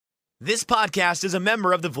This podcast is a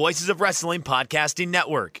member of the Voices of Wrestling Podcasting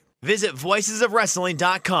Network. Visit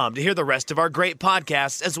voicesofwrestling.com to hear the rest of our great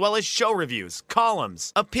podcasts, as well as show reviews,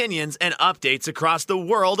 columns, opinions, and updates across the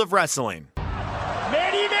world of wrestling.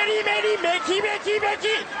 Many, Mickey,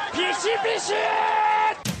 Pishy.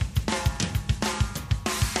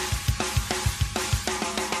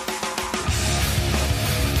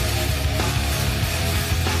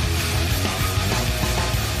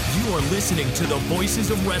 You are listening to the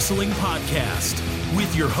Voices of Wrestling podcast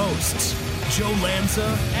with your hosts, Joe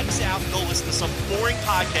Lanza. X out and go listen to some boring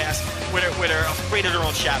podcast where they're afraid of their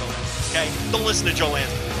own shadow. Okay? Don't listen to Joe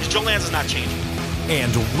Lanza, because Joe Lanza's not changing.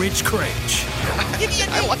 And Rich Craich. Give me a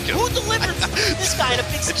name. Like him. Who delivers this guy in a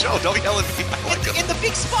big spot? Joe, don't yell at me. I like him. In the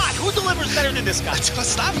big spot, who delivers better than this guy?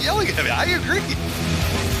 Stop yelling at me. I agree.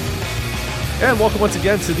 And welcome once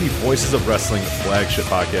again to the Voices of Wrestling Flagship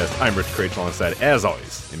podcast. I'm Rich Craich, alongside, as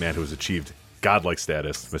always, a man who has achieved godlike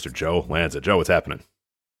status, Mr. Joe Lanza. Joe, what's happening?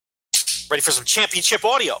 Ready for some championship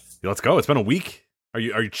audio? Yeah, let's go. It's been a week. Are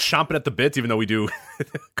you chomping at the bit, even though we do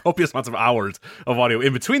copious amounts of hours of audio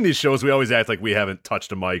in between these shows? We always act like we haven't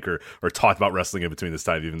touched a mic or talked about wrestling in between this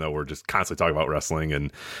time, even though we're just constantly talking about wrestling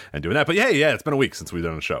and doing that. But yeah, it's been a week since we've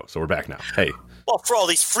done a show, so we're back now. Hey. Well, for all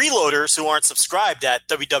these freeloaders who aren't subscribed at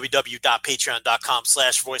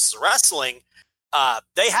www.patreon.com/voicesofwrestling,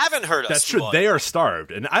 they haven't heard us. That's true. They are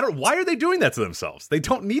starved. And why are they doing that to themselves? They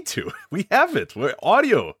don't need to. We have it. We're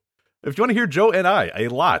audio. If you want to hear Joe and I a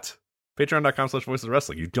lot,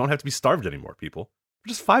 patreon.com/voicesofwrestling. You don't have to be starved anymore, people. For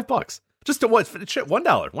just $5. Just to what? Shit,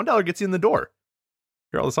 $1. $1 gets you in the door.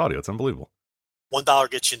 Hear all this audio. It's unbelievable. $1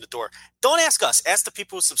 gets you in the door. Don't ask us. Ask the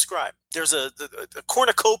people who subscribe. There's a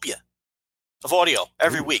cornucopia of audio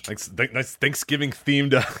every week. Nice Thanksgiving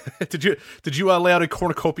themed. Did you lay out a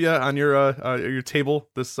cornucopia on your table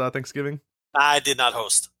this Thanksgiving? I did not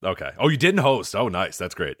host. Okay. Oh, you didn't host. Oh, nice.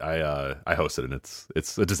 That's great. I hosted, and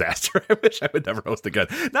it's a disaster. I wish I would never host again.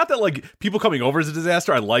 Not that like people coming over is a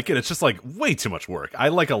disaster. I like it. It's just like way too much work. I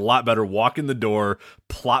like a lot better walk in the door,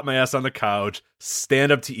 plop my ass on the couch,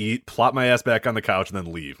 stand up to eat, plop my ass back on the couch, and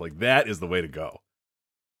then leave. Like that is the way to go.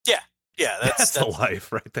 Yeah. That's the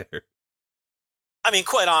life right there. I mean,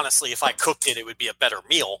 quite honestly, if I cooked it, it would be a better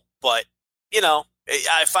meal. But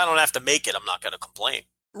if I don't have to make it, I'm not going to complain.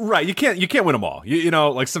 Right, you can't win them all. You know,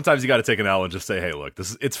 like sometimes you got to take an L and just say, "Hey, look,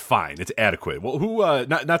 it's fine, it's adequate." Well, who? I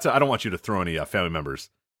don't want you to throw any family members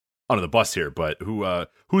under the bus here, but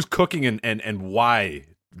who's cooking and why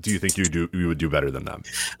do you think you would do better than them?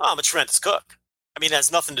 Oh, I'm a tremendous cook. I mean, it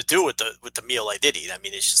has nothing to do with the meal I did eat. I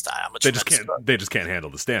mean, it's just I'm a tremendous cook. They just can't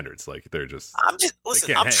handle the standards. Like they're just.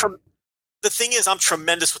 The thing is, I'm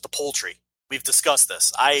tremendous with the poultry. We've discussed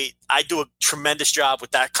this. I do a tremendous job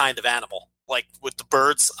with that kind of animal. Like with the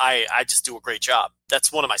birds, I just do a great job.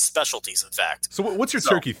 That's one of my specialties, in fact. So what's your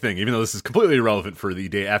turkey thing? Even though this is completely irrelevant for the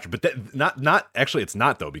day after, but not actually, it's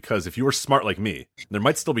not though, because if you were smart like me, there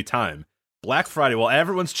might still be time. Black Friday, while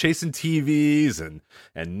everyone's chasing TVs and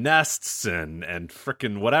nests and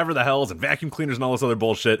frickin' whatever the hells and vacuum cleaners and all this other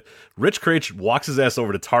bullshit, Rich Craich walks his ass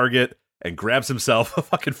over to Target and grabs himself a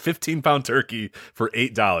fucking 15-pound turkey for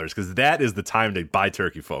 $8, because that is the time to buy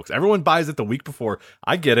turkey, folks. Everyone buys it the week before.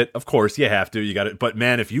 I get it. Of course, you have to. You got it. But,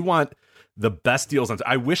 man, if you want the best deals on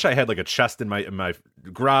I wish I had, like, a chest in my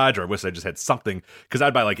garage, or I wish I just had something, because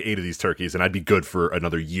I'd buy, like, 8 of these turkeys, and I'd be good for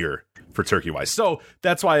another year for turkey-wise. So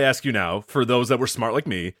that's why I ask you now, for those that were smart like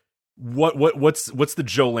me, what's the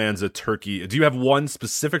Joe Lanza turkey? Do you have one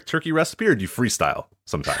specific turkey recipe, or do you freestyle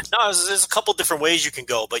sometimes? No, there's a couple different ways you can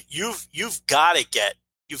go, but you've got to get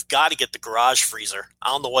the garage freezer. I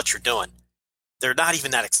don't know what you're doing. They're not even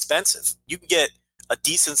that expensive. You can get a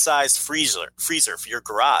decent sized freezer for your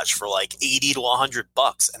garage for like $80 to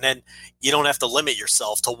 $100, and then you don't have to limit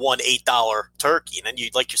yourself to one $8 turkey. And then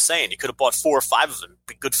like you're saying, you could have bought 4 or 5 of them,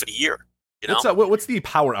 be good for the year. You know? What's the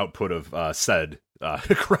power output of said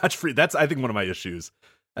garage free? That's, I think, one of my issues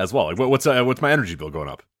as well. Like, what's my energy bill going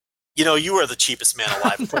up? You know, you are the cheapest man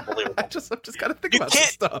alive. It's unbelievable. I'm just gotta think about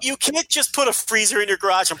this stuff. You can't just put a freezer in your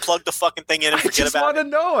garage and plug the fucking thing in and forget about it. I just want to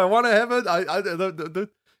know. I want to have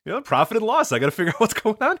the profit and loss. I got to figure out what's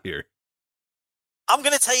going on here. I'm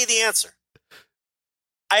going to tell you the answer.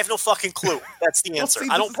 I have no fucking clue. That's the answer.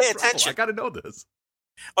 I don't pay attention. I got to know this.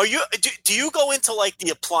 Do you go into like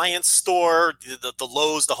the appliance store, the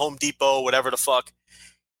Lowe's, the Home Depot, whatever the fuck?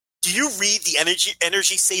 Do you read the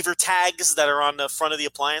energy saver tags that are on the front of the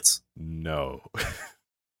appliance? No.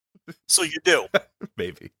 So you do.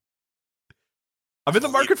 Maybe. I'm in the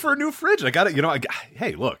market for a new fridge. I got it.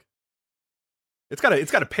 Hey, look. It's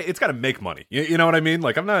gotta pay. It's gotta make money. You know what I mean?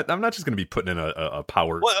 Like I'm not just gonna be putting in a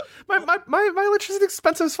power. Well, my electricity's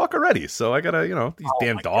expensive as fuck already. So I gotta, these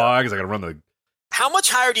damn dogs. God. I gotta run the. How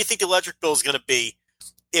much higher do you think the electric bill is gonna be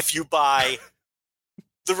if you buy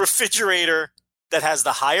the refrigerator that has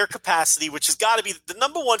the higher capacity, which has got to be the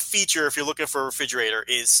number one feature if you're looking for a refrigerator,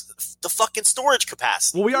 is the fucking storage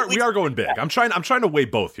capacity. Well, we are going big. I'm trying to weigh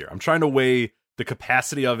both here. I'm trying to weigh the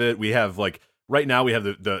capacity of it. We have right now we have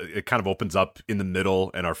it kind of opens up in the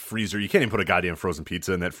middle, and our freezer, you can't even put a goddamn frozen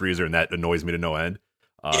pizza in that freezer, and that annoys me to no end.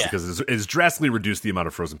 Because it's drastically reduced the amount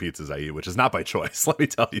of frozen pizzas I eat, which is not by choice, let me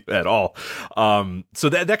tell you, at all. So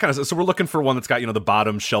that kind of, so we're looking for one that's got, the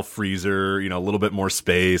bottom shelf freezer, a little bit more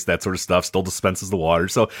space, that sort of stuff, still dispenses the water.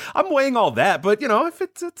 So I'm weighing all that, but if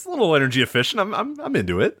it's a little energy efficient, I'm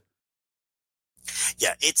into it.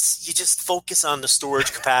 Yeah, you just focus on the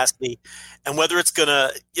storage capacity and whether it's gonna,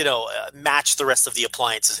 match the rest of the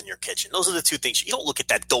appliances in your kitchen. Those are the two things. You don't look at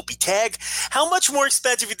that dopey tag. How much more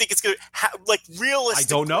expensive do you think it's gonna realistic? I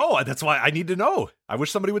don't know. That's why I need to know. I wish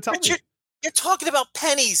somebody would tell me. You're talking about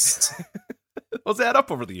pennies. Those add up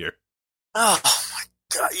over the year. Oh my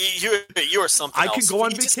God, you're something. I can go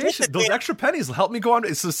on vacation. Those extra pennies will help me go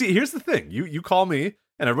on. So see, here's the thing. You call me.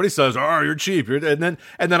 And everybody says, "Oh, you're cheap." And then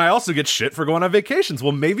I also get shit for going on vacations.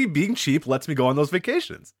 Well, maybe being cheap lets me go on those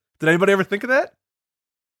vacations. Did anybody ever think of that?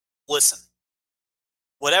 Listen,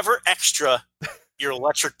 whatever extra your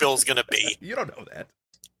electric bill is going to be, you don't know that,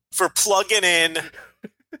 for plugging in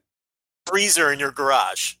freezer in your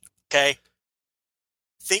garage. Okay,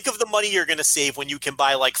 think of the money you're going to save when you can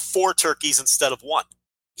buy 4 turkeys instead of 1.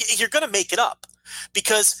 You're going to make it up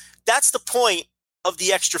because that's the point of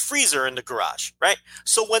the extra freezer in the garage, right?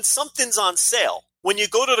 So when something's on sale, when you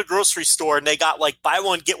go to the grocery store and they got buy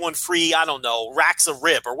one, get one free, I don't know, racks of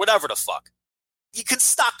rib or whatever the fuck, you can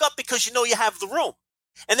stock up because you have the room.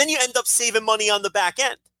 And then you end up saving money on the back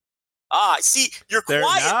end. See, you're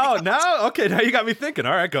quiet. No. Okay, now you got me thinking.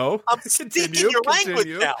 All right, go. I'm speaking your language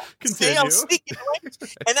now. See, I'm speaking your language.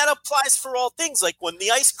 And that applies for all things, like when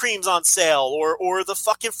the ice cream's on sale or the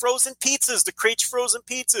fucking frozen pizzas, the Crates frozen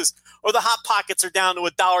pizzas, or the Hot Pockets are down to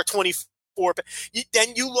 $1.24. Then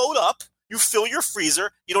you load up, you fill your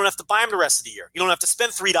freezer, you don't have to buy them the rest of the year. You don't have to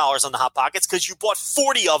spend $3 on the Hot Pockets because you bought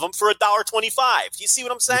 40 of them for $1.25. You see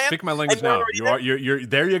what I'm saying? You speak my language now. You're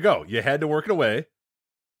there you go. You had to work it away.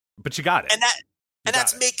 But you got it. And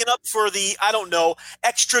that's making up for the, I don't know,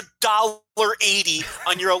 extra $1.80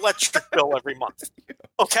 on your electric bill every month.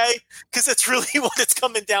 Okay? Because that's really what it's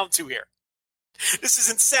coming down to here. This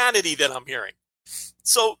is insanity that I'm hearing.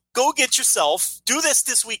 So go get yourself, do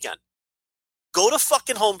this weekend. Go to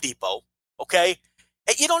fucking Home Depot, okay?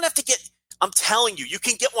 And you don't have to get, I'm telling you, you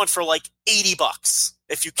can get one for $80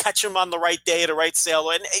 if you catch them on the right day at a right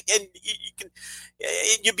sale, and you can,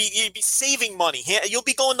 you'll be saving money. You'll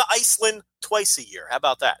be going to Iceland twice a year. How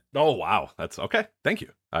about that? Oh wow, that's okay. Thank you.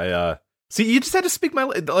 I see. You just had to speak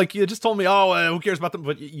my you just told me. Oh, who cares about them?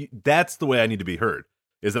 But that's the way I need to be heard.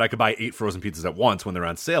 Is that I could buy 8 frozen pizzas at once when they're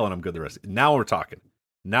on sale, and I'm good the rest. Now we're talking.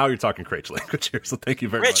 Now you're talking Crates language here. So thank you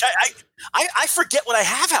very much. Rich, I forget what I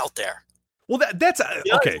have out there. Well, that's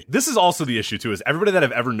okay. This is also the issue too. Is everybody that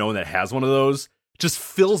I've ever known that has one of those just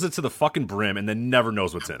fills it to the fucking brim and then never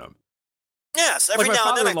knows what's in them. Yes, every now and then.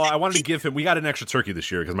 My father-in-law, I wanted to give him. We got an extra turkey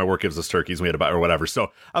this year because my work gives us turkeys. And we had to buy or whatever.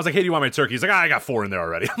 So I was like, "Hey, do you want my turkey?" He's like, "I got 4 in there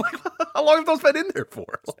already." I'm like, "How long have those been in there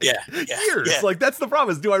for?" Years. Yeah. That's the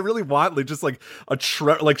problem. Is do I really want just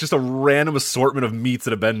a random assortment of meats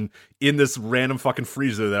that have been in this random fucking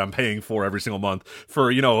freezer that I'm paying for every single month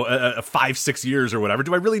for 5-6 years or whatever?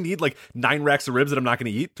 Do I really need 9 racks of ribs that I'm not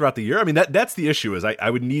going to eat throughout the year? I mean, that's the issue. Is I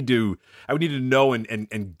would need to know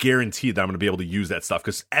and guarantee that I'm going to be able to use that stuff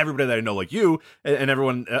because everybody that I know, like you and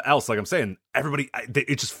everyone else, like I'm saying, everybody,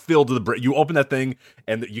 it just filled to the brim. You open that thing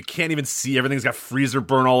and you can't even see. Everything's got freezer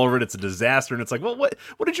burn all over it. It's a disaster. And it's like, well, what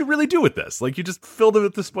did you really do with this? You just filled it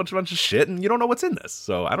with this bunch of shit and you don't know what's in this.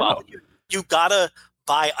 So I don't know. You gotta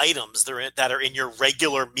buy items that are in your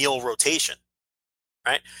regular meal rotation,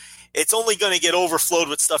 right? It's only going to get overflowed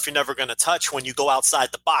with stuff you're never going to touch when you go outside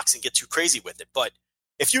the box and get too crazy with it. But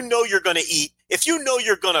if you know you're going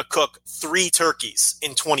to cook 3 turkeys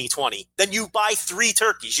in 2020, then you buy 3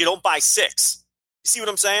 turkeys. You don't buy 6. You see what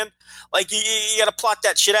I'm saying? You got to plot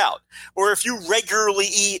that shit out. Or if you regularly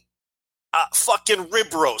eat fucking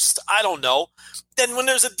rib roast, I don't know, then when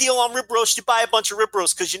there's a deal on rib roast, you buy a bunch of rib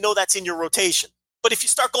roast because you know that's in your rotation. But if you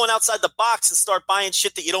start going outside the box and start buying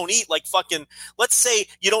shit that you don't eat, let's say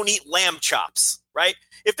you don't eat lamb chops, right?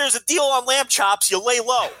 If there's a deal on lamb chops, you lay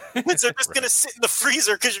low because they're just going to sit in the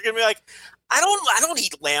freezer because you're going to be like, I don't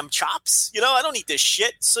eat lamb chops. I don't eat this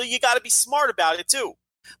shit. So you got to be smart about it too.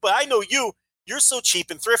 But I know you you're so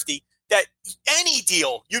cheap and thrifty that any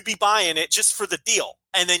deal, you'd be buying it just for the deal.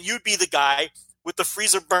 And then you'd be the guy with the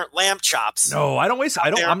freezer burnt lamb chops. No, I don't waste.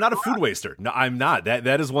 I'm not a food waster. No, I'm not.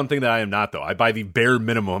 That is one thing that I am not, though. I buy the bare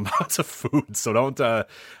minimum amounts of food. So don't,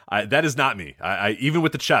 that is not me. I even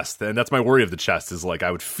with the chest, and that's my worry of the chest, is like,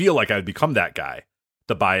 I would feel like I would become that guy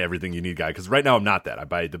to buy everything you need guy. Cause right now I'm not that. I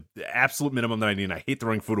buy the absolute minimum that I need. And I hate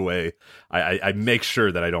throwing food away. I make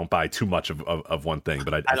sure that I don't buy too much of one thing,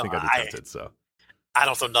 but I think I'd be tempted. So I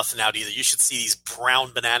don't throw nothing out either. You should see these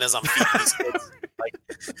brown bananas I'm feeding these kids. Like,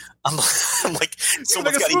 I'm like,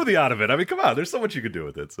 someone's got a smoothie out of it. I mean, come on, there's so much you could do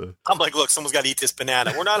with it. So I'm like, look, someone's got to eat this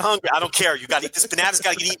banana. We're not hungry. I don't care. You got to eat this banana's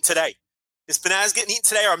got to get eaten today. This banana's getting eaten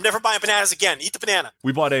today, or I'm never buying bananas again. Eat the banana.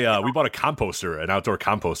 We bought a composter, an outdoor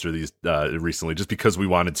composter recently, just because we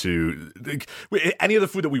wanted to. Any of the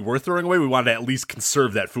food that we were throwing away, we wanted to at least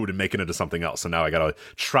conserve that food and make it into something else. So now I gotta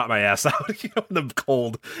trot my ass out, in the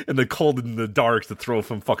cold and the dark, to throw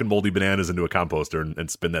some fucking moldy bananas into a composter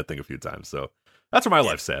and spin that thing a few times. So that's where my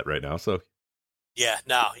life's at right now. So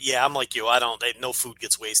I'm like you. No food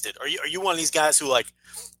gets wasted. Are you one of these guys who like?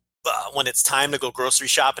 When it's time to go grocery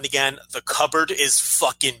shopping again, the cupboard is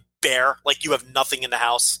fucking bare. Like you have nothing in the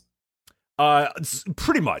house.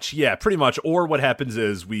 Pretty much. Yeah, pretty much. Or what happens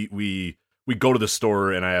is we go to the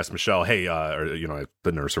store and I ask Michelle, hey, or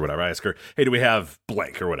the nurse or whatever, I ask her, hey, do we have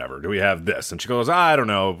blank or whatever? Do we have this? And she goes, I don't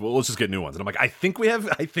know. Well, let's just get new ones. And I'm like, I think we have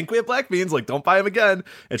black beans. Like, don't buy them again.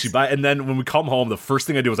 And then when we come home, the first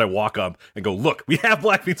thing I do is I walk up and go, look, we have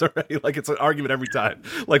black beans already. Like, it's an argument every time.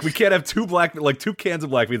 Like, we can't have two cans of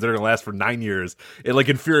black beans that are gonna last for 9 years. It like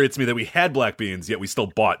infuriates me that we had black beans, yet we still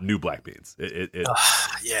bought new black beans.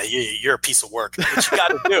 You're a piece of work. What you got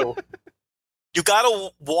to do. You got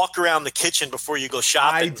to walk around the kitchen before you go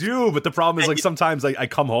shopping. I do, but the problem is, like, sometimes I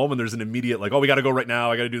come home and there's an immediate, like, oh, we got to go right now.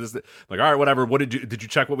 I got to do this. I'm like, all right, whatever. What did you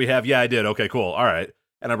check what we have? Yeah, I did. Okay, cool. All right.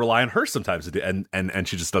 And I rely on her sometimes to do, and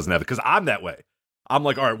she just doesn't have it because I'm that way. I'm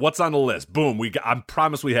like, all right, what's on the list? Boom. I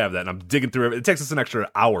promise we have that. And I'm digging through it. It takes us an extra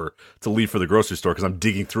hour to leave for the grocery store because I'm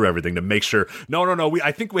digging through everything to make sure. No.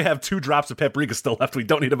 I think we have 2 drops of paprika still left. We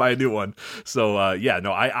don't need to buy a new one. So, I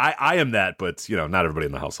am that, but, not everybody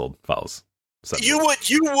in the household follows. You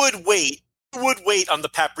would wait on the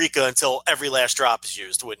paprika until every last drop is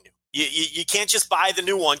used, wouldn't you? You can't just buy the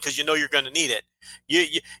new one because you know you're going to need it.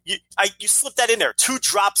 You slip that in there. 2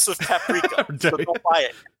 drops of paprika, so don't buy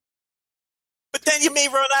it. But then you may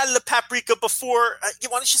run out of the paprika before you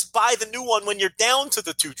want to just buy the new one when you're down to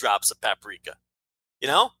the 2 drops of paprika.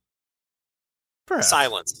 Perhaps.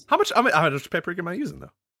 Silence. How much paprika am I using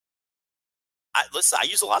though? I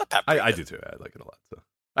use a lot of paprika. I do too. I like it a lot. So.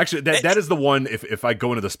 Actually, that is the one, if I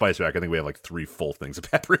go into the spice rack, I think we have like 3 full things of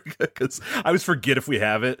paprika, because I always forget if we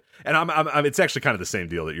have it. And I'm it's actually kind of the same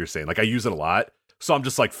deal that you're saying. Like, I use it a lot, so I'm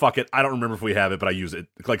just like, fuck it. I don't remember if we have it, but I use it.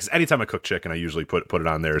 Like, anytime I cook chicken, I usually put it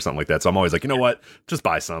on there or something like that. So I'm always like, you know what? Just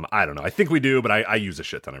buy some. I don't know. I think we do, but I use a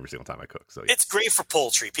shit ton every single time I cook. So yeah. It's great for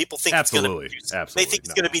poultry. People think it's going to be they think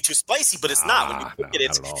it's going to be too spicy, but it's not. When you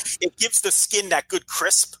cook it gives the skin that good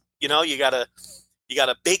crisp. You gotta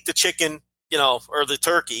bake the chicken, or the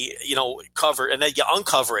turkey, cover, and then you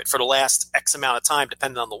uncover it for the last X amount of time,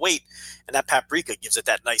 depending on the weight, and that paprika gives it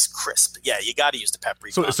that nice crisp. Yeah, you got to use the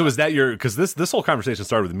paprika. So is that because this whole conversation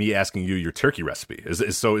started with me asking you your turkey recipe?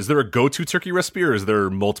 Is there a go-to turkey recipe, or is there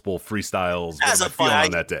multiple freestyles? What am I feeling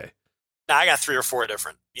on that day? No, I got 3 or 4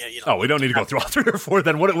 different. Oh, we don't need to go through all 3 or 4.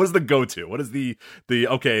 Then what is the go-to? What is the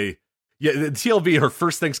okay? Yeah, the TLB, her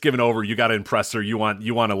first Thanksgiving over, you got to impress her. You want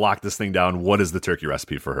to lock this thing down. What is the turkey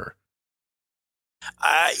recipe for her?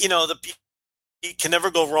 You can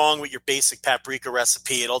never go wrong with your basic paprika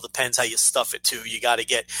recipe. It all depends how you stuff it too. You got to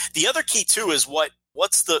get the other key too is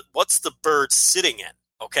what's the bird sitting in.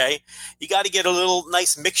 Okay, you got to get a little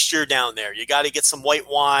nice mixture down there. You got to get some white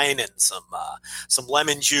wine and some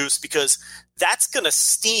lemon juice, because that's going to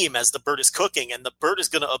steam as the bird is cooking, and the bird is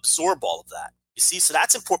going to absorb all of that. You see, so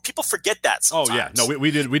that's important. People forget that sometimes. Oh yeah, no, we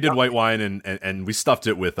did white wine and we stuffed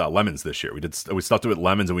it with lemons this year. We stuffed it with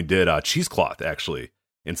lemons, and we did cheesecloth actually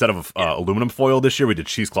instead of aluminum foil this year. We did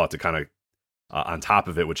cheesecloth to kind of on top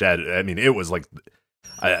of it, which added. I mean, it was like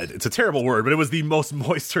it's a terrible word, but it was the most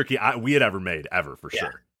moist turkey we had ever made for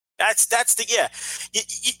sure. That's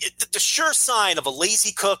the sure sign of a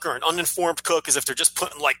lazy cook or an uninformed cook is if they're just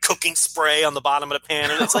putting like cooking spray on the bottom of the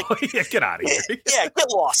pan, and it's like, yeah, get out of here. Yeah,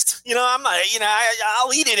 get lost. I'm not.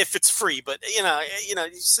 I'll eat it if it's free, but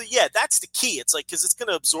So yeah, that's the key. It's like because it's going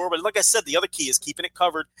to absorb it. Like I said, the other key is keeping it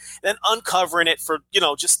covered, then uncovering it for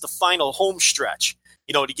just the final home stretch.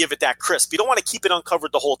 To give it that crisp. You don't want to keep it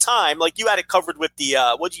uncovered the whole time. Like you had it covered with the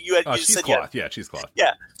cheesecloth. Yeah, cheesecloth.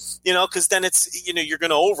 Yeah, because then it's you're going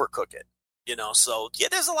to overcook it. So yeah,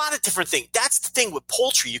 there's a lot of different things. That's the thing with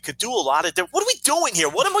poultry. You could do a lot of different. What are we doing here?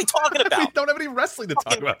 What am I talking about? We don't have any wrestling to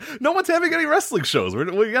talk about. No one's having any wrestling shows.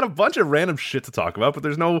 We got a bunch of random shit to talk about, but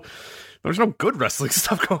there's no good wrestling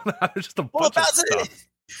stuff going on. There's just a bunch of stuff.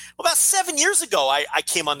 About 7 years ago, I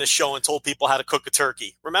came on this show and told people how to cook a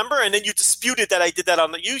turkey. Remember? And then you disputed that I did that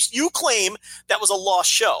on the. You claim that was a lost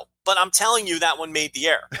show, but I'm telling you that one made the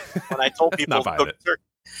air when I told people to cook a turkey.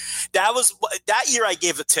 That year I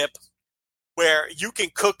gave a tip where you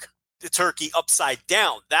can cook the turkey upside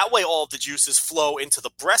down. That way all of the juices flow into the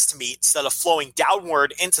breast meat instead of flowing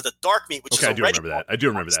downward into the dark meat, which is I do remember that. I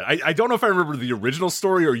don't know if I remember the original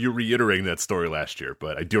story or you reiterating that story last year,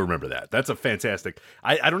 but I do remember that. That's a fantastic.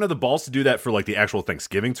 I don't have the balls to do that for like the actual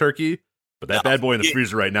Thanksgiving turkey, but that bad boy in the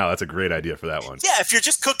freezer right now, that's a great idea for that one. Yeah, if you're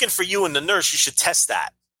just cooking for you and the nurse, you should test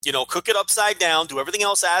that. Cook it upside down, do everything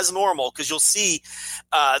else as normal, because you'll see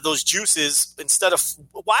those juices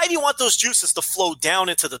why do you want those juices to flow down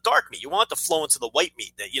into the dark meat? You want it to flow into the white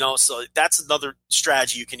meat, so that's another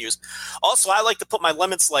strategy you can use. Also, I like to put my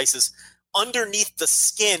lemon slices underneath the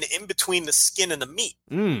skin, in between the skin and the meat.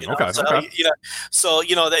 Okay. So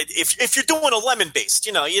that if you're doing a lemon based,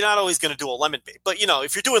 you're not always going to do a lemon based, but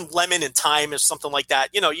if you're doing lemon and thyme or something like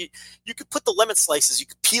that, you could put the lemon slices, you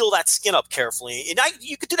could peel that skin up carefully, and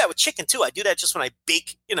you could do that with chicken too. I do that just when I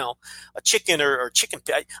bake, a chicken or chicken.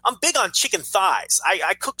 I'm big on chicken thighs.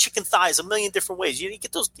 I cook chicken thighs a million different ways. You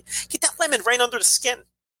get that lemon right under the skin.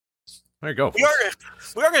 There you go. We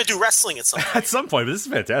are going to do wrestling at some point. At some point, but this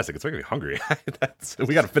is fantastic. It's making me hungry.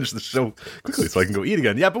 We got to finish the show quickly so I can go eat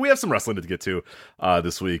again. Yeah, but we have some wrestling to get to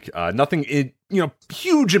this week. Nothing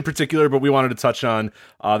huge in particular, but we wanted to touch on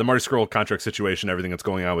the Marty Scurll contract situation, everything that's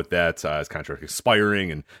going on with that, his contract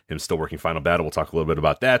expiring and him still working Final Battle. We'll talk a little bit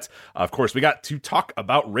about that. Of course, we got to talk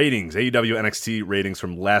about ratings. AEW NXT ratings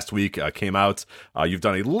from last week came out. You've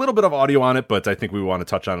done a little bit of audio on it, but I think we want to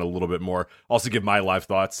touch on it a little bit more. Also give my live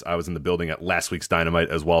thoughts. I was in the building at last week's Dynamite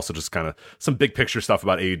as well, so just kind of some big picture stuff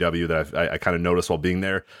about AEW that I kind of noticed while being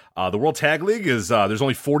there. The World Tag League is there's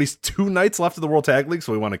only 42 nights left of the World Tag League,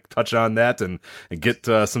 so we want to touch on that and get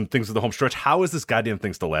some things to the home stretch. How is this goddamn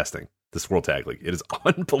thing still lasting, this World Tag League? It is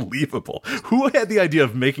unbelievable. Who had the idea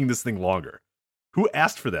of making this thing longer? Who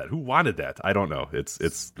asked for that? Who wanted that? I don't know.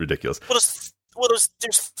 It's ridiculous.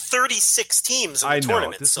 There's 36 teams in the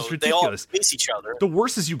tournament, so they all face each other. The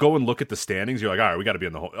worst is you go and look at the standings, you're like, all right, we got to be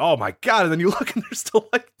in the whole. Oh my god! And then you look and there's still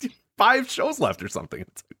like 5 shows left or something.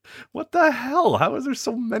 It's like, what the hell? How is there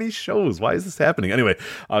so many shows? Why is this happening? Anyway,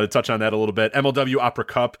 to touch on that a little bit, MLW Opera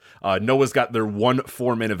Cup. Noah's got their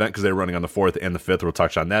 1-4 main event because they're running on the 4th and the 5th. We'll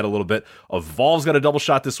touch on that a little bit. Evolve's got a double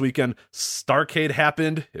shot this weekend. Starrcade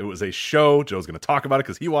happened. It was a show. Joe's going to talk about it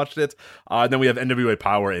because he watched it. And then we have NWA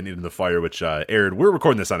Power and Into the Fire, which aired. We're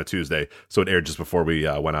recording this on a Tuesday, so it aired just before we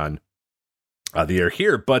went on the air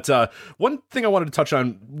here. But one thing I wanted to touch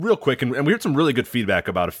on real quick, and we heard some really good feedback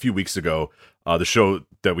about a few weeks ago, the show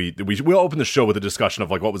that we opened the show with a discussion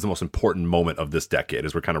of like what was the most important moment of this decade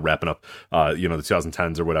as we're kind of wrapping up the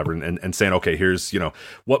 2010s or whatever, and saying, okay, here's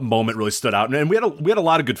what moment really stood out, and we had a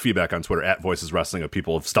lot of good feedback on Twitter at Voices Wrestling of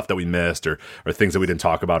people of stuff that we missed or things that we didn't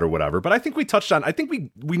talk about or whatever. But I think we touched on, I think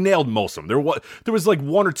we nailed most of them. There was like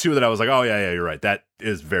 1 or 2 that I was like, oh yeah, you're right, that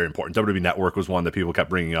is very important. WWE Network was one that people kept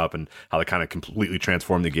bringing up and how they kind of completely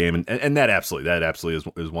transformed the game, and that absolutely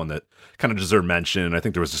is one that kind of deserved mention. And I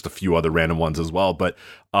think there was just a few other random ones as well. But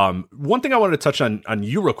one thing I wanted to touch on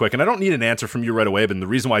you real quick, and I don't need an answer from you right away, but the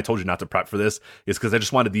reason why I told you not to prep for this is because I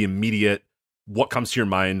just wanted the immediate what comes to your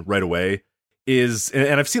mind right away is,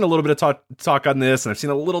 and I've seen a little bit of talk on this, and I've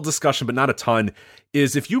seen a little discussion, but not a ton,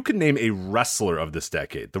 is if you could name a wrestler of this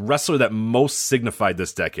decade, the wrestler that most signified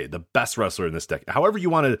this decade, the best wrestler in this decade, however you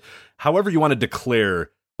want to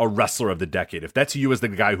declare a wrestler of the decade. If that's you as the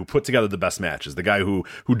guy who put together the best matches, the guy who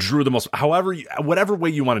drew the most, whatever way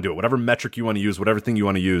you want to do it, whatever metric you want to use, whatever thing you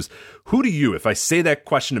want to use, who do you, if I say that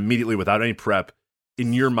question immediately without any prep,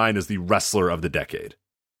 in your mind is the wrestler of the decade?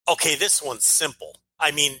 Okay, this one's simple. I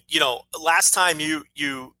mean, last time you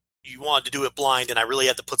wanted to do it blind, and I really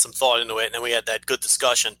had to put some thought into it, and then we had that good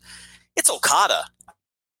discussion. It's Okada.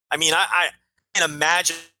 I mean, I can't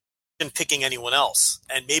imagine picking anyone else,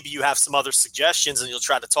 and maybe you have some other suggestions, and you'll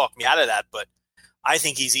try to talk me out of that. But I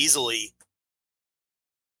think he's easily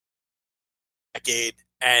decade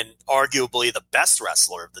and arguably the best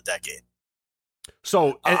wrestler of the decade.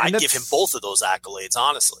 So I'd give him both of those accolades,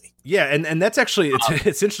 honestly. Yeah, and that's actually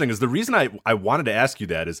it's interesting. Is the reason I wanted to ask you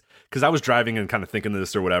that is because I was driving and kind of thinking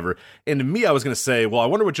this or whatever, and to me I was going to say, well, I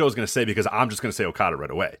wonder what Joe's going to say because I'm just going to say Okada right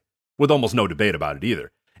away with almost no debate about it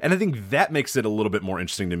either. And I think that makes it a little bit more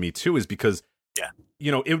interesting to me too, is because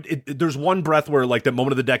there's one breath where like the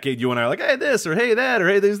moment of the decade, you and I are like, hey, this, or hey, that, or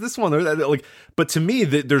hey, there's this one, or that, like, but to me,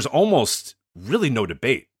 there's almost really no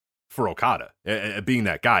debate for Okada being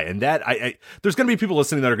that guy. And that there's going to be people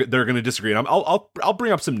listening that are going to disagree. And I'll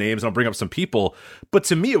bring up some names and I'll bring up some people, but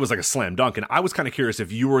to me, it was like a slam dunk. And I was kind of curious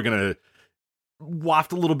if you were going to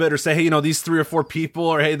waft a little bit or say, hey, these 3 or 4 people,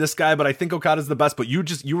 or hey, this guy, but I think Okada's the best. But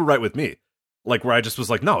you were right with me. Like where I just was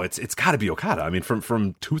like, no, it's got to be Okada. I mean,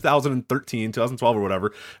 from 2013, 2012 or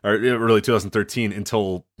whatever, or really 2013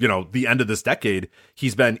 until, the end of this decade,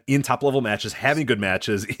 he's been in top level matches, having good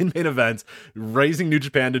matches, in main events, raising New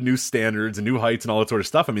Japan to new standards and new heights and all that sort of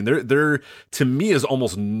stuff. I mean, there to me is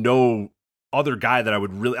almost no other guy that I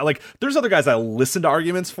would really like. There's other guys I listen to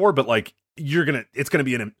arguments for, but like it's gonna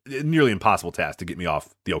be a nearly impossible task to get me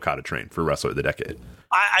off the Okada train for wrestler of the decade.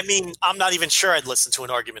 I mean, I'm not even sure I'd listen to an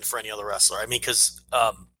argument for any other wrestler. I mean, because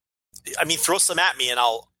throw some at me and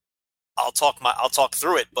I'll talk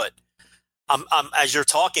through it. But I'm as you're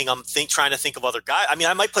talking, I'm trying to think of other guys. I mean,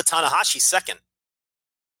 I might put Tanahashi second.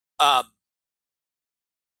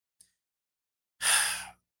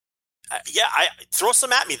 Yeah, throw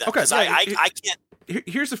some at me then. Okay, yeah, I can't.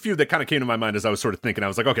 Here's a few that kind of came to my mind as I was sort of thinking. I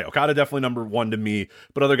was like, okay, Okada definitely number 1 to me,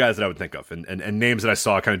 but other guys that I would think of and names that I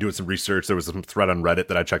saw kind of doing some research. There was some thread on Reddit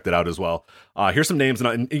that I checked it out as well. Here's some names,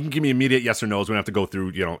 and you can give me immediate yes or no's. We don't have to go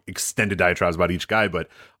through extended diatribes about each guy, but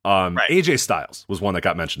right. AJ Styles was one that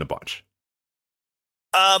got mentioned a bunch.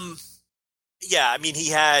 Yeah, I mean,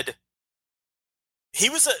 he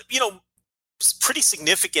was pretty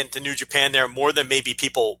significant in New Japan there, more than maybe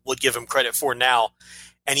people would give him credit for now.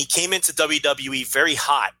 And he came into WWE very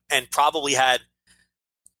hot and probably had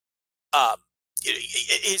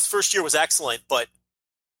his first year was excellent, but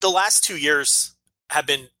the last 2 years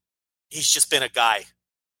he's just been a guy.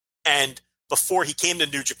 And before he came to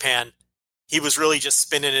New Japan, he was really just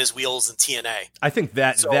spinning his wheels in TNA. I think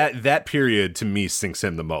that period to me sinks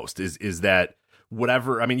in the most is that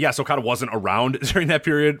whatever. I mean, yes, Okada wasn't around during that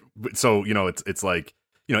period, so it's like.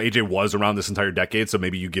 AJ was around this entire decade, so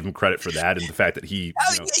maybe you give him credit for that and the fact that he.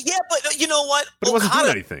 Yeah, but you know what? But he wasn't doing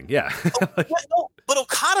anything. Yeah. But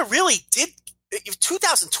Okada really did.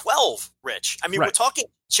 2012, Rich. I mean, right. We're talking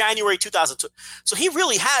January 2002. So he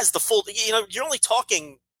really has the full. You're only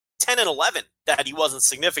talking 10 and 11 that he wasn't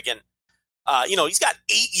significant. He's got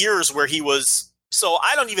 8 years where he was. So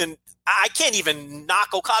I can't even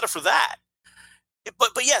knock Okada for that.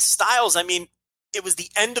 But yes, Styles. I mean. It was the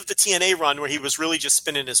end of the TNA run where he was really just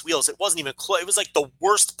spinning his wheels. It wasn't even close. It was like the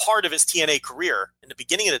worst part of his TNA career in the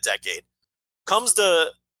beginning of the decade. Comes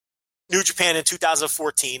to New Japan in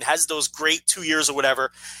 2014, has those great 2 years or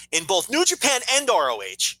whatever in both New Japan and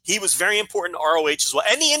ROH. He was very important in ROH as well,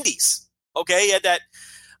 and the Indies. Okay, he had that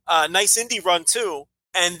nice indie run too.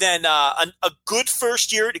 And then a good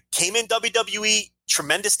first year. Came in WWE,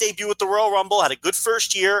 tremendous debut at the Royal Rumble, had a good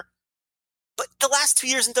first year. But the last 2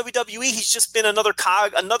 years in WWE, he's just been another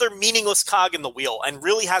meaningless cog in the wheel, and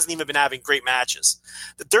really hasn't even been having great matches.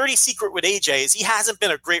 The dirty secret with AJ is he hasn't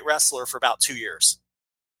been a great wrestler for about 2 years.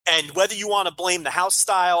 And whether you want to blame the house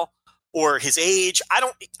style or his age,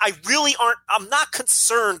 I'm not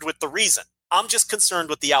concerned with the reason. I'm just concerned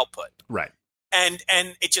with the output. Right. And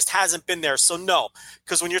it just hasn't been there. So no,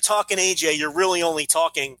 because when you're talking AJ, you're really only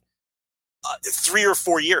talking 3 or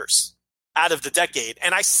 4 years out of the decade.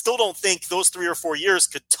 And I still don't think those 3 or 4 years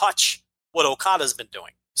could touch what Okada's been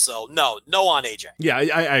doing. So no on AJ. Yeah,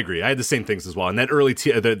 I agree. I had the same things as well. And that early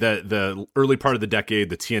the early part of the decade,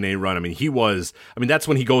 the TNA run. I mean, that's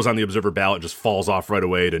when he goes on the Observer ballot and just falls off right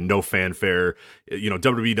away to no fanfare.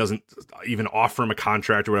 WWE doesn't even offer him a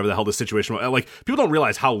contract or whatever the hell the situation was. Like, people don't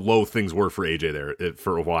realize how low things were for AJ there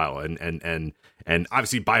for a while. And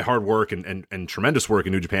obviously by hard work and tremendous work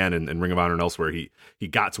in New Japan and Ring of Honor and elsewhere, he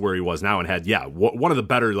got to where he was now and had one of the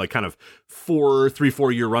better like kind of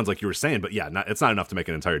 3-4 year runs like you were saying. But yeah, it's not enough to make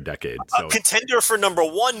an entire decade. So. A contender for number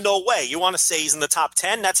 1, no way. You want to say he's in the top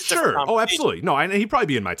 10? That's a different conversation. Oh, absolutely. No, he'd probably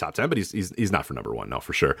be in my top 10, but he's not for number 1, no,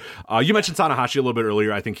 for sure. You mentioned Tanahashi a little bit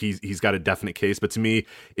earlier. I think he's got a definite case, but to me,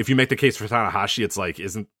 if you make the case for Tanahashi, it's like,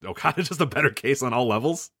 isn't Okada just a better case on all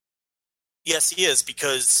levels? Yes, he is,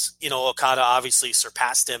 because, Okada obviously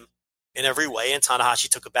surpassed him in every way, and Tanahashi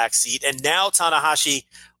took a back seat. And now Tanahashi,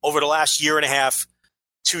 over the last year and a half,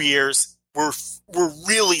 2 years, we're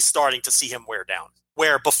really starting to see him wear down.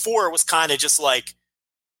 Where before it was kind of just like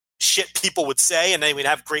shit people would say, and then we'd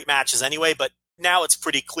have great matches anyway. But now it's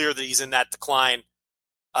pretty clear that he's in that decline,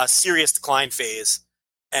 serious decline phase.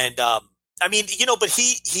 And but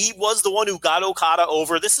he was the one who got Okada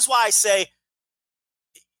over. This is why I say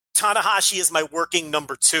Tanahashi is my working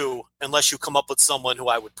number 2, unless you come up with someone who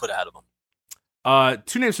I would put out of him.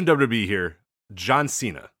 2 names from WWE here John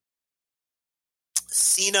Cena.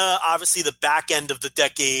 Cena, obviously, the back end of the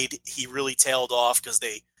decade, he really tailed off because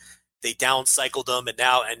they downcycled him, and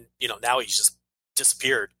now he's just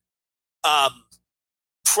disappeared.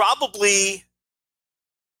 Probably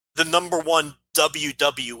the number one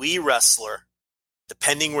WWE wrestler,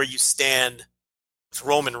 depending where you stand with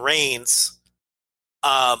Roman Reigns.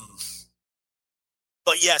 But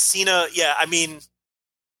yeah, Cena. Yeah, I mean,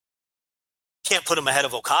 can't put him ahead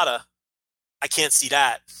of Okada. I can't see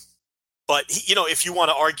that. But if you want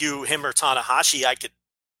to argue him or Tanahashi, I could,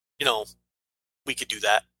 we could do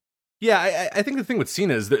that. Yeah, I think the thing with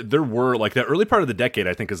Cena is that there were like the early part of the decade.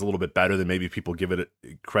 I think is a little bit better than maybe people give it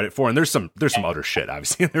credit for. And there's some other shit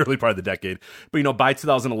obviously in the early part of the decade. But by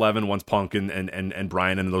 2011, once Punk and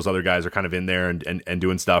Bryan and those other guys are kind of in there and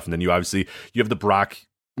doing stuff, and then you have the Brock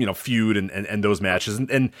feud and those matches,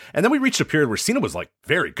 and then we reached a period where Cena was like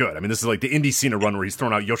very good. I mean, this is like the indie Cena run where he's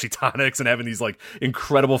throwing out Yoshi Tonics and having these like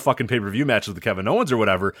incredible fucking pay-per-view matches with Kevin Owens or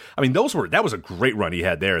whatever. I mean, that was a great run he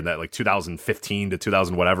had there in that like 2015 to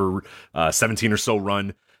 2000 whatever 17 or so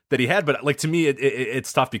run that he had. But like to me,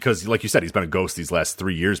 it's tough because like you said, he's been a ghost these last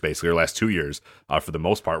 3 years basically, or last 2 years for the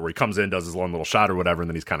most part, where he comes in, does his one little shot or whatever, and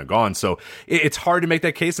then he's kind of gone. So it's hard to make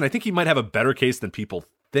that case, and I think he might have a better case than people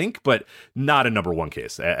think, but not a number one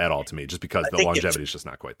case at all to me, just because the longevity is just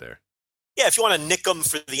not quite there. Yeah, if you want to nick them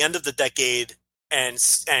for the end of the decade and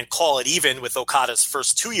call it even with Okada's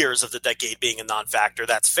first 2 years of the decade being a non-factor,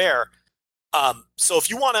 that's fair. So if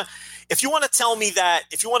you want to tell me that,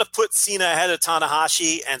 if you want to put Cena ahead of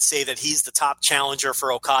Tanahashi and say that he's the top challenger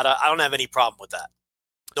for Okada, I don't have any problem with that.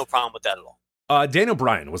 No problem with that at all. Daniel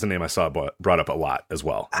Bryan was a name I saw brought up a lot as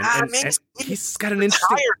well. And he's got an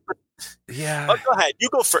interesting... Yeah. Oh, go ahead. You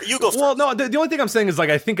go first. Well, no, the only thing I'm saying is like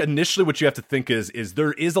I think initially what you have to think is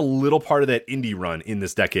there is a little part of that indie run in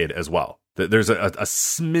this decade as well. There's a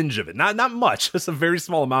smidge of it, not much, just a very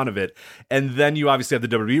small amount of it, and then you obviously have the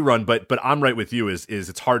WWE run. But I'm right with you. Is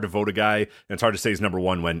it's hard to vote a guy, and it's hard to say he's number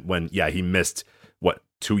one when he missed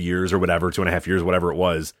 2 years or whatever, 2.5 years, whatever it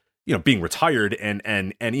was, being retired,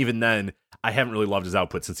 and even then I haven't really loved his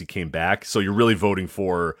output since he came back. So you're really voting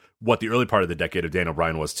for what the early part of the decade of Daniel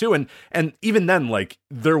Bryan was too. And even then, like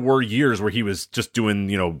there were years where he was just doing,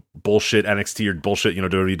 bullshit NXT or bullshit,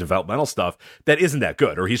 WWE developmental stuff that isn't that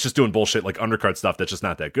good, or he's just doing bullshit like undercard stuff that's just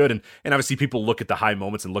not that good. And obviously people look at the high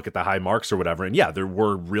moments and look at the high marks or whatever. And yeah, there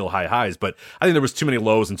were real high highs, but I think there was too many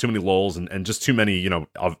lows and too many lulls and just too many,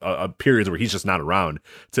 periods where he's just not around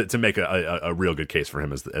to make a real good case for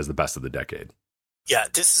him as the best of the decade. Yeah,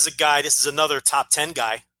 this is another top 10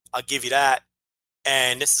 guy. I'll give you that.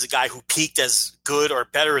 And this is a guy who peaked as good or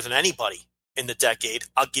better than anybody in the decade.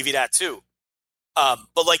 I'll give you that too.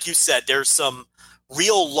 But like you said, there's some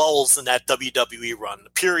real lulls in that WWE run.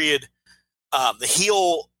 The period, the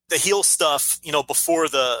heel stuff, before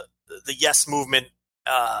the Yes Movement,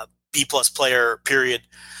 B+ player period.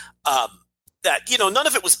 That none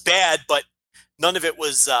of it was bad, but none of it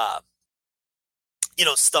was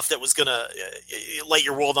stuff that was gonna light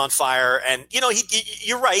your world on fire. And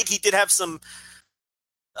you're right, he did have some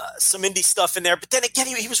indie stuff in there, but then again,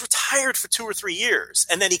 he was retired for 2 or 3 years,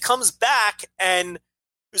 and then he comes back and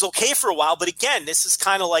he was okay for a while. But again, this is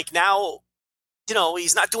kind of like now,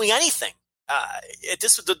 he's not doing anything.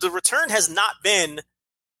 The return has not been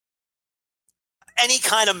any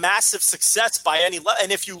kind of massive success by any level.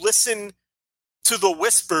 And if you listen to the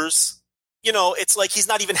whispers, it's like he's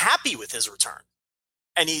not even happy with his return.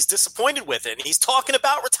 And he's disappointed with it. And he's talking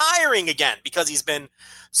about retiring again because he's been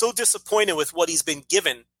so disappointed with what he's been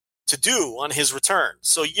given to do on his return.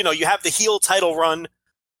 So, you have the heel title run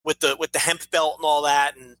with the hemp belt and all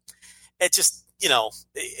that. And it just,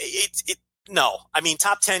 no. I mean,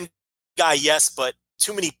 top 10 guy, yes, but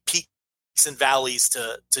too many peaks and valleys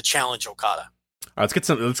to challenge Okada. All right,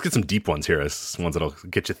 let's get some deep ones here. Some ones that'll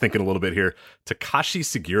get you thinking a little bit here. Takashi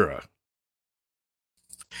Sugiura.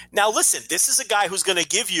 Now, listen, this is a guy who's going to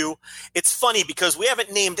give you – it's funny because we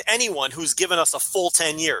haven't named anyone who's given us a full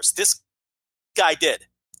 10 years. This guy did.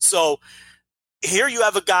 So here you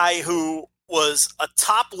have a guy who was a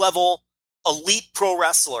top-level elite pro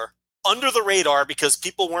wrestler under the radar because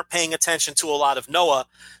people weren't paying attention to a lot of Noah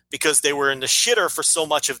because they were in the shitter for so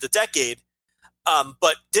much of the decade.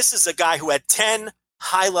 But this is a guy who had 10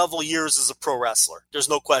 high-level years as a pro wrestler. There's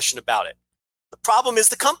no question about it. The problem is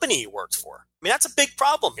the company he worked for. I mean, that's a big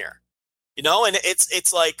problem here, and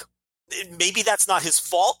it's like maybe that's not his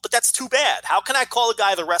fault, but that's too bad. How can I call a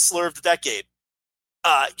guy the wrestler of the decade,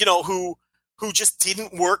 who just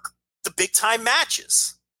didn't work the big time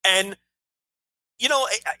matches? And,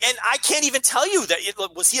 and I can't even tell you that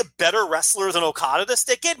was he a better wrestler than Okada this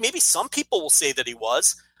decade? Maybe some people will say that he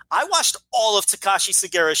was. I watched all of Takashi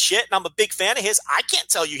Sugiura's shit, and I'm a big fan of his. I can't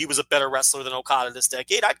tell you he was a better wrestler than Okada this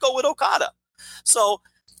decade. I'd go with Okada. So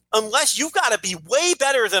unless you've got to be way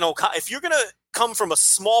better than Okada, if you're going to come from a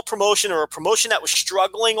small promotion or a promotion that was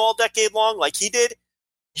struggling all decade long like he did,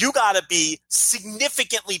 you got to be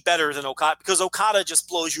significantly better than Okada, because Okada just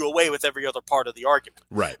blows you away with every other part of the argument.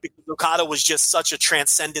 Right. Because Okada was just such a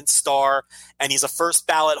transcendent star, and he's a first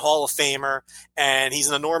ballot Hall of Famer, and he's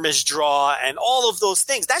an enormous draw, and all of those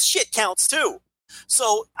things. That shit counts too.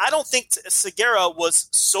 So I don't think Sugiura was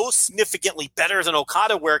so significantly better than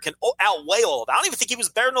Okada where it can outweigh all of that. I don't even think he was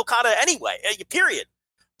better than Okada anyway, period.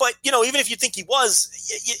 But, even if you think he was,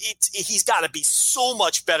 he's got to be so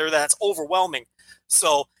much better that it's overwhelming.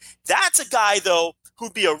 So that's a guy, though,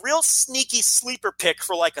 who'd be a real sneaky sleeper pick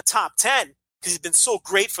for like a top 10 because he's been so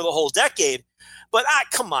great for the whole decade. But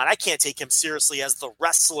come on, I can't take him seriously as the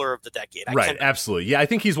wrestler of the decade. Right, absolutely. Yeah, I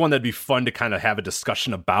think he's one that'd be fun to kind of have a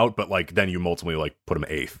discussion about, but like then you ultimately like put him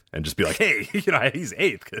 8th and just be like, hey, he's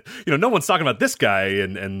 8th. No one's talking about this guy,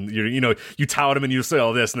 and you tout him and you say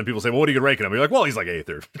all this, and then people say, well, what are you ranking him? You're like, well, he's like 8th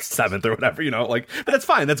or 7th or whatever, but that's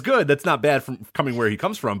fine. That's good. That's not bad from coming where he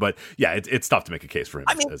comes from. But yeah, it's tough to make a case for him.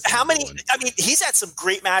 I mean, he's had some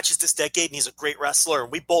great matches this decade, and he's a great wrestler,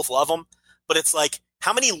 and we both love him. But it's like,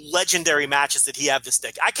 how many legendary matches did he have this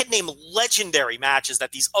decade? I could name legendary matches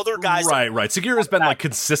that these other guys. Right. Segura's been like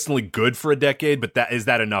consistently good for a decade, but is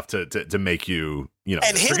that enough to make you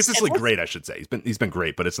consistently great? I should say he's been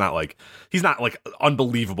great, but it's not like he's not like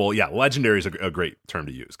unbelievable. Yeah, legendary is a great term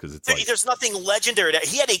to use because it's like there's nothing legendary.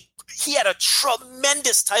 He had a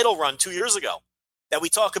tremendous title run 2 years ago that we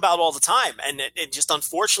talk about all the time, and it just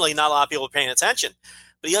unfortunately not a lot of people are paying attention.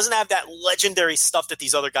 But he doesn't have that legendary stuff that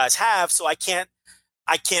these other guys have, so I can't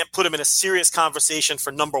put him in a serious conversation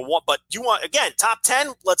for number 1. But you want, again, top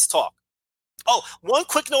 10? Let's talk. Oh, one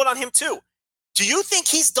quick note on him, too. Do you think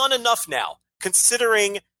he's done enough now,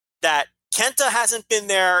 considering that Kenta hasn't been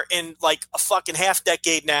there in like a fucking half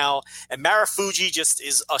decade now, and Marufuji just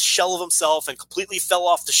is a shell of himself and completely fell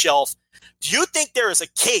off the shelf? Do you think there is a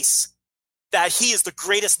case that he is the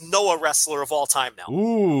greatest Noah wrestler of all time now?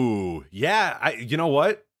 Ooh, yeah. You know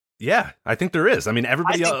what? Yeah, I think there is. I mean,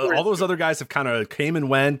 everybody, all those other guys have kind of came and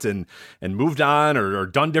went and moved on or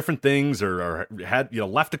done different things or had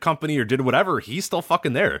left the company or did whatever. He's still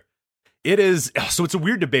fucking there. It is. So it's a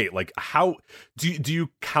weird debate. Like, how do you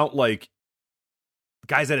count like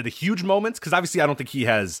guys that had a huge moments? Because obviously, I don't think he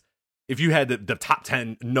has. If you had the top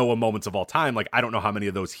 10 Noah moments of all time, like I don't know how many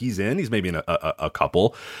of those he's in. He's maybe in a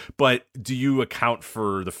couple. But do you account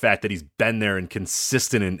for the fact that he's been there and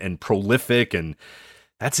consistent and prolific? And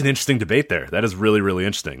that's an interesting debate there. That is really, really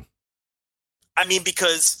interesting. I mean,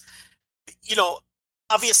 because,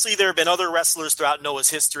 obviously there have been other wrestlers throughout Noah's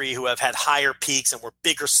history who have had higher peaks and were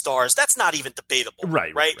bigger stars. That's not even debatable.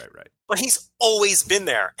 Right. But he's always been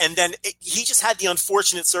there. And then he just had the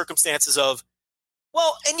unfortunate circumstances of,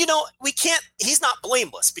 well, and he's not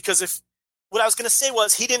blameless, because what I was going to say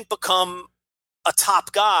was he didn't become a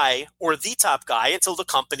top guy or the top guy until the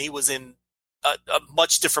company was in a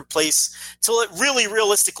much different place, till it really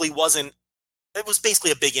realistically wasn't. It was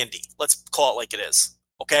basically a big indie. Let's call it like it is.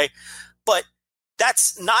 Okay. But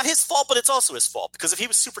that's not his fault, but it's also his fault, because if he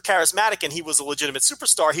was super charismatic and he was a legitimate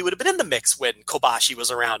superstar, he would have been in the mix when Kobashi was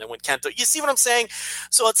around and when Kento. You see what I'm saying?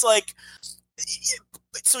 So it's like,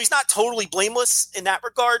 so he's not totally blameless in that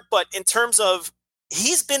regard, but in terms of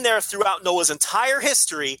he's been there throughout Noah's entire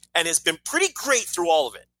history and has been pretty great through all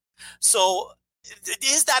of it. So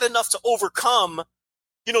is that enough to overcome,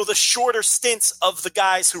 the shorter stints of the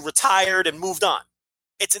guys who retired and moved on?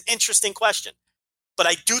 It's an interesting question, but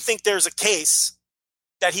I do think there's a case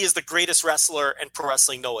that he is the greatest wrestler in pro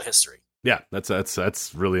wrestling Noah history. Yeah,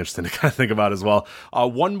 that's really interesting to kind of think about as well.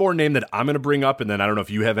 One more name that I'm going to bring up, and then I don't know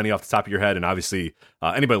if you have any off the top of your head, and obviously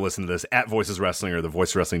anybody listening to this, at Voices Wrestling or the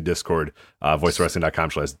Voice Wrestling Discord,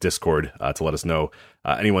 voicewrestling.com/discord to let us know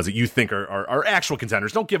any ones that you think are actual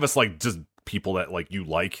contenders. Don't give us like just people that like you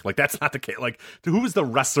like that's not the case. Like, who is the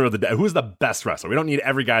wrestler of the day? Who is the best wrestler? We don't need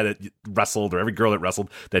every guy that wrestled or every girl that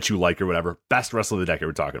wrestled that you like or whatever. Best wrestler of the decade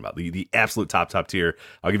we're talking about, the absolute top tier.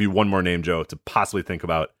 I'll give you one more name, Joe, to possibly think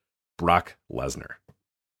about. Brock Lesnar.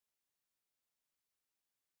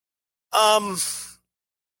 I'm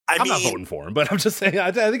not voting for him, but I'm just saying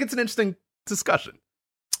I think it's an interesting discussion.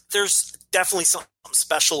 There's definitely something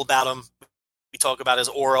special about him. We talk about his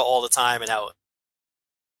aura all the time and how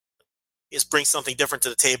he brings something different to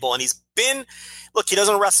the table. And he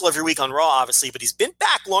doesn't wrestle every week on Raw, obviously, but he's been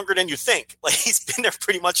back longer than you think. Like, he's been there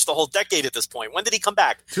pretty much the whole decade at this point. When did he come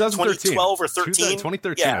back? 2013. 2012 or 13?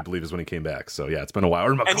 2013, yeah. I believe, is when he came back. So, yeah, it's been a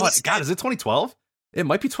while. God, is it 2012? It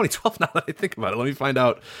might be 2012 now that I think about it. Let me find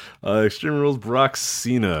out. Extreme Rules Brock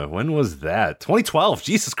Cena. When was that? 2012.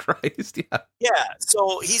 Jesus Christ. Yeah. Yeah.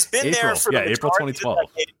 So he's been there for April 2012.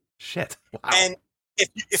 Shit. Wow. And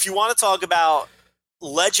if you want to talk about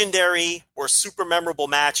legendary or super memorable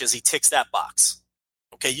matches, he ticks that box.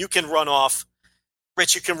 Okay, you can run off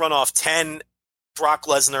 10 Brock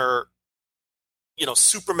Lesnar,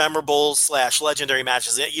 super memorable / legendary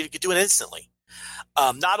matches. You could do it instantly.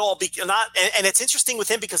 Not all, and it's interesting with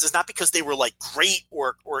him because it's not because they were like great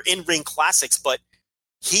or in-ring classics, but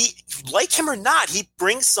he, like him or not, he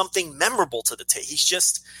brings something memorable to the table.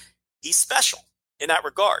 He's special in that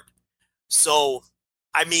regard. So,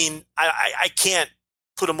 I mean, I can't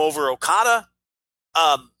put him over Okada,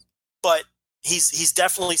 but he's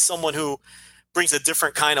definitely someone who brings a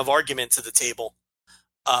different kind of argument to the table,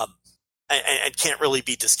 and can't really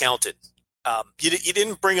be discounted. You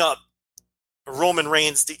didn't bring up Roman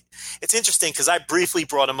Reigns. It's interesting because I briefly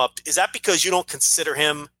brought him up. Is that because you don't consider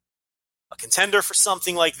him a contender for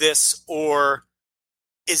something like this, or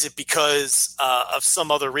is it because of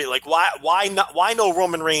some other reason? Like why no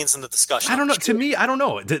Roman Reigns in the discussion? I don't know. To me, I don't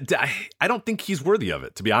know. I don't think he's worthy of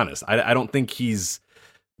it, to be honest. I don't think he's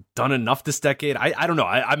done enough this decade. I don't know.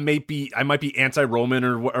 I might be anti-Roman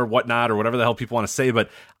or whatnot or whatever the hell people want to say,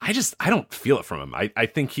 but I don't feel it from him. I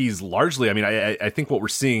think he's largely. I mean, I think what we're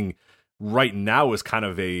seeing right now is kind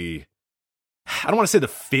of I don't want to say the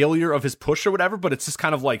failure of his push or whatever, but it's just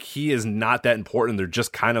kind of like he is not that important. They're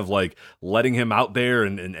just kind of like letting him out there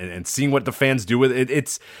and seeing what the fans do with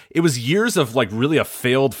it. It was years of like really a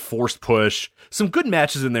failed forced push. Some good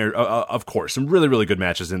matches in there, of course. Some really, really good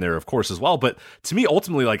matches in there, of course, as well. But to me,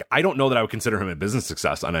 ultimately, like, I don't know that I would consider him a business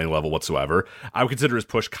success on any level whatsoever. I would consider his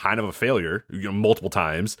push kind of a failure, multiple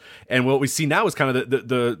times. And what we see now is kind of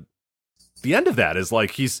the end of that is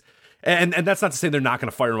like he's. And that's not to say they're not going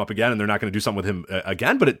to fire him up again and they're not going to do something with him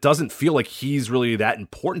again, but it doesn't feel like he's really that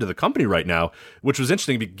important to the company right now, which was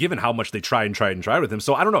interesting given how much they tried with him.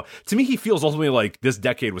 So I don't know. To me, he feels ultimately like this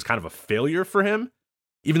decade was kind of a failure for him,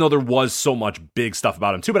 even though there was so much big stuff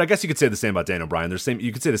about him too. But I guess you could say the same about Daniel Bryan.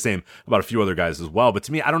 You could say the same about a few other guys as well. But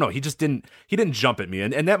to me, I don't know. He didn't jump at me.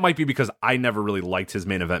 And that might be because I never really liked his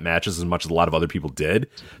main event matches as much as a lot of other people did.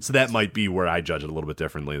 So that might be where I judge it a little bit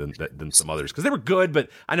differently than some others. Because they were good, but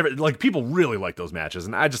I never, like, people really liked those matches.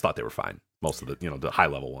 And I just thought they were fine. Most of the high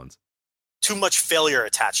level ones. Too much failure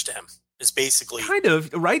attached to him. Is basically kind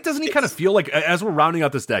of right. Doesn't he kind of feel like, as we're rounding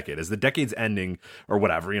out this decade, as the decade's ending or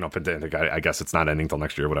whatever, I guess it's not ending till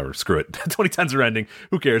next year, whatever, screw it. 2010s are ending,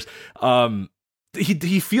 who cares?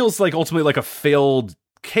 He feels like ultimately like a failed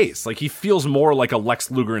case. Like he feels more like a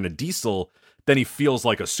Lex Luger and a Diesel than he feels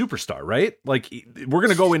like a superstar, right? Like we're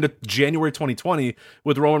gonna go into January 2020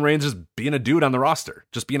 with Roman Reigns just being a dude on the roster,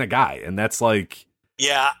 just being a guy, and that's like,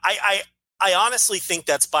 yeah, I honestly think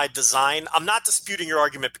that's by design. I'm not disputing your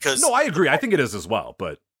argument because... No, I agree. I think it is as well,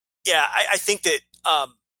 but... Yeah, I think that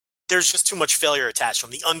there's just too much failure attached from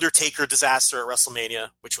the Undertaker disaster at WrestleMania,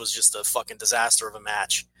 which was just a fucking disaster of a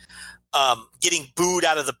match. Getting booed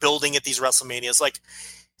out of the building at these WrestleManias. Like,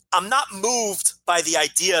 I'm not moved by the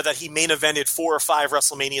idea that he main evented 4 or 5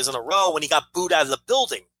 WrestleManias in a row when he got booed out of the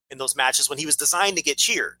building in those matches when he was designed to get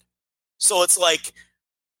cheered. So it's like,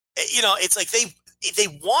 it's like they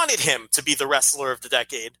wanted him to be the wrestler of the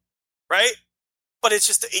decade, right? But it's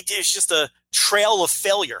just a trail of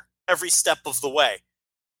failure every step of the way.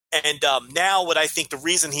 And now what I think the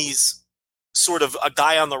reason he's sort of a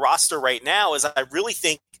guy on the roster right now is I really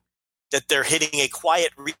think that they're hitting a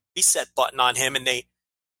quiet reset button on him, and they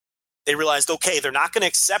realized, okay, they're not going to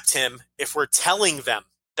accept him if we're telling them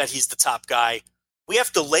that he's the top guy. We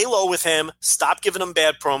have to lay low with him, stop giving him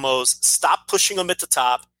bad promos, stop pushing him at the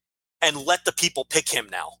top, and let the people pick him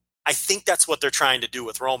now. I think that's what they're trying to do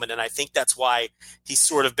with Roman, and I think that's why he's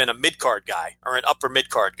sort of been a mid-card guy or an upper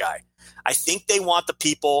mid-card guy. I think they want the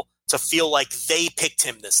people to feel like they picked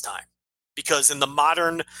him this time, because in the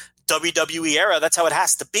modern WWE era, that's how it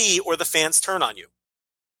has to be, or the fans turn on you.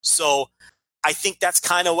 So I think that's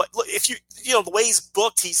kind of what, if the way he's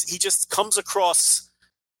booked, he just comes across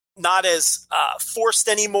not as forced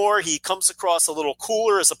anymore. He comes across a little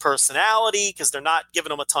cooler as a personality because they're not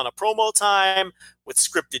giving him a ton of promo time with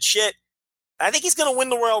scripted shit. I think he's going to win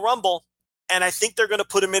the Royal Rumble, and I think they're going to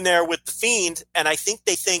put him in there with The Fiend, and I think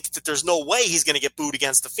they think that there's no way he's going to get booed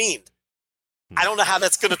against The Fiend. I don't know how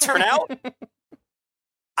that's going to turn out.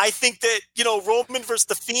 I think that, Roman versus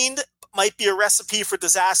The Fiend might be a recipe for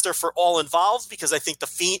disaster for all involved, because I think The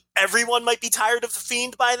Fiend, everyone might be tired of The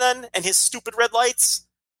Fiend by then and his stupid red lights.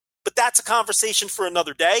 But that's a conversation for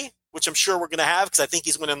another day, which I'm sure we're going to have because I think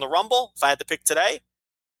he's winning the Rumble if I had to pick today.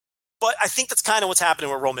 But I think that's kind of what's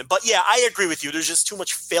happening with Roman. But yeah, I agree with you. There's just too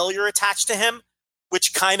much failure attached to him,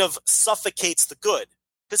 which kind of suffocates the good.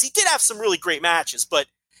 Because he did have some really great matches. But,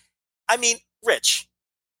 I mean, Rich,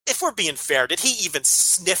 if we're being fair, did he even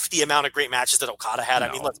sniff the amount of great matches that Okada had?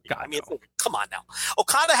 No, come on now.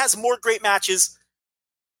 Okada has more great matches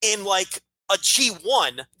in like a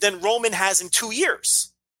G1 than Roman has in 2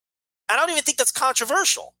 years. I don't even think that's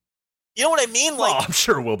controversial. You know what I mean? Like, well, I'm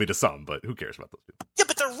sure it will be to some, but who cares about those people? Yeah,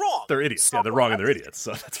 but they're wrong. They're idiots. Yeah, they're wrong and they're idiots,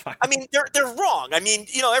 so that's fine. I mean, they're wrong. I mean,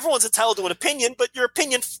 everyone's entitled to an opinion, but your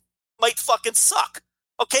opinion might fucking suck.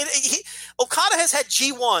 Okay? Okada has had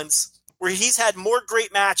G1s where he's had more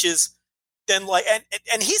great matches than like,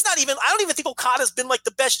 and he's not even, I don't even think Okada's been like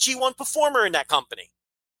the best G1 performer in that company.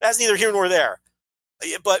 That's neither here nor there.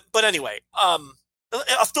 But anyway, I'll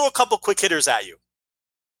throw a couple quick hitters at you.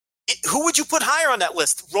 Who would you put higher on that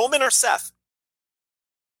list, Roman or Seth?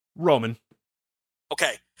 Roman.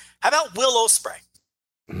 Okay. How about Will Ospreay?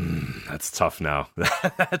 That's tough now.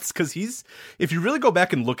 That's because if you really go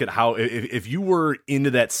back and look at how, if you were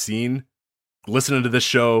into that scene, listening to this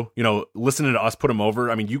show, listening to us put him over,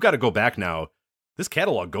 I mean, you got to go back now. This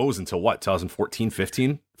catalog goes until what, 2014,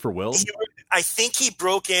 15 for Will? I think he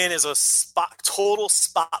broke in as a total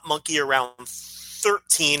spot monkey around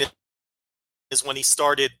 13 is when he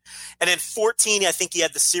started. And then 14, I think he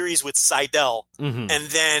had the series with Seidel. Mm-hmm. And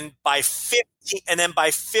then by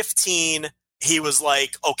 15, he was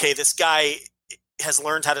like, okay, this guy has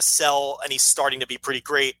learned how to sell and he's starting to be pretty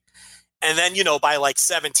great. And then, by like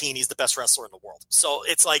 17, he's the best wrestler in the world. So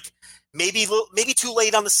it's like maybe too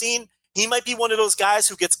late on the scene. He might be one of those guys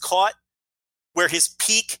who gets caught where his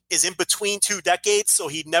peak is in between 2 decades. So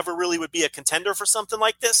he never really would be a contender for something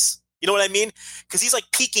like this. You know what I mean? Because he's like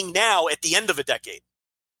peaking now at the end of a decade.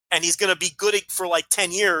 And he's going to be good for like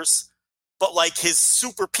 10 years. But like his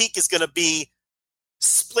super peak is going to be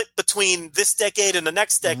split between this decade and the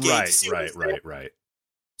next decade. Right.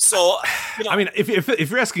 So, I mean, if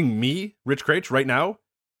you're asking me, Rich Craich, right now,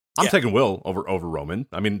 I'm taking Will over Roman.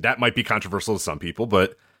 I mean, that might be controversial to some people,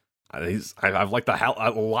 but I've liked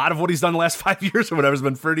a lot of what he's done the last 5 years or whatever has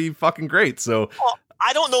been pretty fucking great. So,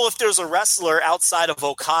 I don't know if there's a wrestler outside of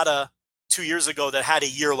Okada 2 years ago that had a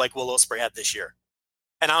year like Will Ospreay had this year,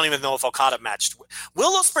 and I don't even know if Okada matched.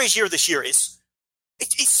 Will Ospreay's year this year is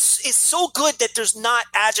so good that there's not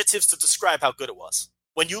adjectives to describe how good it was.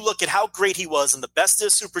 When you look at how great he was in the best of the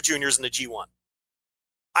Super Juniors in the G1.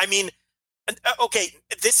 I mean, okay,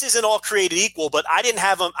 this isn't all created equal, but I didn't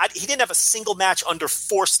have him. He didn't have a single match under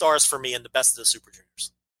 4 stars for me in the best of the Super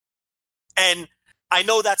Juniors. And I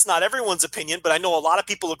know that's not everyone's opinion, but I know a lot of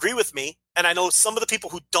people agree with me. And I know some of the people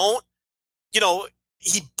who don't,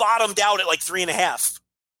 he bottomed out at like 3.5,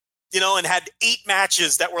 and had 8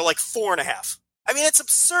 matches that were like 4.5. I mean, it's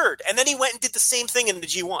absurd. And then he went and did the same thing in the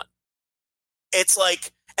G1. It's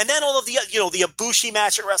like, and then all of the, the Ibushi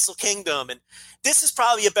match at Wrestle Kingdom. And this is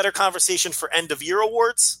probably a better conversation for end of year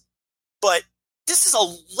awards, but this is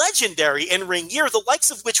a legendary in-ring year, the likes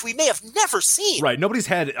of which we may have never seen. Right. Nobody's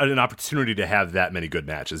had an opportunity to have that many good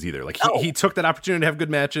matches either. Like he took that opportunity to have good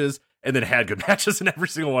matches and then had good matches in every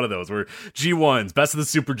single one of those, where G1s, best of the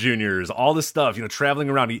Super Juniors, all this stuff, traveling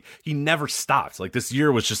around. He never stopped. Like, this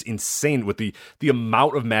year was just insane with the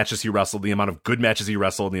amount of matches he wrestled, the amount of good matches he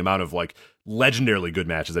wrestled, and the amount of like legendarily good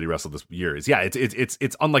matches that he wrestled this year.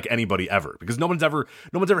 It's unlike anybody ever, because no one's ever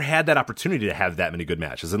had that opportunity to have that many good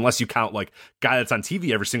matches, unless you count like guy that's on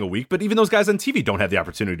TV every single week. But even those guys on TV don't have the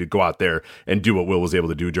opportunity to go out there and do what Will was able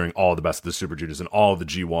to do during all the best of the Super Juniors and all of the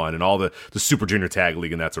G1 and all the Super Junior Tag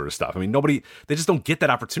League and that sort of stuff. I mean, they just don't get that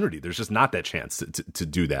opportunity. There's just not that chance to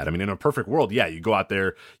do that. I mean, in a perfect world, you go out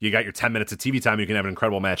there, you got your 10 minutes of TV time, you can have an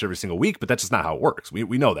incredible match every single week, but that's just not how it works.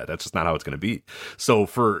 We know that. That's just not how it's going to be. So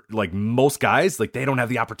for like most guys, like, they don't have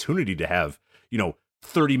the opportunity to have,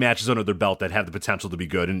 30 matches under their belt that have the potential to be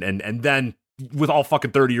good. And then with all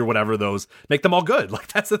fucking 30 or whatever those, make them all good. Like,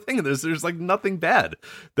 that's the thing. There's like nothing bad.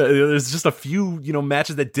 There's just a few,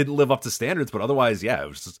 matches that didn't live up to standards, but otherwise, it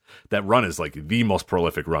was just, that run is like the most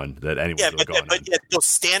prolific run that anyone's ever gone on. But those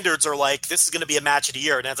standards are like, this is going to be a match of the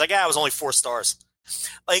year. And it's like, it was only 4 stars.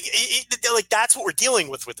 Like, like that's what we're dealing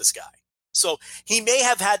with this guy. So he may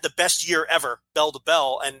have had the best year ever, bell to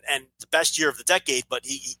bell, and the best year of the decade, but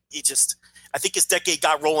he just, I think his decade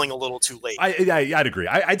got rolling a little too late. I'd agree.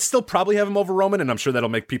 I'd still probably have him over Roman, and I'm sure that'll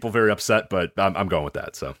make people very upset, but I'm going with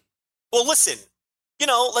that. So, well, listen,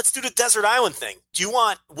 let's do the Desert Island thing. Do you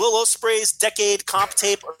want Will Ospreay's decade comp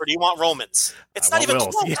tape, or do you want Roman's? It's not even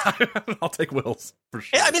Will's. close. Yeah, I'll take Will's for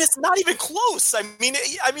sure. Yeah, I mean, it's not even close. I mean,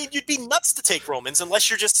 you'd be nuts to take Roman's unless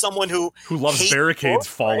you're just someone who loves barricades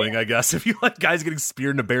falling. I guess if you like guys getting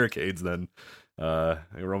speared into barricades, then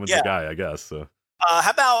Roman's the guy, I guess. So.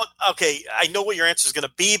 How about, okay, I know what your answer is going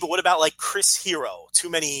to be, but what about like Chris Hero? Too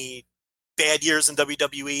many bad years in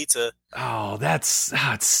WWE to... Oh, it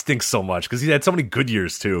stinks so much because he had so many good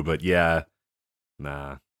years too, but yeah,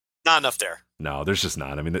 nah. Not enough there. No, there's just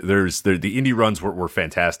not. I mean, the indie runs were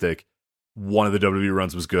fantastic. One of the WWE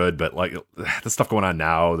runs was good, but like the stuff going on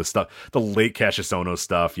now, the late Cassius Ohno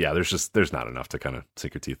stuff, yeah, there's not enough to kind of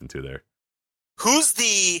sink your teeth into there. Who's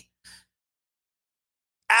the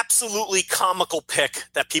absolutely comical pick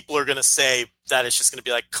that people are going to say that it's just going to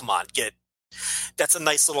be like, come on, that's a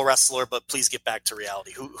nice little wrestler, but please get back to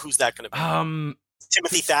reality? Who's that going to be?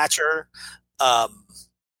 Timothy Thatcher,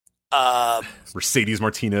 Mercedes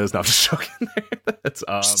Martinez. No, I'm just joking. That's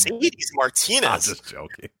Mercedes Martinez. I'm just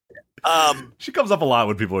joking. She comes up a lot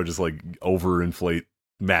when people are just like overinflate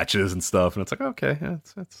matches and stuff, and it's like, okay, yeah,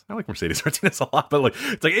 I like Mercedes Martinez a lot, but like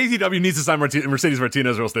it's like AEW needs to sign Mercedes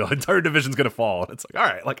Martinez or else the entire division's gonna fall. And it's like, all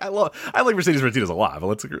right, like I like Mercedes Martinez a lot, but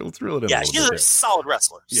let's reel it in. Yeah, she's a solid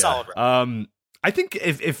wrestler. Yeah. Solid wrestler. I think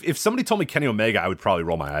if somebody told me Kenny Omega, I would probably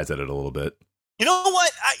roll my eyes at it a little bit. You know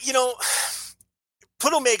what?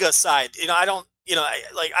 Put Omega aside. I don't.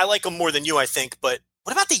 I like him more than you, I think. But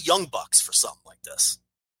what about the Young Bucks for something like this?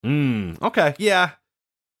 Okay, yeah.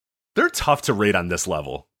 They're tough to rate on this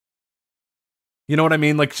level. You know what I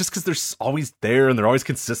mean? Like, just because they're always there and they're always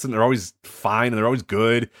consistent, they're always fine, and they're always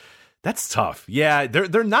good. That's tough. Yeah,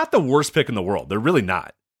 they're not the worst pick in the world. They're really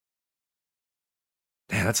not.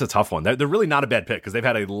 Man, that's a tough one. They're really not a bad pick because they've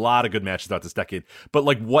had a lot of good matches throughout this decade. But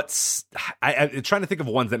like, I'm trying to think of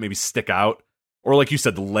ones that maybe stick out, or like you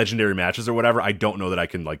said, the legendary matches or whatever. I don't know that I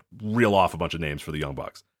can like reel off a bunch of names for the Young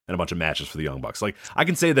Bucks and a bunch of matches for the Young Bucks. Like, I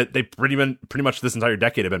can say that they pretty much this entire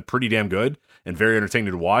decade have been pretty damn good and very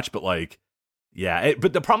entertaining to watch. But like, yeah,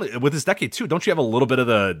 but the problem with this decade too, don't you have a little bit of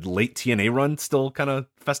the late TNA run still kind of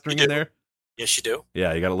festering in there? Yes, you do.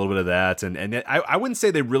 Yeah, you got a little bit of that, and I wouldn't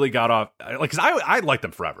say they really got off, like, because I liked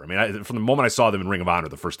them forever. I mean, from the moment I saw them in Ring of Honor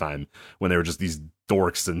the first time when they were just these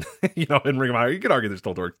dorks, and in Ring of Honor, you could argue they're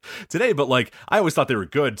still dorks today, but like I always thought they were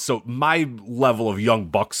good. So my level of Young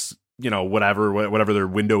Bucks, whatever their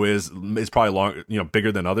window is probably long,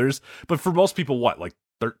 bigger than others. But for most people, what, like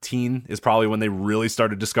 13 is probably when they really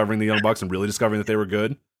started discovering the Young Bucks and really discovering that they were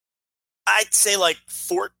good. I'd say like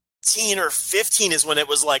 14 or 15 is when it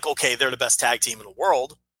was like, okay, they're the best tag team in the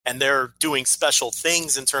world, and they're doing special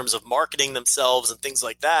things in terms of marketing themselves and things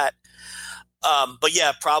like that. But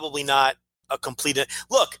yeah, probably not a complete.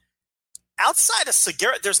 Look, outside of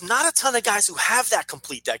Segura, there's not a ton of guys who have that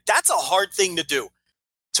complete deck. That's a hard thing to do,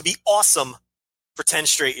 to be awesome for 10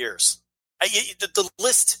 straight years. The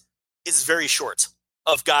list is very short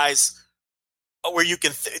of guys where you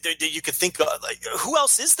can think of, like, who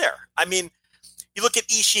else is there? I mean, you look at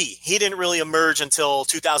Ishii. He didn't really emerge until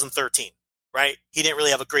 2013, right? He didn't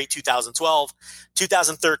really have a great 2012.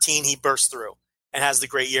 2013, he burst through and has the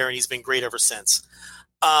great year, and he's been great ever since.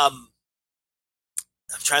 I'm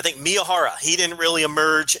trying to think. Miyahara, he didn't really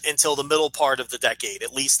emerge until the middle part of the decade,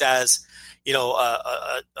 at least as,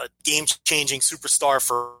 a game-changing superstar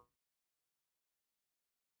for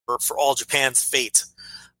All Japan's fate.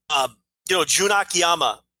 Jun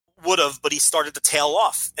Akiyama would have, but he started to tail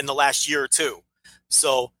off in the last year or two.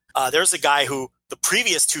 So there's a guy who the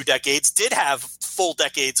previous 2 decades did have full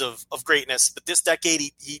decades of greatness, but this decade,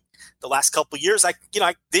 he the last couple of years,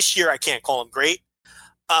 this year I can't call him great.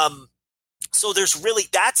 So there's really,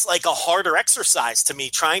 that's like a harder exercise to me,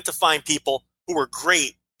 trying to find people who were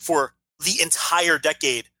great for the entire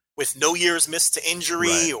decade with no years missed to injury,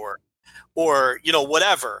 right, or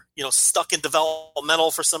whatever, stuck in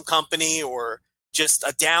developmental for some company, or just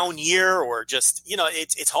a down year, or just,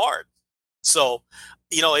 it's hard. So,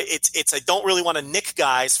 I don't really want to nick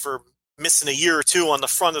guys for missing a year or two on the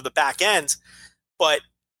front or the back end, but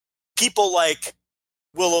people like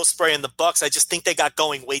Will Ospreay and the Bucks, I just think they got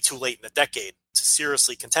going way too late in the decade to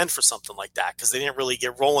seriously contend for something like that, because they didn't really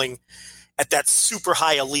get rolling at that super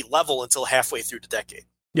high elite level until halfway through the decade.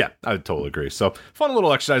 Yeah, I would totally agree. So fun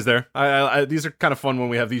little exercise there. These are kind of fun when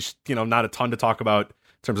we have these, not a ton to talk about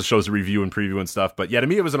in terms of shows to review and preview and stuff. But yeah, to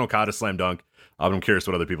me, it was an Okada slam dunk. I'm curious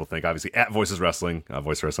what other people think. Obviously, at Voices Wrestling,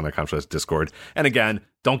 voicewrestling.com/Discord. And again,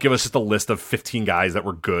 don't give us just a list of 15 guys that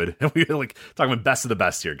were good. And we're like talking about best of the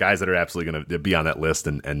best here, guys that are absolutely going to be on that list,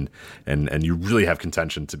 and you really have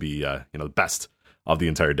contention to be the best of the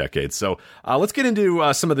entire decade. So let's get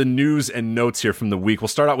into some of the news and notes here from the week. We'll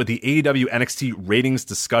start out with the AEW NXT ratings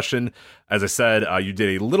discussion. As I said, you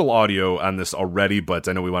did a little audio on this already, but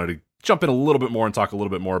I know we wanted to jump in a little bit more and talk a little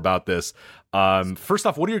bit more about this. First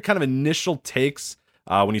off, what are your kind of initial takes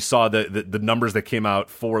when you saw the numbers that came out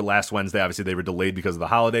for last Wednesday. Obviously, they were delayed because of the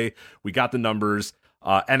holiday. We got the numbers.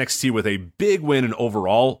 NXT with a big win in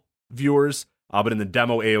overall viewers, but in the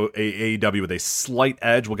demo, AEW with a slight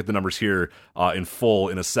edge. We'll get the numbers here in full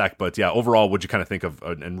in a sec. But yeah, overall, what'd you kind of think of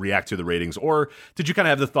and react to the ratings? Or did you kind of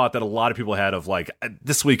have the thought that a lot of people had of like,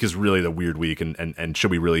 this week is really the weird week, and should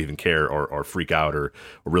we really even care or freak out or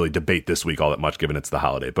really debate this week all that much, given it's the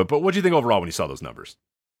holiday? But what'd you think overall when you saw those numbers?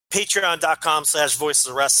 Patreon.com/Voices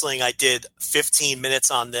of Wrestling. I did 15 minutes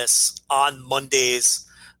on this on Monday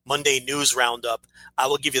News Roundup. I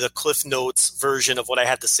will give you the Cliff Notes version of what I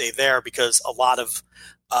had to say there, because a lot of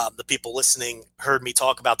the people listening heard me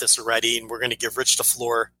talk about this already, and we're going to give Rich the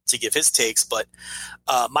floor to give his takes. But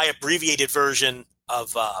my abbreviated version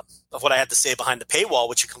of what I had to say behind the paywall,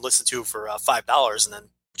 which you can listen to for $5, and then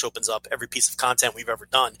which opens up every piece of content we've ever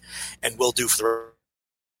done and will do for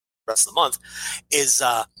the rest of the month, is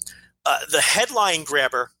the headline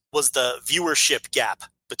grabber was the viewership gap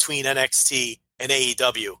between NXT and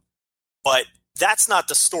AEW. But that's not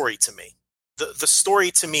the story to me. The story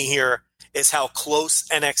to me here is how close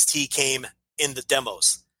NXT came in the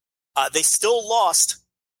demos. They still lost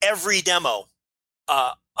every demo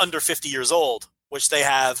under 50 years old, which they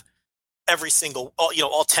have every single,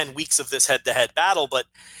 all 10 weeks of this head-to-head battle, but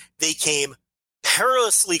they came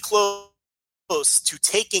perilously close to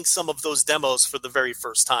taking some of those demos for the very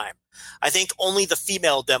first time. I think only the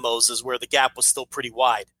female demos is where the gap was still pretty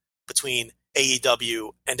wide between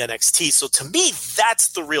AEW and NXT. So to me, that's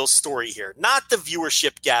the real story here, not the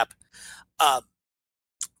viewership gap,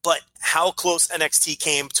 but how close NXT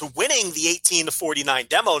came to winning the 18-49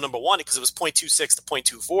 demo, number one, because it was 0.26 to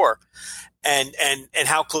 0.24, and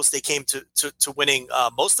how close they came to winning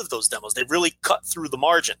most of those demos. They really cut through the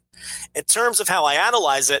margin. In terms of how I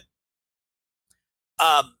analyze it,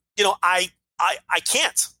 I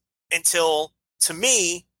can't until, to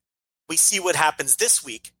me, we see what happens this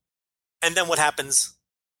week and then what happens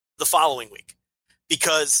the following week.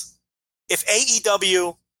 Because if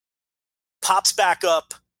AEW pops back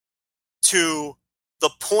up to the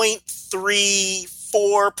 0.34,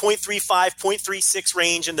 0.35, 0.36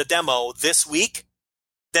 range in the demo this week,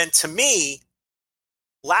 then to me,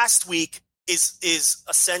 last week is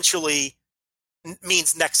essentially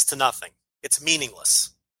means next to nothing. It's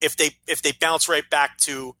meaningless. If they bounce right back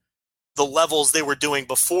to the levels they were doing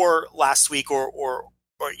before last week, or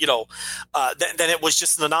then it was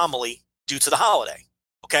just an anomaly due to the holiday.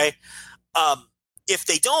 Okay. If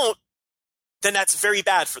they don't, then that's very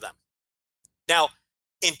bad for them. Now,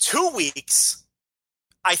 in 2 weeks,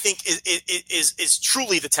 I think is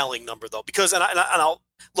truly the telling number, though, because I'll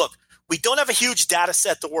look, we don't have a huge data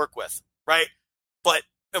set to work with, right?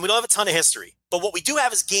 And we don't have a ton of history, but what we do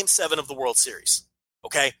have is Game 7 of the World Series.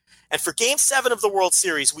 Okay. And for Game 7 of the World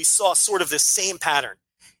Series, we saw sort of this same pattern.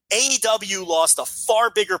 AEW lost a far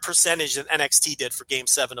bigger percentage than NXT did for Game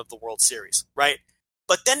 7 of the World Series, right?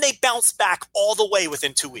 But then they bounced back all the way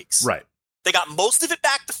within 2 weeks. Right. They got most of it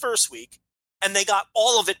back the first week, and they got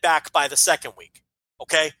all of it back by the second week,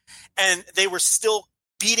 okay? And they were still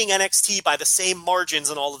beating NXT by the same margins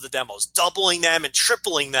in all of the demos, doubling them and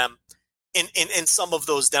tripling them in some of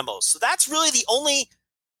those demos. So that's really the only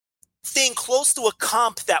thing close to a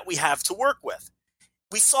comp that we have to work with.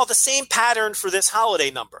 We saw the same pattern for this holiday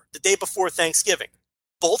number, the day before Thanksgiving.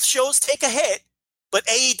 Both shows take a hit, but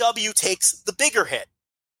AEW takes the bigger hit.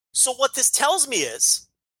 So what this tells me is,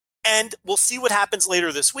 and we'll see what happens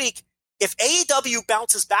later this week, if AEW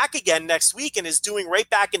bounces back again next week and is doing right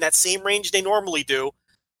back in that same range they normally do,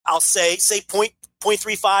 I'll say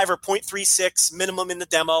 0.35 or 0.36 minimum in the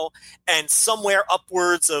demo and somewhere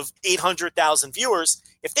upwards of 800,000 viewers.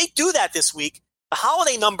 If they do that this week, the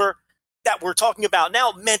holiday number that we're talking about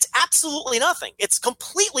now meant absolutely nothing. It's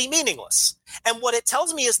completely meaningless. And what it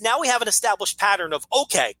tells me is now we have an established pattern of,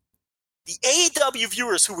 okay, the AEW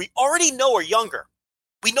viewers who we already know are younger,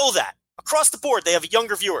 we know that. Across the board, they have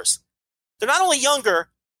younger viewers. They're not only younger,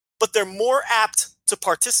 but they're more apt to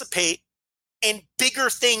participate in bigger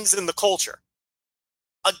things in the culture.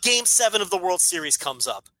 A Game 7 of the World Series comes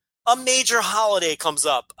up. A major holiday comes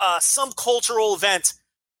up. Some cultural event.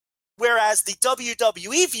 Whereas the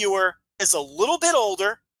WWE viewer is a little bit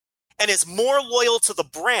older and is more loyal to the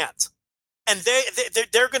brand. And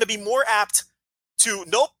they're going to be more apt to,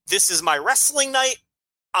 nope, this is my wrestling night.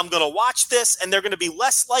 I'm going to watch this. And they're going to be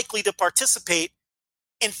less likely to participate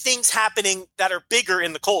in things happening that are bigger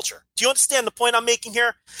in the culture. Do you understand the point I'm making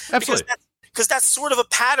here? Absolutely. Because that's sort of a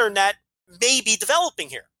pattern that may be developing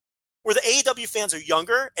here, where the AEW fans are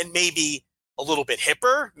younger and maybe a little bit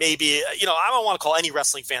hipper. Maybe, I don't want to call any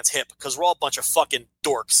wrestling fans hip because we're all a bunch of fucking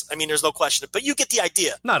dorks. I mean, there's no question. But you get the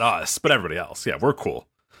idea. Not us, but everybody else. Yeah, we're cool.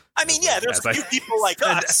 I mean, yeah, there's a few people like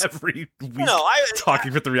us. Every week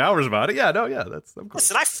talking for 3 hours about it. I'm cool.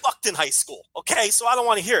 Listen, I fucked in high school, okay? So I don't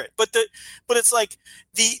want to hear it. But it's like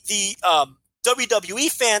the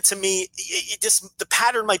WWE fan, to me, the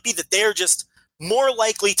pattern might be that they're just more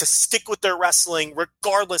likely to stick with their wrestling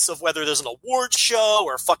regardless of whether there's an award show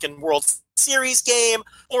or a fucking World Series game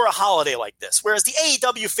or a holiday like this. Whereas the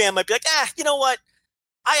AEW fan might be like, you know what?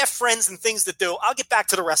 I have friends and things to do. I'll get back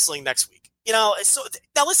to the wrestling next week. So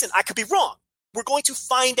now listen, I could be wrong. We're going to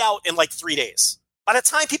find out in like 3 days. By the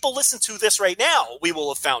time people listen to this right now, we will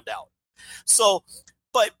have found out. So,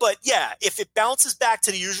 but yeah, if it bounces back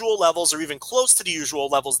to the usual levels or even close to the usual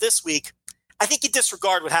levels this week, I think you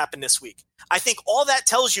disregard what happened this week. I think all that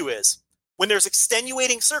tells you is when there's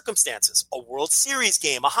extenuating circumstances, a World Series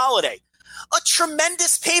game, a holiday, a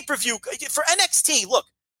tremendous pay-per-view for NXT. Look,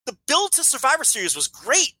 the build to Survivor Series was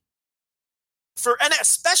great.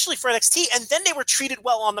 Especially for NXT, and then they were treated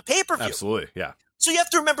well on the pay-per-view. Absolutely, yeah. So you have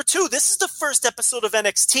to remember, too, this is the first episode of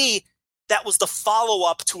NXT that was the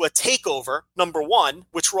follow-up to a takeover, number one,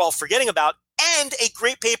 which we're all forgetting about, and a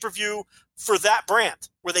great pay-per-view for that brand,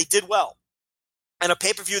 where they did well, and a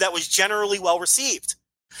pay-per-view that was generally well-received.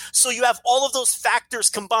 So you have all of those factors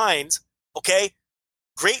combined, okay?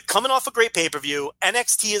 Great, coming off a great pay-per-view,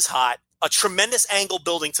 NXT is hot, a tremendous angle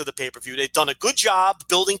building to the pay-per-view. They've done a good job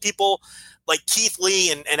building people like Keith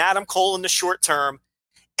Lee and Adam Cole in the short term.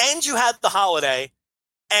 And you had the holiday,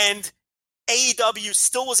 and AEW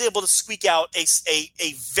still was able to squeak out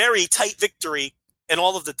a very tight victory in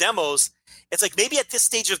all of the demos. It's like maybe at this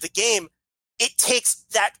stage of the game, it takes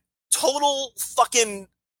that total fucking,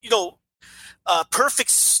 perfect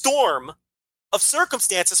storm of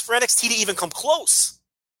circumstances for NXT to even come close.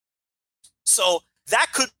 So that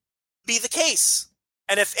could be the case.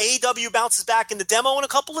 And if AEW bounces back in the demo in a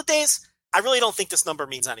couple of days, I really don't think this number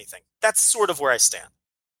means anything. That's sort of where I stand.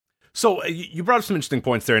 So you brought up some interesting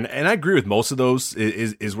points there, and I agree with most of those.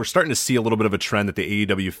 Is we're starting to see a little bit of a trend that the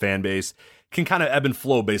AEW fan base can kind of ebb and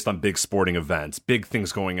flow based on big sporting events, big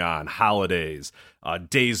things going on, holidays,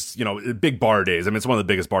 days, big bar days. I mean, it's one of the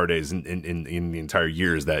biggest bar days in the entire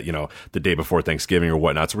year is that, the day before Thanksgiving or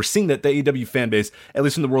whatnot. So we're seeing that the AEW fan base, at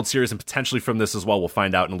least from the World Series and potentially from this as well, we'll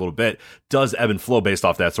find out in a little bit, does ebb and flow based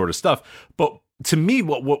off that sort of stuff. But to me,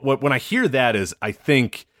 what when I hear that is, I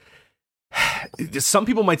think some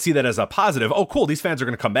people might see that as a positive. Oh, cool, these fans are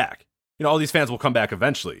going to come back. All these fans will come back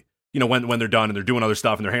eventually. When they're done and they're doing other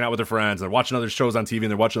stuff and they're hanging out with their friends and they're watching other shows on TV and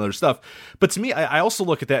they're watching other stuff. But to me, I also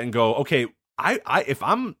look at that and go, okay, I if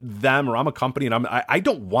I'm them or I'm a company and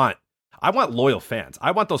I want loyal fans.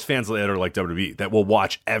 I want those fans that are like WWE that will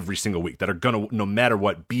watch every single week, that are going to, no matter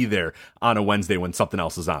what, be there on a Wednesday when something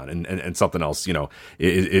else is on and something else,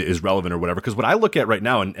 is relevant or whatever. Because what I look at right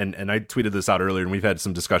now, and I tweeted this out earlier and we've had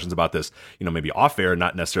some discussions about this, maybe off air,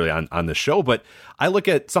 not necessarily on the show, but I look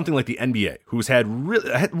at something like the NBA, who's had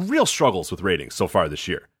real struggles with ratings so far this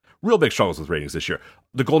year. Real big struggles with ratings this year.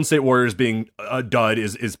 The Golden State Warriors being a dud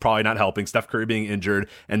is probably not helping. Steph Curry being injured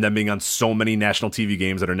and them being on so many national TV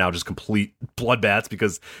games that are now just complete bloodbaths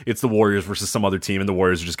because it's the Warriors versus some other team and the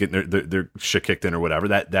Warriors are just getting their shit kicked in or whatever.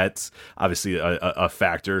 That's obviously a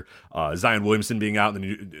factor. Zion Williamson being out in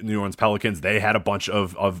the New Orleans Pelicans, they had a bunch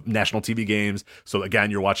of national TV games. So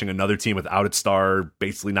again, you're watching another team without its star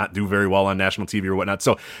basically not do very well on national TV or whatnot.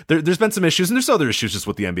 So there's been some issues, and there's other issues just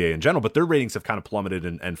with the NBA in general, but their ratings have kind of plummeted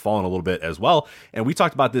and fallen a little bit as well. And we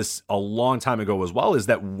talked about this a long time ago as well, is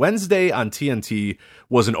that Wednesday on TNT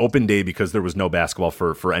was an open day because there was no basketball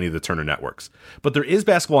for any of the Turner networks. But there is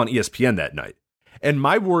basketball on ESPN that night. And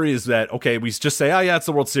my worry is that, okay, we just say, oh yeah, it's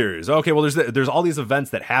the World Series. Okay, well, there's all these events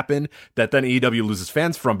that happen that then AEW loses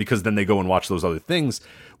fans from because then they go and watch those other things.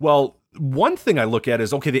 Well, one thing I look at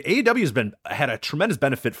is, okay, the AEW has had a tremendous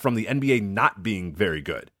benefit from the NBA not being very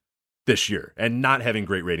good this year and not having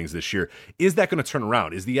great ratings this year. Is that going to turn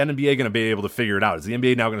around? Is the NBA going to be able to figure it out? Is the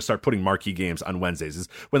NBA now going to start putting marquee games on Wednesdays? Is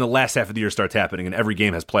when the last half of the year starts happening and every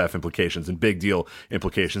game has playoff implications and big deal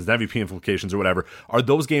implications, and MVP implications or whatever. Are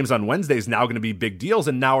those games on Wednesdays now going to be big deals?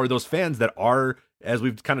 And now are those fans that are, as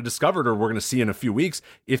we've kind of discovered, or we're going to see in a few weeks,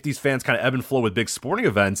 if these fans kind of ebb and flow with big sporting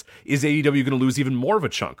events, is AEW going to lose even more of a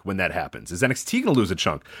chunk when that happens? Is NXT going to lose a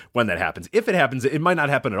chunk when that happens? If it happens, it might not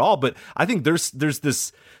happen at all, but I think there's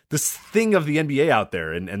this thing of the NBA out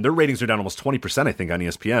there, and their ratings are down almost 20%, I think, on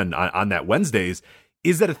ESPN on that Wednesdays.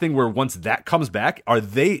 Is that a thing where once that comes back, are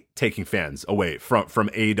they taking fans away from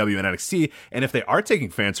AEW and NXT? And if they are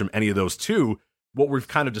taking fans from any of those two, what we've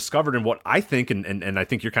kind of discovered, and what I think, and I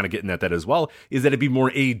think you're kind of getting at that as well, is that it'd be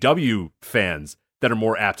more AEW fans that are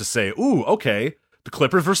more apt to say, ooh, okay, the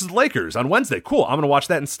Clippers versus the Lakers on Wednesday. Cool, I'm going to watch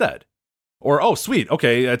that instead. Or, oh, sweet,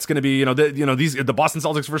 okay, it's going to be, the Boston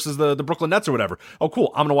Celtics versus the Brooklyn Nets or whatever. Oh,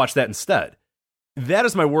 cool, I'm going to watch that instead. That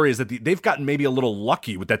is my worry, is that they've gotten maybe a little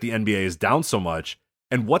lucky with that the NBA is down so much.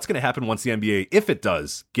 And what's going to happen once the NBA, if it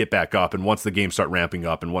does get back up, and once the games start ramping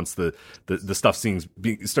up, and once the stuff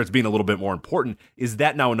starts being a little bit more important, is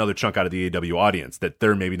that now another chunk out of the AEW audience that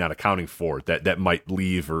they're maybe not accounting for, that might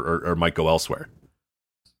leave or might go elsewhere?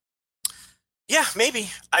 Yeah, maybe.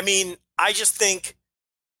 I mean, I just think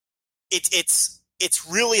it's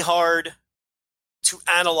really hard to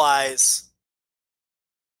analyze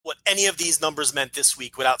what any of these numbers meant this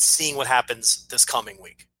week without seeing what happens this coming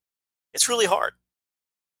week. It's really hard,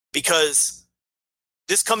 because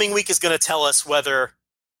this coming week is going to tell us whether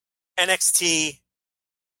NXT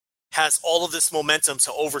has all of this momentum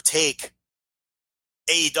to overtake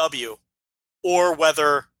AEW, or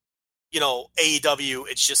whether, AEW,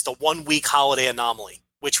 it's just a 1 week holiday anomaly,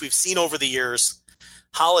 which we've seen over the years.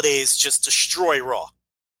 Holidays just destroy Raw,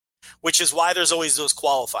 which is why there's always those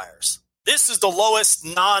qualifiers. This is the lowest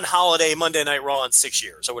non-holiday Monday Night Raw in 6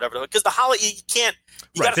 years, or whatever. Because the holiday, you can't.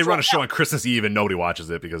 Right, they run a show on Christmas Eve and nobody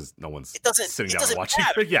watches it because no one's sitting down and watching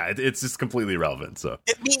it. But yeah, it's just completely irrelevant. So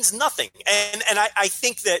it means nothing. And I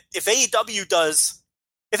think that if AEW does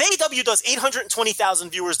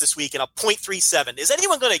 820,000 viewers this week and a 0.37, is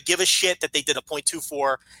anyone going to give a shit that they did a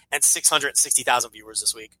 0.24 and 660,000 viewers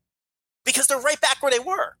this week? Because they're right back where they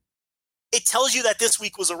were. It tells you that this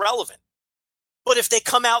week was irrelevant. But if they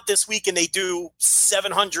come out this week and they do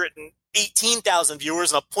 718,000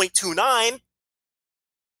 viewers and a 0.29,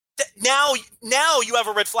 now you have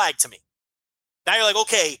a red flag to me. Now you're like,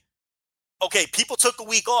 okay, people took a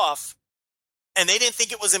week off and they didn't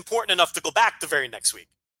think it was important enough to go back the very next week.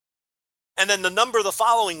 And then the number the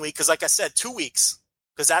following week, because like I said, 2 weeks,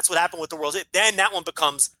 because that's what happened with the World's End, then that one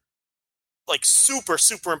becomes like super,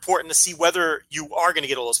 super important to see whether you are going to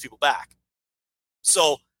get all those people back.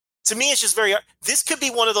 So to me, it's just this could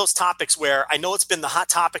be one of those topics where I know it's been the hot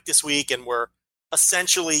topic this week and we're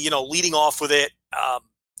essentially, leading off with it,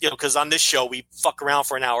 because on this show, we fuck around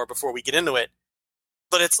for an hour before we get into it.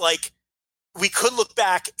 But it's like, we could look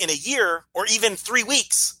back in a year or even 3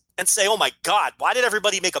 weeks and say, oh my God, why did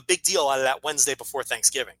everybody make a big deal out of that Wednesday before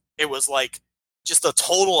Thanksgiving? It was like just a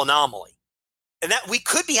total anomaly. And that we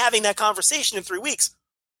could be having that conversation in 3 weeks.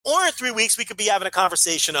 Or in 3 weeks, we could be having a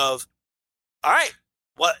conversation of, all right,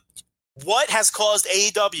 what has caused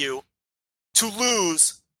AEW to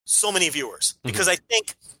lose so many viewers? Because I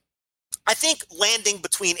think landing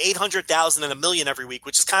between 800,000 and 1 million every week,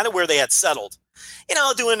 which is kind of where they had settled,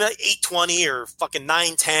 doing 820 or fucking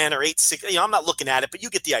 910 or 860, I'm not looking at it, but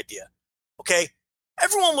you get the idea. Okay.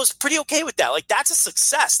 Everyone was pretty okay with that. Like, that's a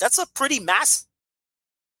success. That's a pretty massive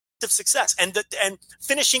success. And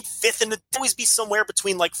finishing fifth, and always be somewhere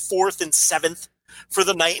between like fourth and seventh for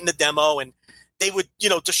the night in the demo. And they would,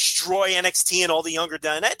 destroy NXT and all the younger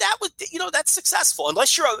done. That would, that's successful.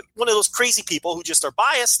 Unless you're one of those crazy people who just are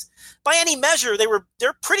biased. By any measure,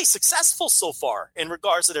 they're pretty successful so far in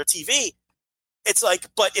regards to their TV. It's like,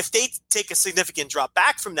 but if they take a significant drop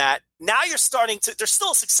back from that, now you're starting to, they're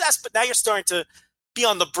still a success, but now you're starting to be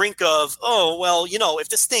on the brink of, oh, well, if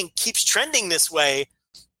this thing keeps trending this way,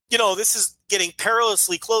 this is getting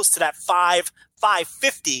perilously close to that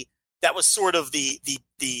 550 that was sort of the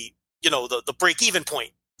the break-even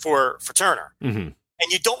point for Turner. Mm-hmm.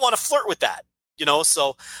 And you don't want to flirt with that,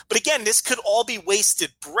 so, but again, this could all be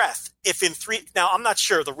wasted breath if in now I'm not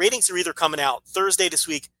sure, the ratings are either coming out Thursday this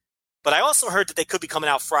week, but I also heard that they could be coming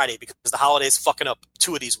out Friday because the holiday's fucking up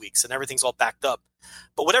 2 of these weeks and everything's all backed up.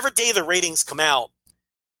 But whatever day the ratings come out,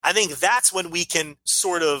 I think that's when we can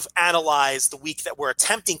sort of analyze the week that we're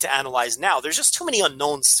attempting to analyze now. There's just too many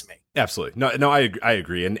unknowns to me. Absolutely. No, I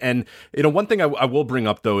agree. And one thing I will bring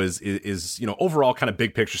up though is overall kind of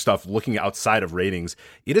big picture stuff, looking outside of ratings.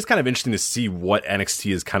 It is kind of interesting to see what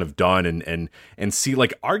NXT has kind of done and see,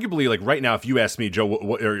 like, arguably, like right now, if you ask me, Joe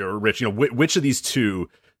or Rich, which of these two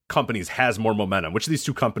companies has more momentum, which of these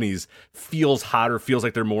two companies feels hotter, feels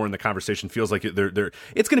like they're more in the conversation, feels like they're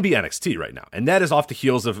it's going to be NXT right now. And that is off the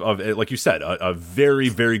heels of like you said, a very,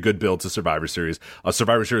 very good build to Survivor Series, a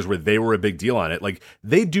Survivor Series where they were a big deal on it. Like,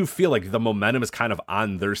 they do feel like the momentum is kind of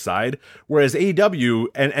on their side, whereas AEW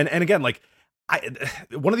and again, like,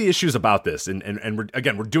 one of the issues about this, and we're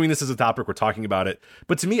doing this as a topic, we're talking about it,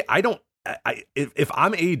 but to me, if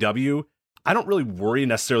I'm AEW, I don't really worry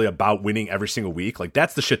necessarily about winning every single week. Like,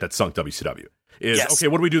 that's the shit that sunk WCW. Yes. Okay,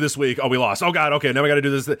 what do we do this week? Oh, we lost. Oh, God, okay, now we got to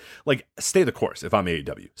do this. Like, stay the course if I'm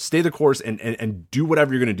AEW. Stay the course and do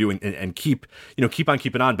whatever you're going to do and keep on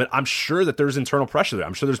keeping on. But I'm sure that there's internal pressure there.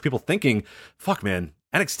 I'm sure there's people thinking, fuck, man,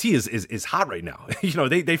 NXT is hot right now.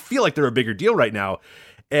 They feel like they're a bigger deal right now.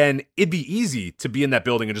 And it'd be easy to be in that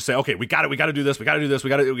building and just say, okay, we got to do this, we got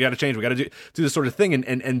to change, we got to do this sort of thing.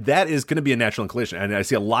 And that is going to be a natural inclination. And I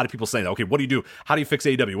see a lot of people saying, okay, what do you do? How do you fix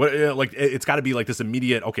AEW? It's got to be like this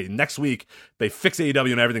immediate, okay, next week they fix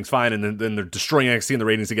AEW and everything's fine. And then they're destroying NXT and the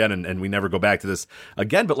ratings again. And we never go back to this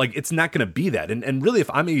again. But like, it's not going to be that. And really, if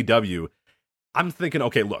I'm AEW, I'm thinking,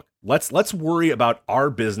 okay, look, let's worry about our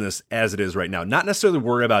business as it is right now. Not necessarily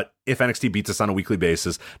worry about if NXT beats us on a weekly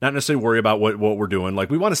basis. Not necessarily worry about what we're doing. Like,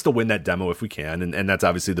 we want to still win that demo if we can, and that's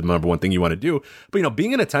obviously the number one thing you want to do. But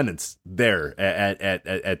being in attendance there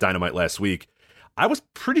at Dynamite last week, I was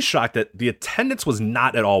pretty shocked that the attendance was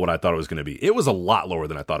not at all what I thought it was going to be. It was a lot lower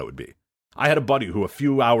than I thought it would be. I had a buddy who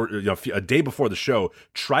a day before the show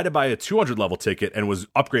tried to buy a 200 level ticket and was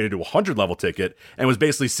upgraded to a 100 level ticket and was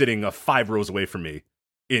basically sitting 5 rows away from me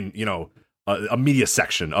in, a media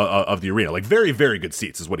section of the arena. Like, very, very good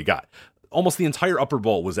seats is what he got. Almost the entire upper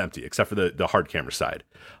bowl was empty except for the hard camera side.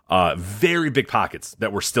 Very big pockets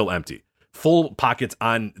that were still empty. Full pockets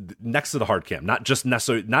on next to the hard cam, not just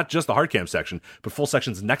the hard cam section, but full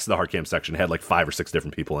sections next to the hard cam section had like 5 or 6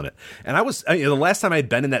 different people in it. And the last time I had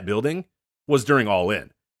been in that building was during All In,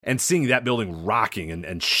 and seeing that building rocking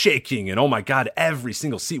and shaking, and oh my God, every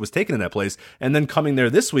single seat was taken in that place. And then coming there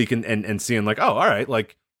this week and seeing like, oh, all right,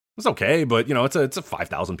 like, it's okay, but it's a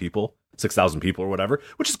 5,000 people, 6,000 people or whatever,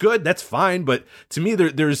 which is good. That's fine. But to me,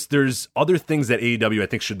 there's other things that AEW I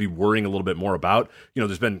think should be worrying a little bit more about.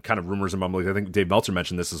 There's been kind of rumors and mumblings. I think Dave Meltzer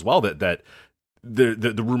mentioned this as well, that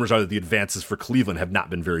the rumors are that the advances for Cleveland have not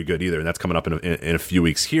been very good either, and that's coming up in a few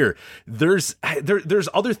weeks here. There's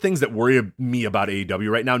other things that worry me about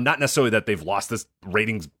AEW right now, not necessarily that they've lost this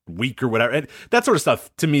ratings week or whatever. And that sort of stuff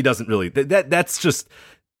to me doesn't really that's just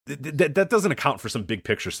that doesn't account for some big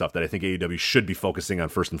picture stuff that I think AEW should be focusing on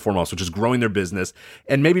first and foremost, which is growing their business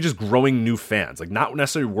and maybe just growing new fans. Like, not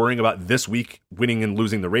necessarily worrying about this week winning and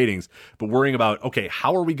losing the ratings, but worrying about, okay,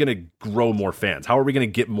 how are we going to grow more fans? How are we going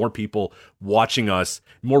to get more people watching us,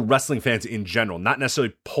 more wrestling fans in general, not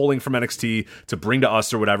necessarily pulling from NXT to bring to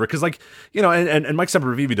us or whatever. Because and Mike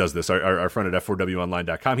Sempervive does this, our friend at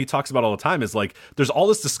F4WOnline.com. He talks about all the time is like, there's all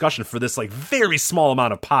this discussion for this like very small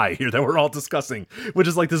amount of pie here that we're all discussing, which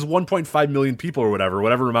is like this 1.5 million people or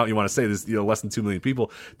whatever amount you want to say, this less than 2 million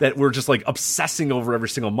people that we're just like obsessing over every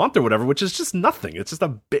single month or whatever, which is just nothing. It's just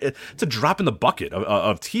it's a drop in the bucket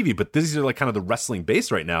of TV. But these are like kind of the wrestling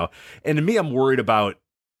base right now. And to me, I'm worried about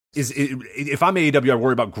if I'm AEW, I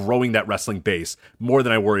worry about growing that wrestling base more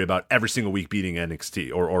than I worry about every single week beating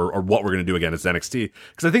NXT or what we're going to do again as NXT.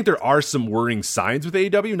 Because I think there are some worrying signs with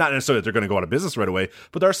AEW, not necessarily that they're going to go out of business right away,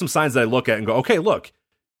 but there are some signs that I look at and go, okay, look,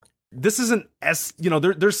 this isn't as,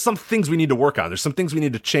 there's some things we need to work on. There's some things we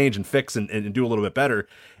need to change and fix and do a little bit better.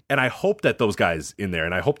 And I hope that those guys in there,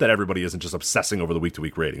 and I hope that everybody isn't just obsessing over the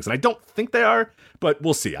week-to-week ratings. And I don't think they are, but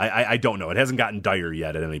we'll see. I don't know. It hasn't gotten dire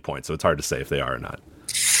yet at any point, so it's hard to say if they are or not.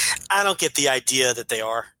 I don't get the idea that they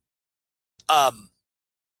are.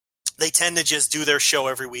 They tend to just do their show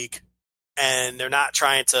every week, and they're not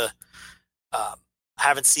trying to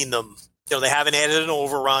haven't seen them. They haven't added an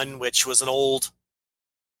overrun, which was an old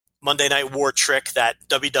Monday Night War trick that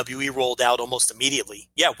WWE rolled out almost immediately.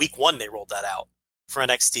 Yeah, week 1 they rolled that out for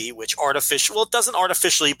NXT, which it doesn't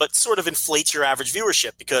artificially, but sort of inflates your average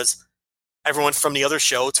viewership because everyone from the other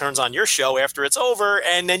show turns on your show after it's over,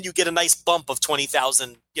 and then you get a nice bump of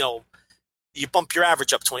 20,000, you bump your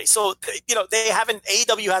average up 20. So,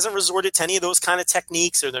 AEW hasn't resorted to any of those kind of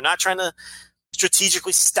techniques, or they're not trying to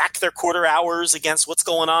strategically stack their quarter hours against what's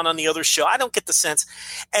going on the other show. I don't get the sense.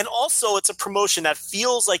 And also, it's a promotion that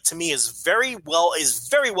feels like to me is very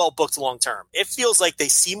well booked long term. It feels like they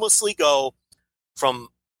seamlessly go from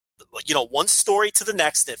one story to the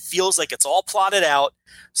next. It feels like it's all plotted out.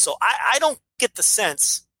 So I don't get the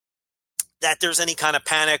sense that there's any kind of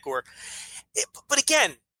panic but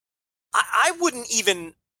again, I wouldn't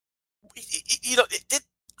even,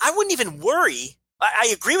 I wouldn't even worry.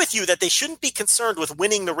 I agree with you that they shouldn't be concerned with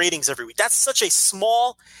winning the ratings every week. That's such a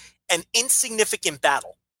small and insignificant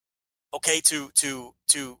battle. Okay,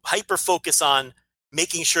 to hyper focus on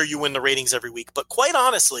making sure you win the ratings every week. But quite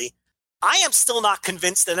honestly, I am still not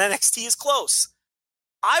convinced that NXT is close.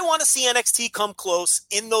 I want to see NXT come close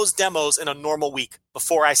in those demos in a normal week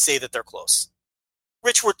before I say that they're close.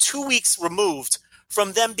 Rich, we're 2 weeks removed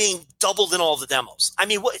from them being doubled in all the demos. I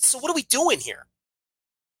mean, what are we doing here?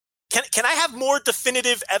 Can I have more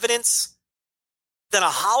definitive evidence than a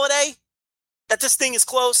holiday that this thing is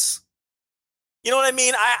close? You know what I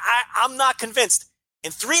mean? I'm not convinced.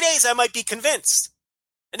 In 3 days, I might be convinced.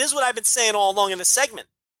 And this is what I've been saying all along in this segment.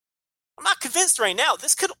 I'm not convinced right now.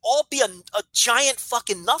 This could all be a giant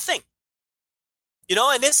fucking nothing. You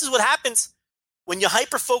know, and this is what happens when you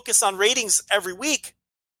hyper-focus on ratings every week.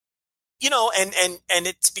 You know, and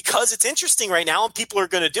it's because it's interesting right now and people are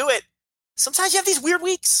going to do it. Sometimes you have these weird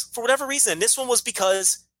weeks for whatever reason. And this one was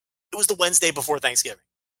because it was the Wednesday before Thanksgiving.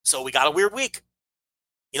 So we got a weird week.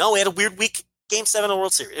 You know, we had a weird week, Game 7 of the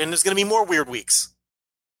World Series. And there's going to be more weird weeks.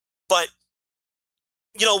 But,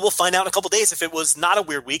 you know, we'll find out in a couple days if it was not a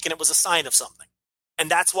weird week and it was a sign of something. And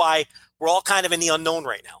that's why we're all kind of in the unknown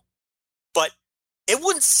right now. But it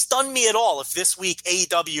wouldn't stun me at all if this week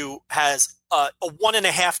AEW has a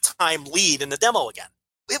 1.5 time lead in the demo again.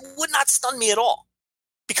 It would not stun me at all.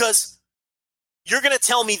 Because you're going to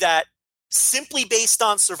tell me that simply based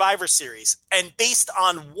on Survivor Series and based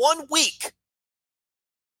on 1 week,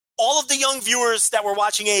 all of the young viewers that were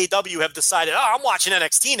watching AEW have decided, oh, I'm watching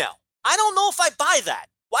NXT now. I don't know if I buy that.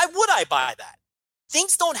 Why would I buy that?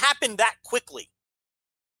 Things don't happen that quickly.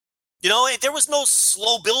 You know, there was no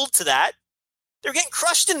slow build to that. They're getting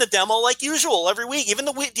crushed in the demo like usual every week. Even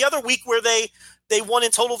the other week where they won in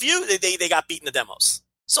total view, they got beat in the demos.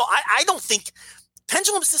 So I don't think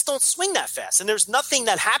pendulums just don't swing that fast. And there's nothing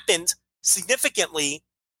that happened significantly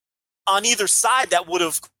on either side that would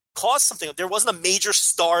have caused something. There wasn't a major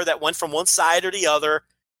star that went from one side or the other.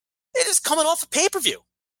 It is coming off a pay-per-view.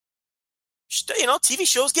 You know, TV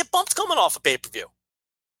shows get bumped coming off a pay-per-view.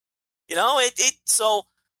 You know, so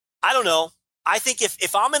I don't know. I think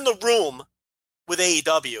if I'm in the room with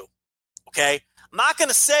AEW, okay, I'm not going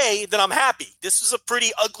to say that I'm happy. This was a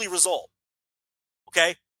pretty ugly result.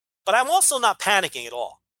 Okay? But I'm also not panicking at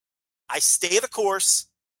all. I stay the course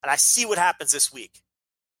and I see what happens this week.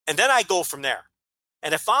 And then I go from there.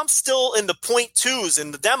 And if I'm still in the 0.2s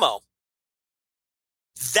in the demo,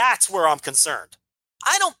 that's where I'm concerned.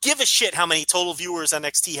 I don't give a shit how many total viewers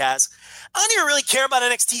NXT has. I don't even really care about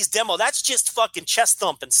NXT's demo. That's just fucking chest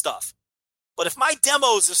thumping stuff. But if my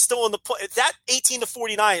demos are still in the point, if that 18 to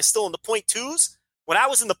 49 is still in the 0.2s, when I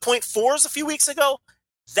was in the 0.4s a few weeks ago,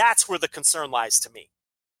 that's where the concern lies to me.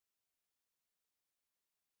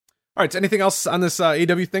 All right, so anything else on this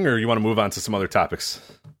AEW thing, or you want to move on to some other topics?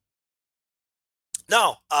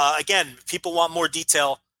 No. Again, if people want more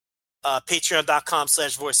detail,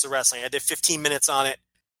 patreon.com/voice of wrestling. I did 15 minutes on it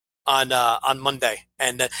on Monday.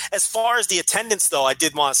 And as far as the attendance, though, I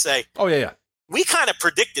did want to say, oh, yeah. We kind of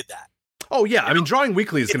predicted that. Oh, yeah. I mean, drawing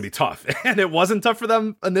weekly is going to be tough. And it wasn't tough for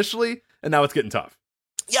them initially, and now it's getting tough.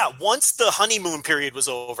 Yeah, once the honeymoon period was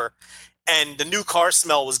over and the new car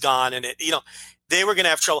smell was gone and they were going to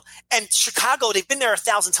have trouble. And Chicago, they've been there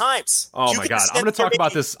 1,000 times. Oh my God. I'm going to talk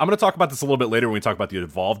about this. I'm going to talk about this a little bit later when we talk about the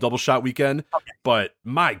Evolve double shot weekend. Okay. But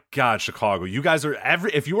my God, Chicago, you guys are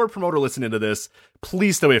if you are a promoter listening to this,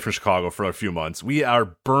 please stay away from Chicago for a few months. We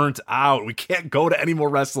are burnt out. We can't go to any more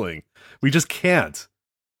wrestling. We just can't.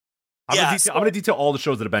 I'm going to detail all the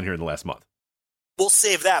shows that have been here in the last month. We'll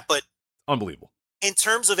save that, but unbelievable. In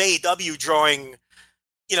terms of AEW drawing,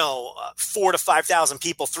 4,000 to 5,000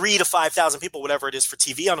 people, 3,000 to 5,000 people, whatever it is for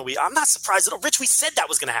TV on a week, I'm not surprised at all. Rich, we said that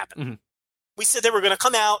was going to happen. Mm-hmm. We said they were going to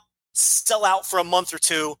come out, sell out for a month or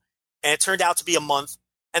two, and it turned out to be a month.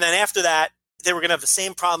 And then after that, they were going to have the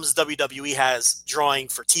same problems WWE has drawing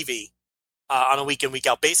for TV on a week-in,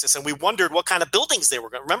 week-out basis. And we wondered what kind of buildings they were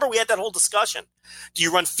going to. Remember, we had that whole discussion. Do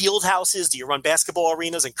you run field houses? Do you run basketball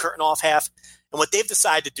arenas and curtain off half? And what they've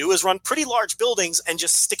decided to do is run pretty large buildings and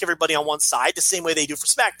just stick everybody on one side the same way they do for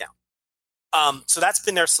SmackDown. So that's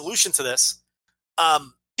been their solution to this.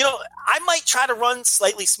 I might try to run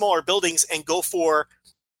slightly smaller buildings and go for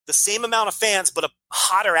the same amount of fans, but a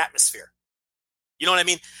hotter atmosphere. You know what I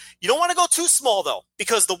mean? You don't want to go too small, though,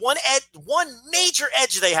 because the one major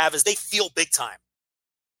edge they have is they feel big time.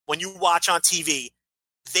 When you watch on TV,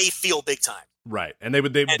 they feel big time. Right. And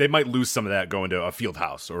they might lose some of that going to a field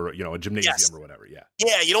house or, a gymnasium or whatever. Yeah.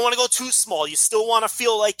 Yeah. You don't want to go too small. You still want to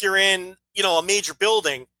feel like you're in, a major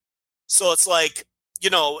building. So it's like,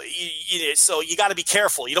 so you got to be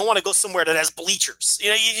careful. You don't want to go somewhere that has bleachers.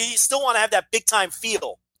 You still want to have that big time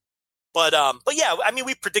feel. But yeah, I mean,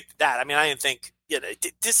 we predicted that. I mean, I didn't think,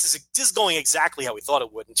 this is going exactly how we thought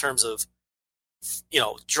it would in terms of,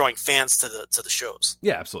 drawing fans to the shows.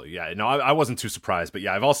 Yeah, absolutely. Yeah, no, I wasn't too surprised, but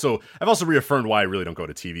yeah, I've also reaffirmed why I really don't go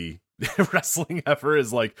to TV wrestling ever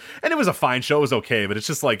is like, and it was a fine show, it was okay, but it's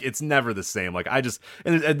just like, it's never the same. Like, I just,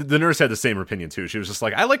 and the nurse had the same opinion too. She was just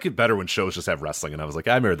like, I like it better when shows just have wrestling. And I was like,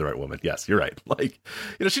 I married the right woman. Yes, you're right. Like,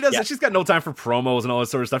 she doesn't, she's got no time for promos and all that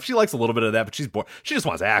sort of stuff. She likes a little bit of that, but she's bored. She just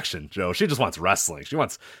wants action, Joe. She just wants wrestling. She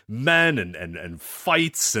wants men and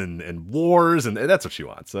fights and wars, and that's what she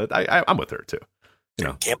wants. So I'm with her too.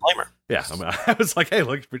 Can't blame her. Yeah, I was like, hey,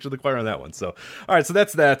 look, preach to the choir on that one. So, all right, so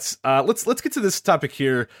that's that. Let's get to this topic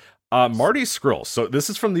here. Marty Scurll. So this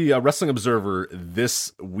is from the Wrestling Observer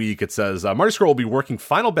this week. It says Marty Scurll will be working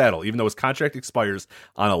Final Battle, even though his contract expires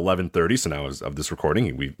on 11/30. So now, as of this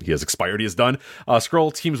recording, he has expired. He is done.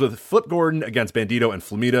 Scurll teams with Flip Gordon against Bandito and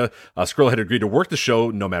Flamita. Scurll had agreed to work the show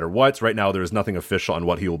no matter what. Right now, there is nothing official on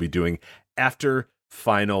what he will be doing after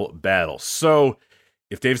Final Battle. So,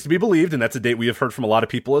 if Dave's to be believed, and that's a date we have heard from a lot of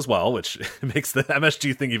people as well, which makes the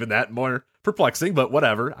MSG thing even that more perplexing, but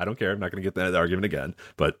whatever. I don't care. I'm not going to get that argument again,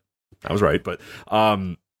 but I was right. But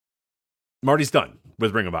Marty's done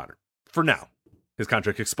with Ring of Honor for now. His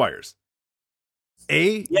contract expires.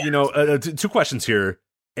 Two questions here.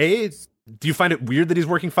 Do you find it weird that he's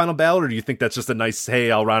working Final Battle, or do you think that's just a nice,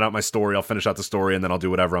 hey, I'll round out my story, I'll finish out the story, and then I'll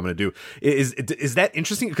do whatever I'm going to do? Is that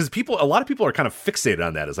interesting? Because a lot of people are kind of fixated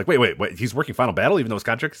on that. It's like, wait, he's working Final Battle even though his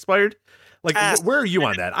contract expired? Like, where are you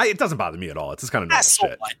on that? It doesn't bother me at all. It's just kind of normal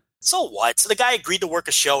shit. So what? So the guy agreed to work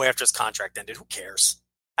a show after his contract ended. Who cares?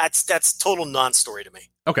 That's total non-story to me.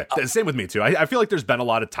 Okay, same with me too. I feel like there's been a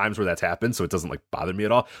lot of times where that's happened, so it doesn't like bother me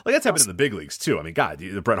at all. Like that's happened in the big leagues too. I mean, God,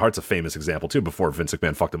 Bret Hart's a famous example too. Before Vince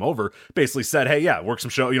McMahon fucked him over, basically said, "Hey, yeah, work some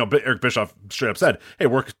show." Eric Bischoff straight up said, "Hey,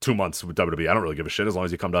 work 2 months with WWE. I don't really give a shit as long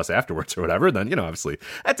as you come to us afterwards or whatever." Then obviously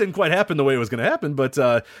that didn't quite happen the way it was going to happen, but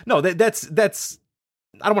no, that's.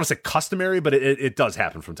 I don't want to say customary, but it does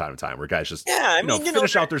happen from time to time where guys just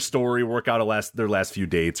finish out their story, work out their last few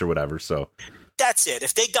dates or whatever. So. That's it.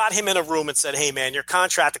 If they got him in a room and said, hey, man, your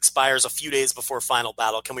contract expires a few days before Final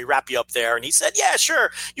Battle. Can we wrap you up there? And he said, yeah, sure.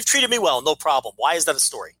 You've treated me well. No problem. Why is that a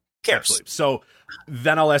story? Who cares? Absolutely. So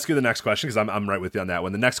then I'll ask you the next question because I'm right with you on that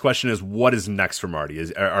one. The next question is, what is next for Marty?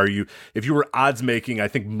 If you were odds making, I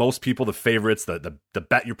think most people, the favorites, the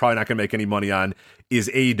bet you're probably not going to make any money on is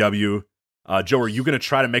AEW. Joe, are you going to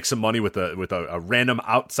try to make some money with a random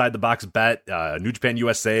outside the box bet? New Japan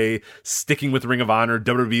USA, sticking with Ring of Honor,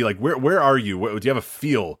 WWE. Like where are you? Do you have a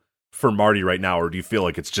feel for Marty right now, or do you feel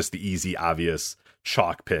like it's just the easy, obvious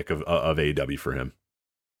chalk pick of AEW for him?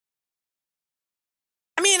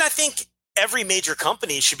 I mean, I think every major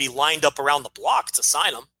company should be lined up around the block to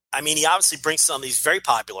sign him. I mean, he obviously brings something. He's very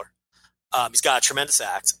popular. He's got a tremendous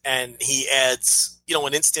act, and he adds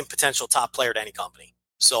an instant potential top player to any company.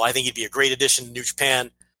 So I think he'd be a great addition to New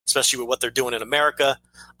Japan, especially with what they're doing in America.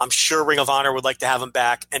 I'm sure Ring of Honor would like to have him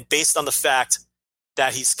back. And based on the fact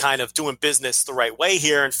that he's kind of doing business the right way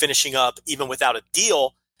here and finishing up even without a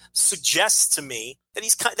deal, suggests to me that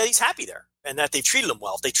he's happy there and that they treated him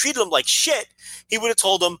well. If they treated him like shit, he would have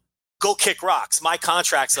told them, go kick rocks. My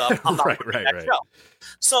contract's up. I'm not working that show.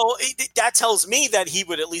 So that tells me that he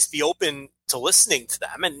would at least be open to listening to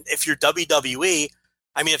them. And if you're WWE,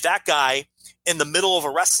 I mean, if that guy in the middle of a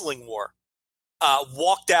wrestling war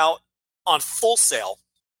walked out on Full Sail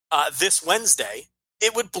this Wednesday,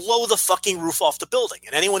 it would blow the fucking roof off the building.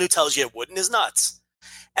 And anyone who tells you it wouldn't is nuts.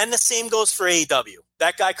 And the same goes for AEW.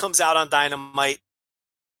 That guy comes out on Dynamite,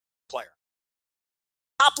 player.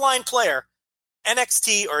 Top line player,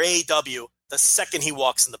 NXT or AEW, the second he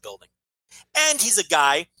walks in the building. And he's a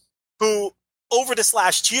guy who, over this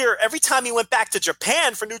last year, every time he went back to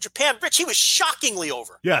Japan for New Japan, Rich, he was shockingly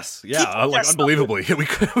over. Yes, yeah, like unbelievably. We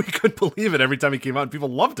couldn't believe it every time he came out, and people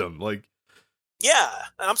loved him. Like, yeah,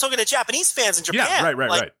 and I'm talking to Japanese fans in Japan. Yeah,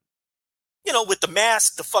 right. With the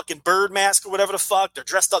mask, the fucking bird mask or whatever the fuck, they're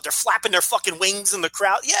dressed up, they're flapping their fucking wings in the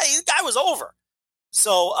crowd. Yeah, the guy was over.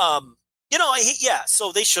 So,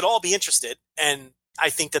 so they should all be interested, and I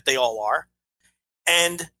think that they all are.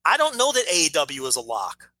 And I don't know that AEW is a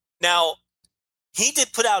lock. Now, he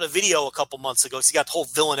did put out a video a couple months ago. So he got the whole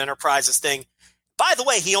Villain Enterprises thing. By the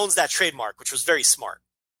way, he owns that trademark, which was very smart.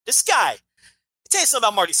 This guy, I'll tell you something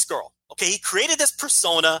about Marty Scurll. Okay, he created this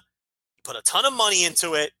persona. He put a ton of money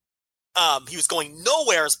into it. He was going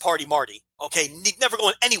nowhere as Party Marty. Okay, he'd never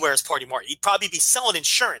going anywhere as Party Marty. He'd probably be selling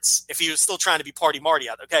insurance if he was still trying to be Party Marty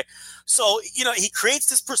out there. Okay, so he creates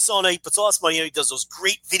this persona. He puts all this money in. He does those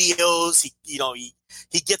great videos.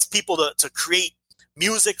 He gets people to create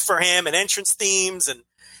music for him and entrance themes, and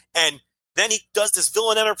then he does this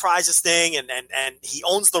Villain Enterprises thing, and he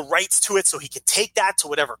owns the rights to it, so he can take that to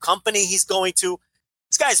whatever company he's going to.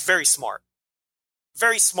 This guy's very smart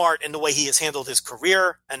in the way he has handled his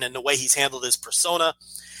career and in the way he's handled his persona.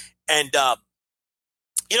 And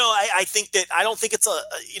I think that I don't think it's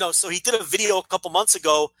so he did a video a couple months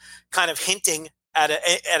ago kind of hinting at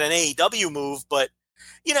an AEW move, but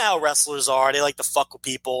you know how wrestlers are. They like to fuck with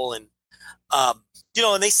people and,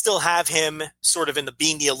 and they still have him sort of in the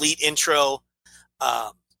Being the Elite intro,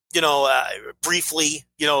 briefly,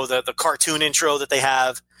 the cartoon intro that they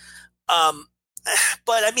have.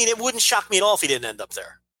 But I mean, it wouldn't shock me at all if he didn't end up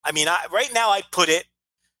there. I mean, right now I'd put it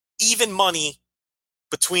even money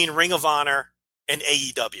between Ring of Honor and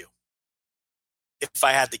AEW, if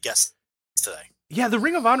I had to guess today. Yeah, the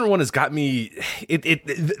Ring of Honor one has got me.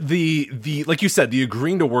 The like you said, the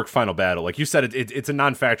agreeing to work final battle. Like you said, it's a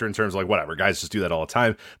non-factor in terms of like whatever, guys just do that all the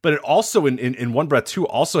time. But it also in one breath too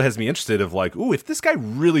also has me interested of like, ooh, if this guy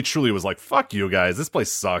really truly was like, fuck you guys, this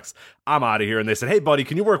place sucks, I'm out of here. And they said, hey buddy,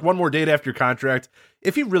 can you work one more date after your contract?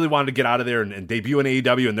 If he really wanted to get out of there and debut in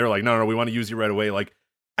AEW, and they're like, no, we want to use you right away, like.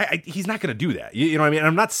 He's not going to do that. You know what I mean? And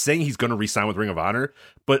I'm not saying he's going to re-sign with Ring of Honor,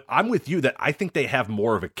 but I'm with you that I think they have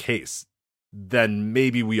more of a case than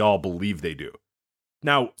maybe we all believe they do.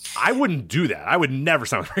 Now, I wouldn't do that. I would never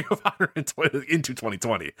sign with Ring of Honor into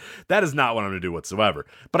 2020. That is not what I'm going to do whatsoever.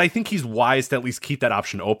 But I think he's wise to at least keep that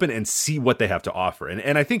option open and see what they have to offer.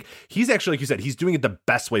 And I think he's actually, like you said, he's doing it the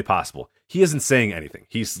best way possible. He isn't saying anything.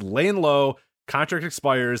 He's laying low. Contract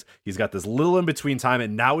expires. He's got this little in-between time,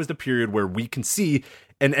 and now is the period where we can see,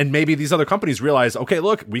 and maybe these other companies realize, okay,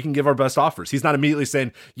 look, we can give our best offers. He's not immediately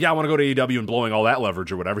saying, yeah, I want to go to AEW and blowing all that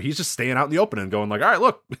leverage or whatever. He's just staying out in the open and going like, all right,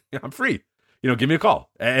 look, I'm free. Give me a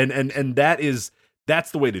call. And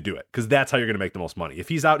that's the way to do it, because that's how you're going to make the most money. If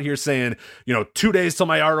he's out here saying, 2 days till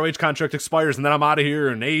my ROH contract expires and then I'm out of here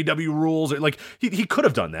and AEW rules, like he could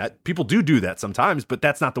have done that. People do that sometimes, but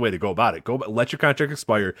that's not the way to go about it. Let your contract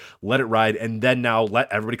expire, let it ride, and then now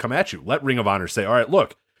let everybody come at you. Let Ring of Honor say, all right,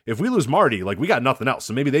 look, if we lose Marty, like we got nothing else.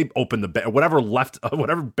 So maybe they open whatever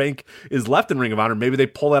bank is left in Ring of Honor. Maybe they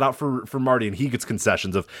pull that out for Marty, and he gets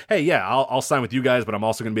concessions of, hey, yeah, I'll sign with you guys, but I'm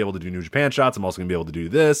also going to be able to do New Japan shots. I'm also going to be able to do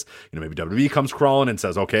this. Maybe WWE comes crawling and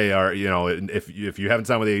says, okay, if you haven't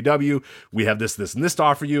signed with AEW, we have this, and this to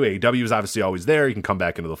offer you. AEW is obviously always there. You can come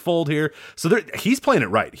back into the fold here. So he's playing it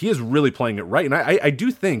right. He is really playing it right, and I do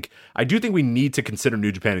think we need to consider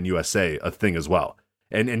New Japan and USA a thing as well.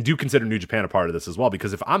 And do consider New Japan a part of this as well,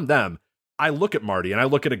 because if I'm them, I look at Marty and I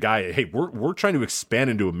look at a guy, hey, we're trying to expand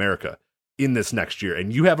into America in this next year.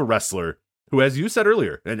 And you have a wrestler who, as you said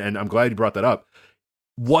earlier, and I'm glad you brought that up,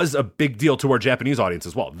 was a big deal to our Japanese audience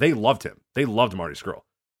as well. They loved him. They loved Marty Scurll.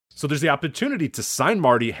 So there's the opportunity to sign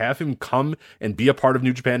Marty, have him come and be a part of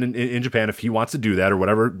New Japan in Japan if he wants to do that, or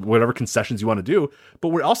whatever concessions you want to do. But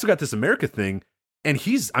we also got this America thing, and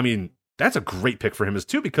that's a great pick for him as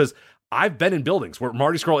too, because I've been in buildings where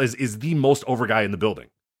Marty Scurll is the most over guy in the building.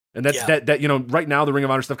 And that's that right now, the Ring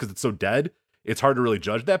of Honor stuff, because it's so dead, it's hard to really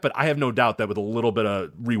judge that. But I have no doubt that with a little bit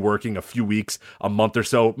of reworking, a few weeks, a month or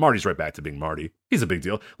so, Marty's right back to being Marty. He's a big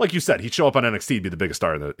deal. Like you said, he'd show up on NXT, he'd be the biggest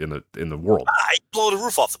star in the world. He'd blow the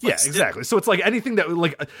roof off the place. Yeah, exactly. So it's like anything that,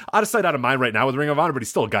 like, out of sight, out of mind right now with Ring of Honor, but he's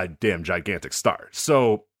still a goddamn gigantic star.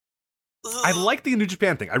 So I like the New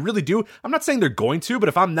Japan thing. I really do. I'm not saying they're going to, but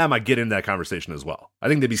if I'm them, I get in that conversation as well. I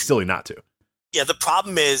think they'd be silly not to. Yeah, the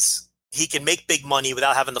problem is he can make big money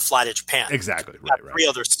without having to fly to Japan. Exactly. Right. Three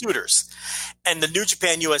other suitors. And the New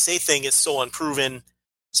Japan USA thing is so unproven.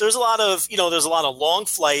 So there's a lot of long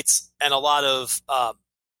flights and a lot of,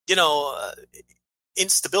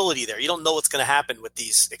 instability there. You don't know what's going to happen with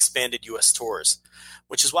these expanded US tours,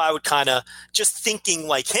 which is why I would kind of, just thinking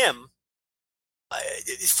like him,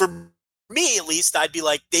 for me at least, I'd be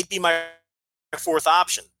like, they'd be my fourth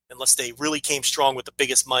option unless they really came strong with the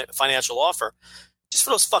biggest financial offer. Just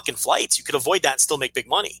for those fucking flights, you could avoid that and still make big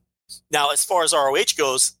money. Now, as far as ROH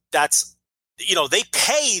goes, that's, they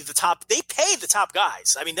pay the top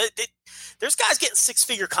guys. I mean, there's guys getting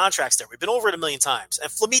 6-figure contracts there. We've been over it a million times. And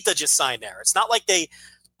Flamita just signed there. It's not like they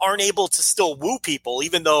aren't able to still woo people,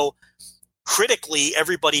 even though critically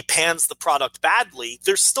everybody pans the product badly.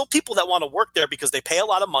 There's still people that want to work there because they pay a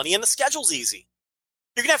lot of money and the schedule's easy.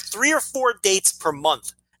 You're going to have 3 or 4 dates per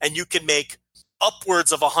month, and you can make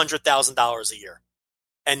upwards of $100,000 a year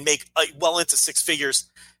and make well into 6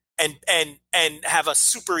 figures and have a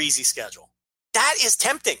super easy schedule. That is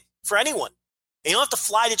tempting for anyone. And you don't have to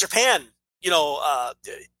fly to Japan,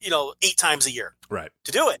 8 times a year, right,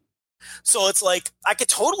 to do it. So it's like, I could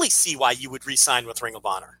totally see why you would re-sign with Ring of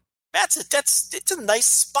Honor. It's a nice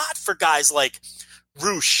spot for guys like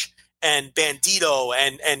Roosh and Bandito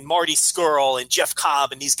and Marty Scurll and Jeff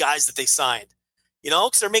Cobb and these guys that they signed,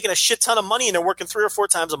 because they're making a shit ton of money and they're working 3 or 4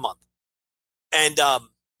 times a month. And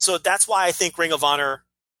so that's why I think Ring of Honor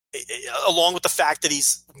along with the fact that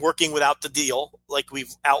he's working without the deal, like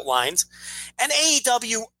we've outlined. And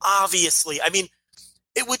AEW, obviously, I mean,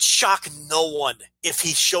 it would shock no one if he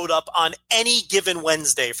showed up on any given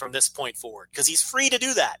Wednesday from this point forward, because he's free to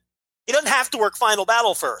do that. He doesn't have to work Final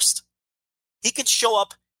Battle first. He can show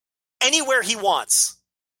up anywhere he wants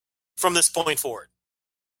from this point forward.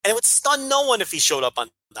 And it would stun no one if he showed up on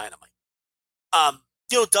Dynamite.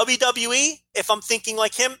 WWE, if I'm thinking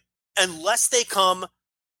like him, unless they come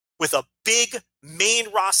with a big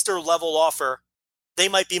main roster level offer, they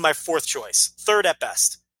might be my fourth choice, third at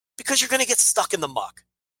best, because you're going to get stuck in the muck.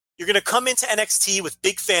 You're going to come into NXT with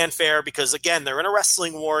big fanfare because, again, they're in a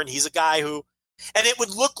wrestling war, and he's a guy who, and it would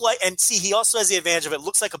look like, and see, he also has the advantage of it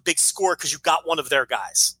looks like a big score because you got one of their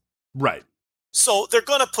guys. Right. So they're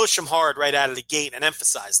going to push him hard right out of the gate and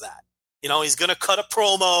emphasize that. You know, he's going to cut a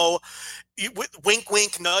promo, wink,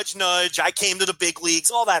 wink, nudge, nudge, I came to the big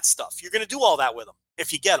leagues, all that stuff. You're going to do all that with him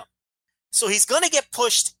if you get him. So he's going to get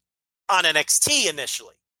pushed on NXT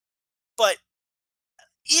initially. But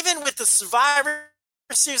even with the Survivor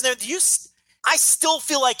Series there, I still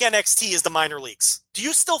feel like NXT is the minor leagues. Do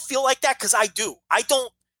you still feel like that? Because I do. I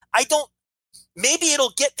don't, maybe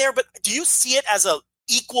it'll get there, but do you see it as a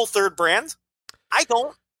equal third brand? I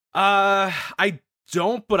don't. I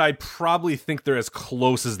don't, but I probably think they're as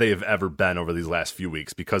close as they have ever been over these last few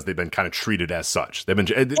weeks because they've been kind of treated as such. They've been.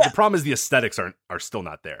 Yeah. The problem is the aesthetics are still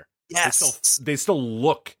not there. Yes, they still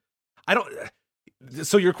look. I don't.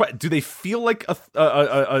 So you're quite. Do they feel like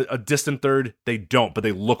a distant third? They don't, but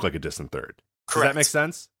they look like a distant third. Correct. Does that make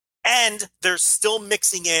sense? And they're still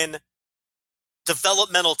mixing in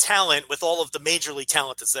developmental talent with all of the major league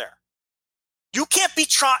talent that's there. You can't be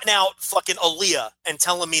trotting out fucking Aaliyah and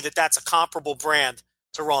telling me that that's a comparable brand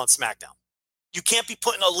to Raw and SmackDown. You can't be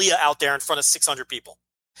putting Aaliyah out there in front of 600 people.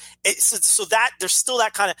 So that there's still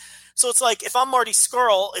that kind of. So it's like if I'm Marty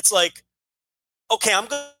Scurll, it's like, okay, I'm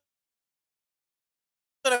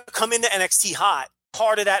gonna come into NXT hot,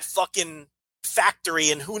 part of that fucking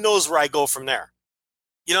factory, and who knows where I go from there.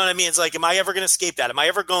 You know what I mean? It's like, am I ever going to escape that? Am I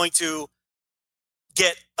ever going to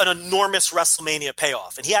get an enormous WrestleMania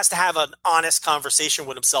payoff? And he has to have an honest conversation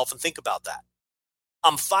with himself and think about that.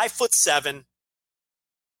 I'm 5'7".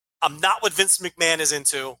 I'm not what Vince McMahon is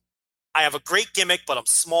into. I have a great gimmick, but I'm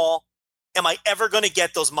small. Am I ever going to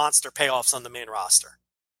get those monster payoffs on the main roster?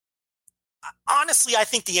 Honestly, I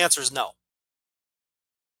think the answer is no.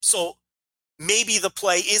 So maybe the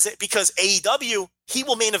play is it because AEW, he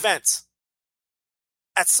will main event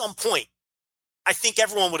at some point. I think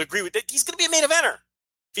everyone would agree with that. He's going to be a main eventer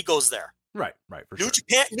if he goes there. Right, for New sure.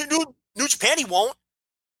 Japan, New Japan, he won't.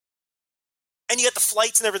 And you get the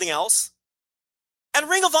flights and everything else. And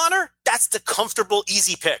Ring of Honor, that's the comfortable,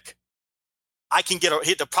 easy pick. I can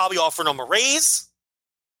they're probably offering him a raise,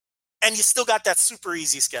 and you still got that super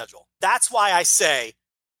easy schedule. That's why I say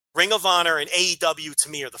Ring of Honor and AEW to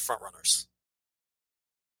me are the front runners.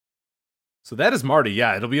 So that is Marty.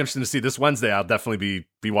 Yeah, it'll be interesting to see this Wednesday. I'll definitely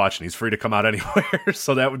be watching. He's free to come out anywhere.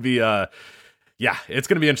 So that would be, yeah, it's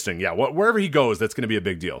going to be interesting. Yeah, wherever he goes, that's going to be a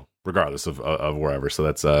big deal, regardless of wherever. So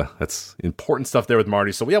that's important stuff there with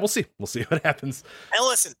Marty. So yeah, we'll see. We'll see what happens. And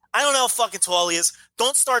listen, I don't know how fucking tall he is.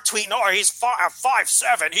 Don't start tweeting, oh, he's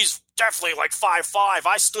 5'7". He's definitely like 5'5".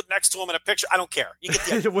 I stood next to him in a picture. I don't care. You get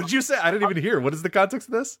the idea. What did you say? I didn't even hear. What is the context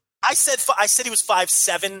of this? I said he was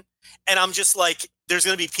 5'7", and I'm just like, there's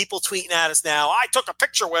going to be people tweeting at us now. I took a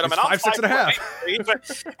picture with him, he's and I'm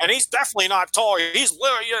 5'6.5", and he's definitely not tall. He's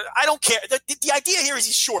literally. I don't care. The idea here is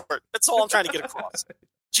he's short. That's all I'm trying to get across.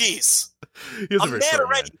 Jeez, I'm mad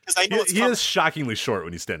already because I know he is shockingly short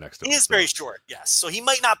when you stand next to him. He is very short, yes. So he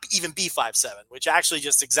might not even be 5'7", which actually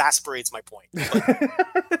just exasperates my point.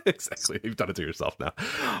 Exactly, you've done it to yourself now.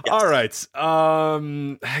 Yes. All right,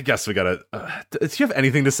 I guess we gotta. Do you have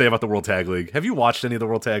anything to say about the World Tag League? Have you watched any of the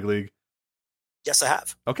World Tag League? Yes, I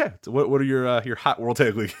have. Okay, so what are your hot World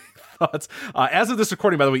Tag League thoughts? As of this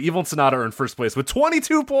recording, by the way, Evil and Sonata are in first place with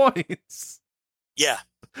 22 points. Yeah.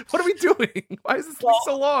 What are we doing? Why is this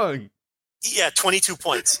so long? Yeah, 22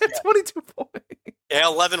 points. Yeah. 22 points. Yeah,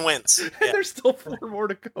 11 wins. Yeah. And there's still 4 more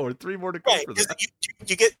to go, or 3 more to go. Right, because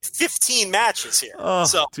you get 15 matches here. Oh,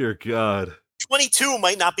 so dear God. 22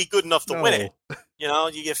 might not be good enough to win it. You know,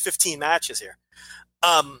 you get 15 matches here.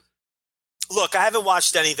 Look, I haven't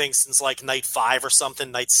watched anything since like night 5 or something,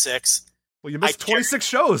 night 6. Well, you missed 26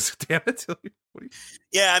 shows. Damn it.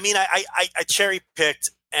 Yeah, I mean, I cherry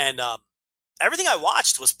picked, and everything I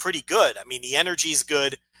watched was pretty good. I mean, the energy's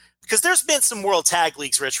good because there's been some World Tag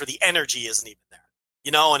Leagues, Rich, where the energy isn't even there,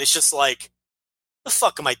 you know, and it's just like, what the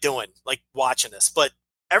fuck am I doing? Like watching this, but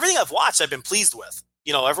everything I've watched, I've been pleased with.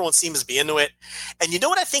 Everyone seems to be into it. And you know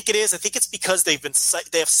what I think it is? I think it's because they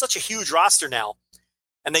have such a huge roster now,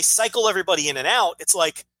 and they cycle everybody in and out. It's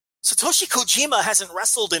like Satoshi Kojima hasn't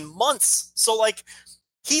wrestled in months. So, like,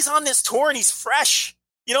 he's on this tour and he's fresh.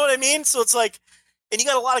 You know what I mean? So it's like, and you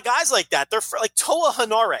got a lot of guys like that. They're like Toa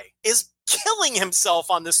Hanare is killing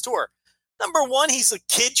himself on this tour. Number one, he's a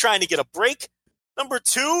kid trying to get a break. Number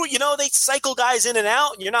two, they cycle guys in and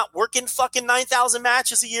out, and you're not working fucking 9,000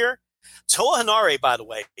 matches a year. Toa Hanare, by the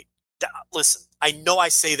way, listen, I know I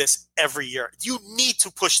say this every year. You need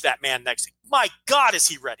to push that man next week. My God, is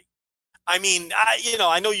he ready? I mean,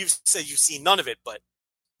 I know you've said you've seen none of it, but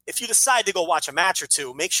if you decide to go watch a match or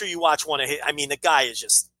two, make sure you watch one of his. I mean, the guy is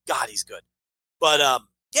just, God, he's good. But,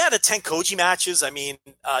 the Tenkoji matches, I mean,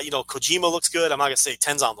 Kojima looks good. I'm not going to say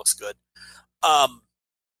Tenzan looks good.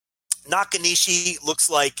 Nakanishi looks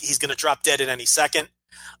like he's going to drop dead at any second.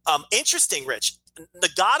 Interesting, Rich.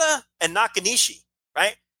 Nagata and Nakanishi,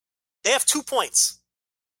 right? They have 2 points.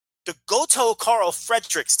 The Goto Carl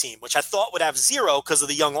Fredericks team, which I thought would have 0 because of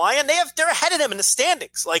the young lion, they're ahead of them in the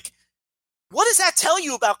standings. Like, what does that tell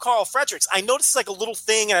you about Carl Fredericks? I know this is like a little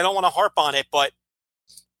thing and I don't want to harp on it, but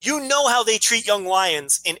you know how they treat young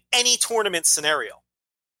lions in any tournament scenario.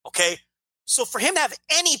 Okay? So for him to have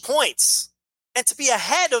any points and to be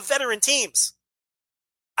ahead of veteran teams,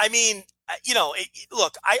 I mean,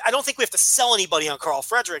 look, I don't think we have to sell anybody on Carl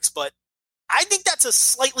Fredericks, but I think that's a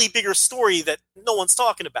slightly bigger story that no one's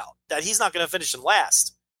talking about, that he's not going to finish in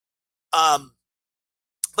last. But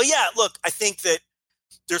yeah, look, I think that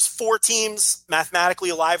there's 4 teams mathematically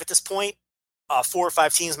alive at this point, 4 or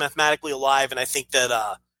 5 teams mathematically alive, and I think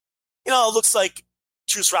that, it looks like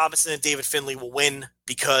Juice Robinson and David Finlay will win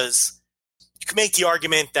because you can make the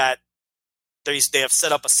argument that they have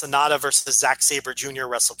set up a Sonata versus Zack Sabre Jr.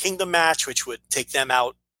 Wrestle Kingdom match, which would take them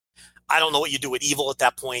out. I don't know what you do with Evil at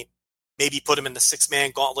that point. Maybe put him in the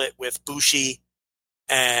 6-man gauntlet with Bushi,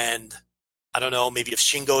 and I don't know, maybe if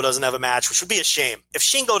Shingo doesn't have a match, which would be a shame. If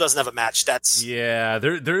Shingo doesn't have a match, that's... Yeah,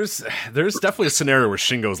 there's definitely a scenario where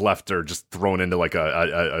Shingo's left or just thrown into like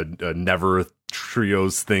a never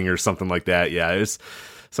trios thing or something like that. Yeah, it's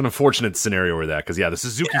an unfortunate scenario where that, because the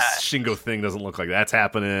Suzuki Shingo thing doesn't look like that's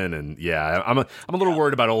happening, and yeah, I'm a little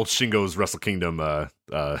worried about old Shingo's Wrestle Kingdom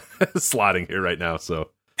slotting here right now.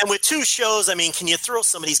 So, and with 2 shows, I mean, can you throw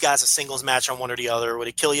some of these guys a singles match on one or the other? Would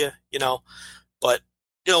it kill you? But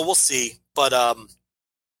we'll see. But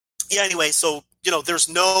anyway, so there's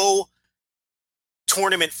no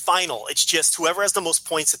tournament final. It's just whoever has the most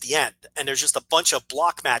points at the end, and there's just a bunch of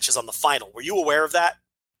block matches on the final. Were you aware of that?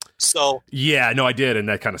 So yeah, no, I did, and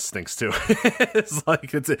that kind of stinks too. It's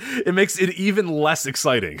like it makes it even less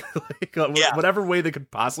exciting. Whatever way they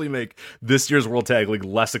could possibly make this year's World Tag League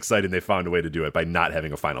less exciting, they found a way to do it by not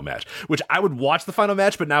having a final match. Which I would watch the final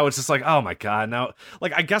match, but now it's just like, oh my god, now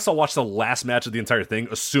I guess I'll watch the last match of the entire thing,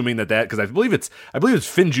 assuming that because I believe it's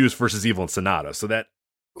Finjuice versus Evil and Sonata, so that's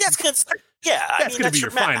going to be your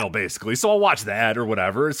final, basically. So I'll watch that or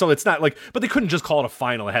whatever. So it's not like, but they couldn't just call it a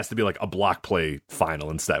final. It has to be like a block play final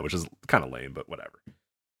instead, which is kind of lame, but whatever.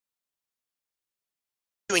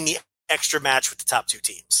 Doing the extra match with the top 2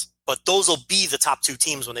 teams, but those will be the top 2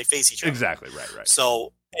 teams when they face each other. Exactly. Right.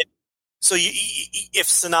 So if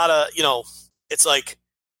Sonata, it's like,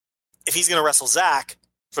 if he's going to wrestle Zach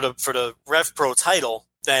for the Rev Pro title,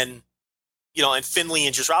 then, and Finlay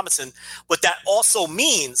and Juice Robinson, what that also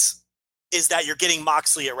means is that you're getting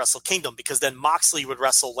Moxley at Wrestle Kingdom, because then Moxley would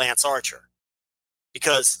wrestle Lance Archer,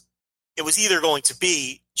 because it was either going to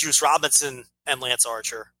be Juice Robinson and Lance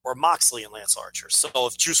Archer or Moxley and Lance Archer. So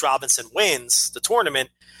if Juice Robinson wins the tournament,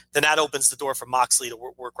 then that opens the door for Moxley to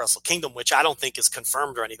work Wrestle Kingdom, which I don't think is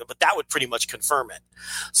confirmed or anything, but that would pretty much confirm it.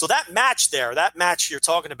 So that match you're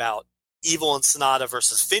talking about, Evil and Sonata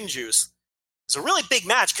versus Finjuice, is a really big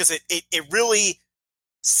match because it really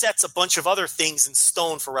sets a bunch of other things in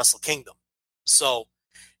stone for Wrestle Kingdom. So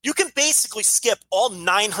you can basically skip all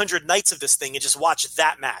 900 nights of this thing and just watch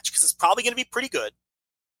that match, because it's probably going to be pretty good.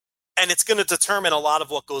 And it's going to determine a lot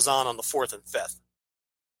of what goes on the 4th and 5th.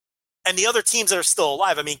 And the other teams that are still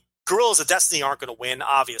alive, I mean, Gorillas of Destiny aren't going to win,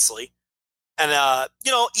 obviously. And,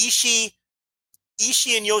 Ishii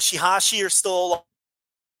and Yoshihashi are still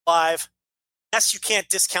alive. Yes, you can't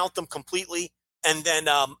discount them completely. And then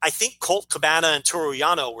I think Colt Cabana and Toru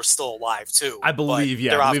Yano were still alive too. I believe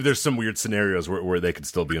there's some weird scenarios where they could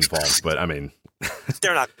still be involved, but I mean,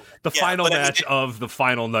 they're not. The final match of the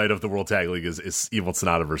final night of the World Tag League is Evil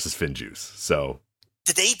Sonata versus Finjuice. So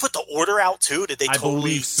Did they put the order out too? Did they? I totally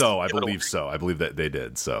believe so. I believe that they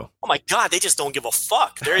did. So. Oh my God, they just don't give a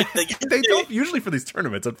fuck. They don't usually for these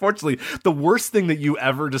tournaments. Unfortunately, the worst thing that you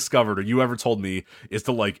ever discovered or you ever told me is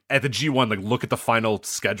to like at the G1 like look at the final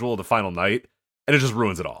schedule of the final night, and it just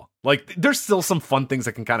ruins it all. Like there's still some fun things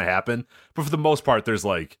that can kind of happen, but for the most part, there's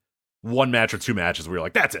like one match or two matches where you're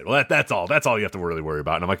like, that's it. Well, that's all you have to really worry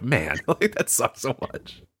about. And I'm like, man, like that sucks so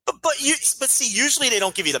much. But see, usually they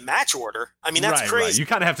don't give you the match order. I mean, that's crazy. Right. You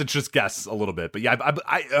kind of have to just guess a little bit. But yeah,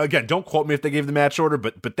 I again, don't quote me if they gave the match order,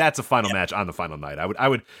 but that's a final match on the final night.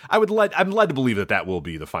 I'm led to believe that will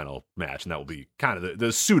be the final match, and that will be kind of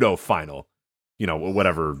the pseudo final. You know,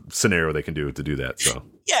 whatever scenario they can do to do that. So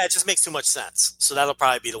yeah, it just makes too much sense. So that'll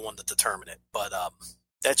probably be the one to determine it. But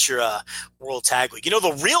that's your World Tag League. You know,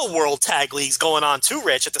 the real World Tag League's going on too,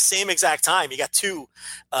 Rich, at the same exact time. You got two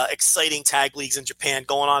exciting tag leagues in Japan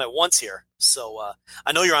going on at once here. So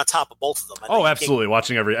I know you're on top of both of them. Oh, absolutely.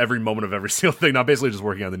 Watching every moment of every single thing. Now, basically just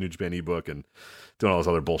working on the New Japan ebook and doing all this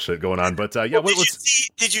other bullshit going on. But yeah, well,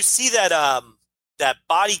 did you see that that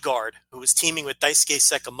bodyguard who was teaming with Daisuke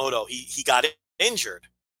Sekimoto? He got injured.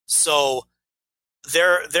 So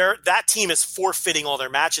that team is forfeiting all their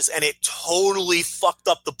matches, and it totally fucked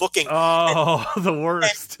up the booking. Oh, the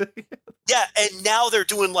worst. Yeah, and now they're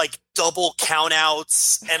doing like double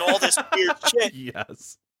countouts and all this weird shit.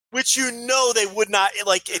 Yes. Which they would not,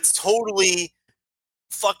 like, it's totally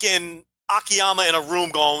fucking Akiyama in a room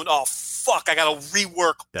going, oh fuck, I gotta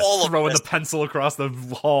rework all of this. Throwing the pencil across the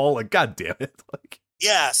hall, like, god damn it. Like,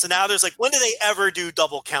 yeah, so now there's like, when do they ever do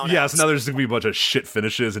double countouts? Yeah, so now there's going to be a bunch of shit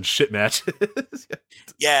finishes and shit matches.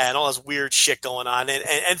 Yeah, and all this weird shit going on.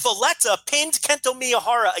 And Valletta pinned Kento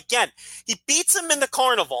Miyahara again. He beats him in the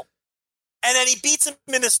carnival, and then he beats him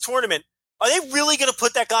in this tournament. Are they really going to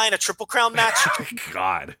put that guy in a Triple Crown match?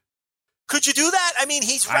 God. Could you do that? I mean,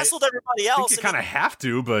 he's wrestled everybody else. I think you kind of have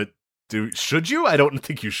to, but should you? I don't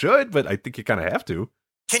think you should, but I think you kind of have to.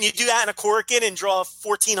 Can you do that in a Korakuen and draw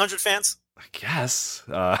 1,400 fans? I guess.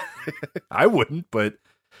 I wouldn't, but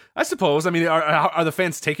I suppose. I mean, are the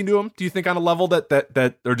fans taking to him, do you think, on a level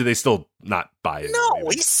that or do they still not buy it? No,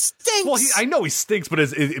 he stinks. Well, I know he stinks, but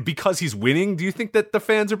is because he's winning, do you think that the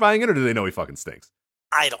fans are buying it, or do they know he fucking stinks?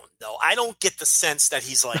 I don't know. I don't get the sense that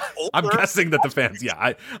he's like older. I'm guessing that the fans,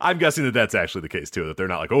 I'm guessing that that's actually the case too, that they're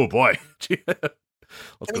not like, oh boy,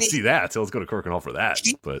 let's go see that. So let's go to Korakuen Hall for that.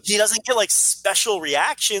 But he doesn't get like special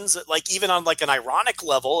reactions, like even on like an ironic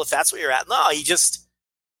level, if that's what you're at. No, he just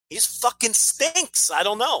fucking stinks. I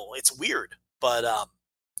don't know. It's weird, but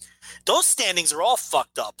those standings are all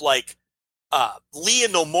fucked up. Like Lee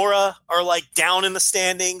and Nomura are like down in the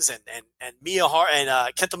standings, and Miyahara and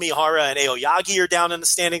Kento Miyahara and Aoyagi are down in the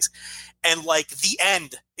standings, and like the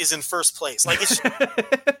End is in first place. Like it's right.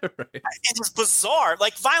 It's bizarre.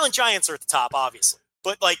 Like Violent Giants are at the top, obviously,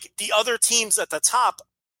 but like the other teams at the top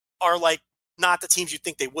are like not the teams you'd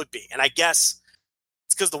think they would be. And I guess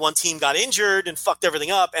it's because the one team got injured and fucked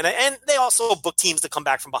everything up, and they also book teams to come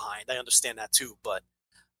back from behind. I understand that too, but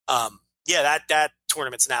yeah, that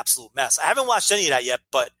tournament's an absolute mess. I haven't watched any of that yet,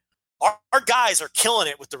 but our guys are killing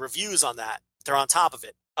it with the reviews on that. They're on top of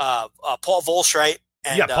it. Paul Volschreit.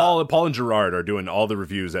 And, Paul and Gerard are doing all the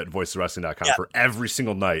reviews at voicesofwrestling.com for every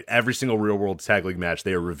single night, every single Real World Tag League match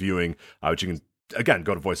they are reviewing, which you can, again,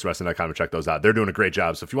 go to voicesofwrestling.com and check those out. They're doing a great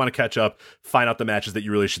job. So if you want to catch up, find out the matches that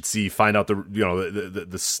you really should see, find out the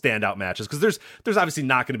standout matches, because there's obviously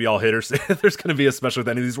not going to be all hitters. There's going to be, especially with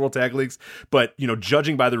any of these World Tag Leagues, but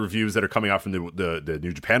judging by the reviews that are coming out from the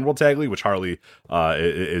New Japan World Tag League, which Harley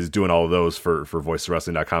is doing all of those for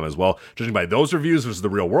voicesofwrestling.com as well, judging by those reviews versus the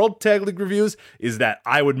Real World Tag League reviews, is that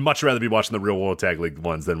I would much rather be watching the Real World Tag League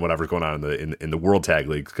ones than whatever's going on in the World Tag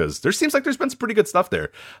League, because there seems like there's been some pretty good stuff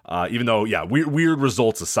there, even though weird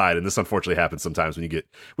results aside, and this unfortunately happens sometimes when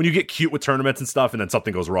you get cute with tournaments and stuff, and then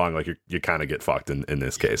something goes wrong, like you kind of get fucked in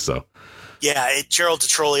this case. So Gerald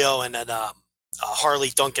DiTrolio and then Harley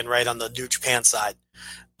Duncan right on the New Japan side.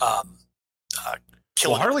 Harley's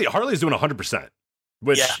doing 100%,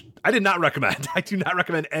 which I did not recommend. I do not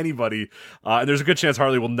recommend anybody, and there's a good chance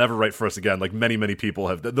Harley will never write for us again, like many people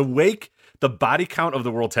have. The body count of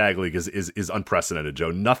the World Tag League is unprecedented, Joe.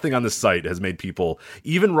 Nothing on this site has made people,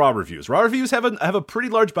 even Raw reviews have a pretty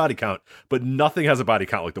large body count, but nothing has a body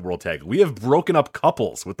count like the World Tag League. We have broken up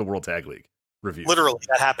couples with the World Tag League reviews. Literally,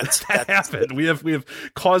 that happens. That happened. We have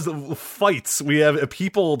caused fights. We have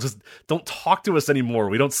people just don't talk to us anymore.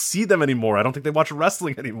 We don't see them anymore. I don't think they watch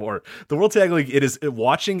wrestling anymore. The World Tag League,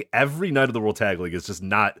 watching every night of the World Tag League is just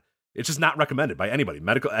not It's just not recommended by anybody.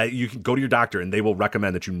 Medical, you can go to your doctor and they will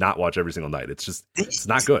recommend that you not watch every single night. It's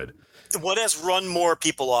not good. What has run more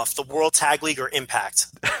people off, the World Tag League or Impact?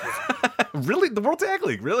 Really? The World Tag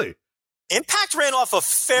League, really? Impact ran off a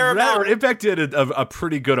fair amount. Impact did a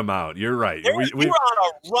pretty good amount. You're right. We were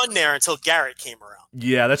on a run there until Garrett came around.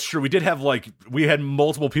 Yeah, that's true. We had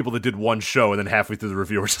multiple people that did one show, and then halfway through the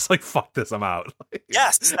review, we're just like, "Fuck this, I'm out."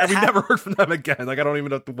 Yes, and we never heard from them again. Like, I don't even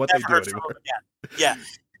know what they do anymore. Yeah,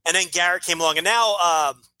 and then Garrett came along, and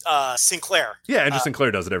now Sinclair. Yeah, and just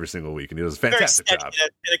Sinclair does it every single week, and he does a fantastic job.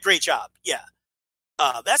 And a great job. Yeah,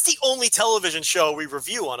 that's the only television show we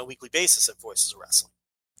review on a weekly basis at Voices of Wrestling.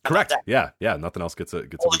 Correct. Yeah. Nothing else gets a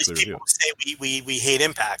weekly review. Say we hate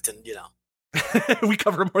Impact, and we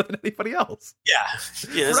cover more than anybody else. Yeah,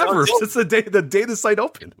 forever since the day the site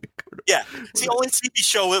opened. Yeah, it's the only TV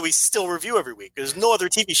show that we still review every week. There's no other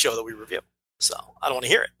TV show that we review, so I don't want to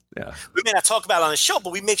hear it. Yeah, we may not talk about it on the show,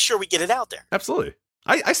 but we make sure we get it out there. Absolutely.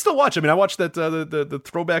 I still watch. I mean, I watched that the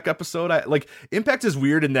throwback episode. Impact is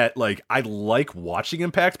weird in that I like watching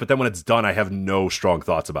Impact, but then when it's done, I have no strong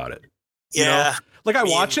thoughts about it. Yeah, I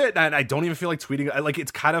watch it and I don't even feel like tweeting.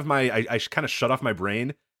 It's kind of I kind of shut off my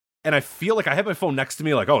brain. And I feel like I have my phone next to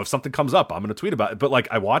me, if something comes up, I'm going to tweet about it. But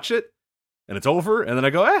I watch it and it's over, and then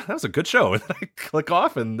I go, that was a good show. And then I click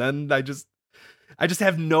off, and then I just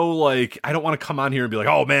have no, I don't want to come on here and be like,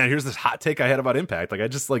 oh man, here's this hot take I had about Impact.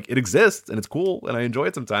 It exists and it's cool and I enjoy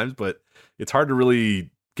it sometimes, but it's hard to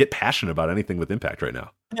really get passionate about anything with Impact right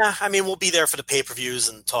now. Yeah, I mean, we'll be there for the pay-per-views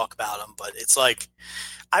and talk about them, but it's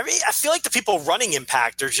I feel like the people running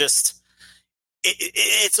Impact are just.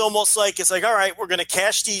 It's almost like all right, we're going to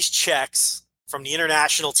cash these checks from the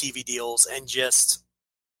international TV deals and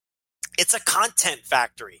it's a content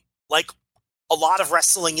factory, like a lot of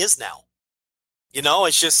wrestling is now.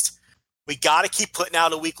 It's just we got to keep putting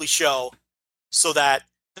out a weekly show so that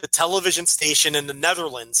the television station in the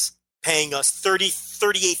Netherlands paying us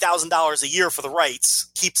 $38,000 a year for the rights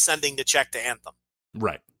keeps sending the check to Anthem.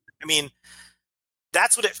 Right. I mean,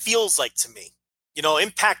 that's what it feels like to me.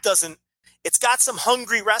 Impact doesn't. It's got some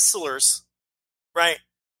hungry wrestlers, right?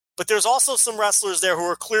 But there's also some wrestlers there who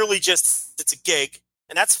are clearly it's a gig,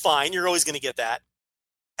 and that's fine. You're always going to get that.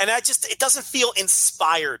 And it doesn't feel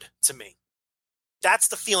inspired to me. That's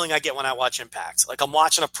the feeling I get when I watch Impact. Like I'm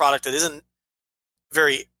watching a product that isn't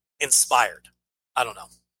very inspired. I don't know.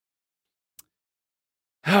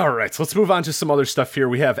 All right, so let's move on to some other stuff here.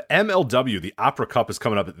 We have MLW. The Opera Cup is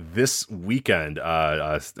coming up this weekend.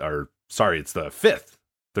 It's the 5th.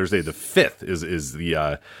 Thursday the 5th is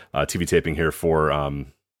the TV taping here for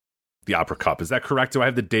the Opera Cup. Is that correct? Do I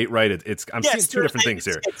have the date right? I'm seeing two different things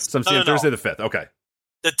here. So I'm seeing Thursday the 5th. Okay.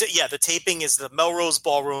 The taping is the Melrose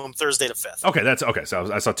Ballroom, Thursday the 5th. Okay, that's okay.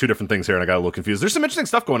 So I saw two different things here, and I got a little confused. There's some interesting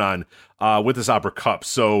stuff going on with this Opera Cup.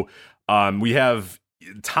 So we have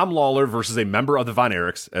Tom Lawler versus a member of the Von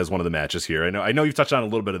Erichs as one of the matches here. I know you've touched on a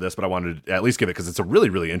little bit of this, but I wanted to at least give it because it's a really,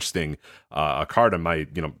 really interesting card on my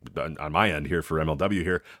end here for MLW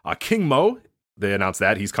here. King Mo, they announced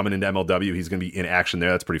that he's coming into MLW. He's going to be in action there.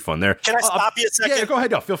 That's pretty fun there. Can I stop you a second? Yeah, go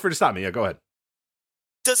ahead. No, feel free to stop me. Yeah, go ahead.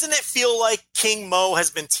 Doesn't it feel like King Mo has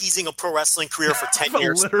been teasing a pro wrestling career for 10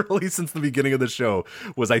 years? Literally since the beginning of the show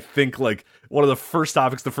was, I think, one of the first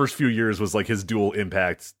topics the first few years was his dual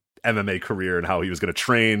Impact MMA career and how he was going to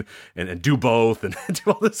train and do both and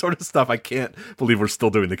do all this sort of stuff. I can't believe we're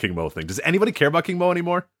still doing the King Mo thing. Does anybody care about King Mo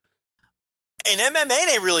anymore? In MMA,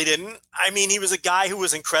 they really didn't. I mean, he was a guy who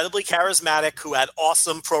was incredibly charismatic, who had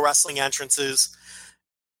awesome pro wrestling entrances,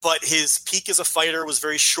 but his peak as a fighter was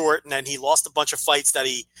very short, and then he lost a bunch of fights that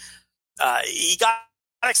he got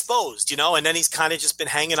exposed, and then he's kind of just been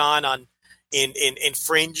hanging on in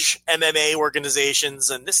fringe MMA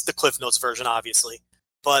organizations, and this is the Cliff Notes version, obviously.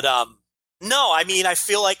 But no, I mean, I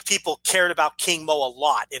feel like people cared about King Mo a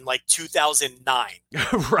lot in 2009.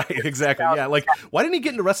 Right, exactly. Yeah, why didn't he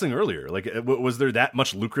get into wrestling earlier? Was there that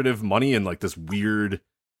much lucrative money in this weird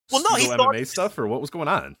MMA stuff, or what was going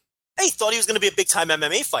on? He thought he was going to be a big time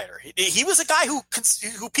MMA fighter. He was a guy who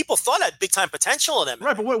people thought had big time potential in MMA.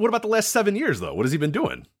 Right, but what about the last 7 years though? What has he been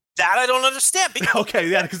doing? That I don't understand. Okay,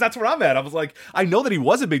 yeah, because that's where I'm at. I was like, I know that he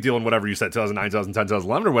was a big deal in whatever you said, 2009, 2010,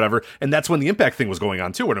 2011 or whatever, and that's when the Impact thing was going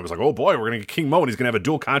on too, and it was like, oh boy, we're going to get King Mo, and he's going to have a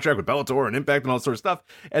dual contract with Bellator and Impact and all that sort of stuff,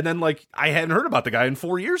 and then I hadn't heard about the guy in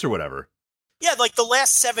 4 years or whatever. Yeah, the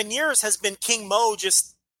last 7 years has been King Mo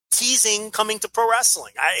just teasing coming to pro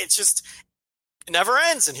wrestling. It never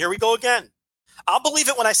ends, and here we go again. I'll believe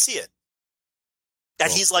it when I see it.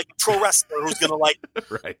 That he's a pro wrestler who's going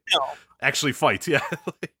to right. Actually fight, yeah.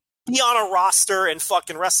 Be on a roster and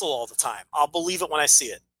fucking wrestle all the time. I'll believe it when I see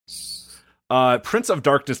it. Prince of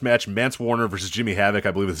Darkness match, Mance Warner versus Jimmy Havoc.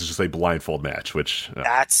 I believe this is just a blindfold match, which...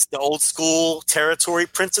 That's the old school territory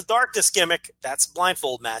Prince of Darkness gimmick. That's a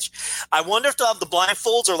blindfold match. I wonder if they'll have the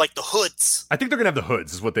blindfolds or like the hoods. I think they're going to have the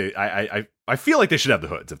hoods is what they... I feel like they should have the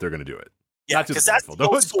hoods if they're going to do it. Yeah, because that's the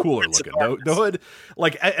hood's cooler looking. The hood,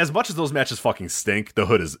 like, as much as those matches fucking stink, the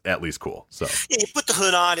hood is at least cool. So yeah, you put the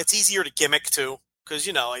hood on, it's easier to gimmick too, because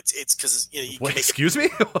it's because you can excuse me,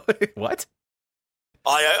 what?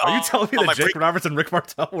 Are you telling me that Jake Roberts and Rick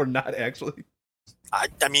Martel were not actually? I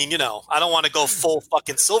mean, I don't want to go full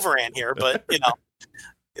fucking Silverhand here, but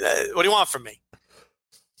what do you want from me?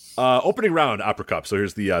 Opening round, Opera Cup. So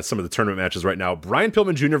here's the some of the tournament matches right now. Brian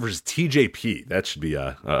Pillman Jr. versus TJP. That should be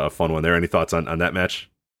a fun one there. Any thoughts on that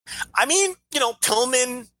match? I mean,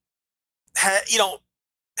 Pillman,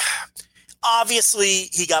 obviously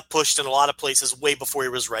he got pushed in a lot of places way before he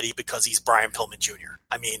was ready because he's Brian Pillman Jr.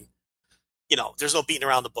 I mean, there's no beating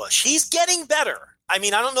around the bush. He's getting better. I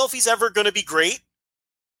mean, I don't know if he's ever going to be great.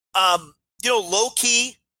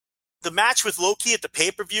 Low-key, the match with Low-key at the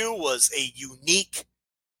pay-per-view was a unique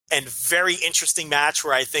and very interesting match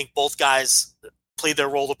where I think both guys played their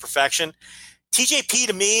role to perfection. TJP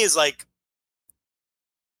to me is like,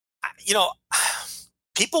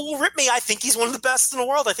 people will rip me. I think he's one of the best in the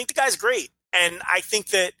world. I think the guy's great. And I think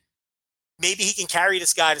that maybe he can carry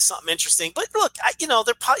this guy to something interesting. But look,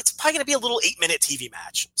 it's probably going to be a little 8-minute TV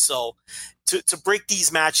match. So to break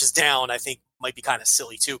these matches down, I think might be kind of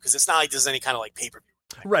silly too, because it's not like there's any kind of like pay-per-view.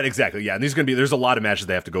 Right, exactly. Yeah, and there's a lot of matches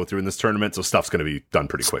they have to go through in this tournament, so stuff's going to be done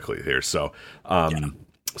pretty quickly here. So,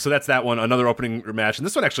 So that's that one. Another opening match, and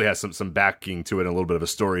this one actually has some backing to it and a little bit of a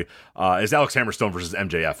story. Is Alex Hammerstone versus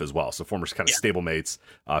MJF as well. So former kind of stablemates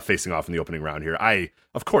facing off in the opening round here. I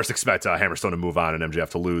of course expect Hammerstone to move on and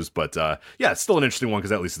MJF to lose, but it's still an interesting one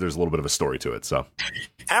because at least there's a little bit of a story to it. So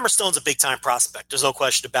Hammerstone's a big time prospect. There's no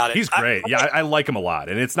question about it. He's great. I like him a lot,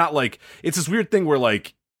 and it's not like it's this weird thing where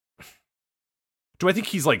like. Do I think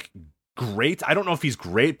he's like great? I don't know if he's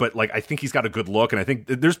great, but like I think he's got a good look, and I think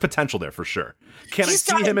there's potential there for sure. Can I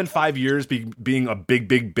see him in 5 years being a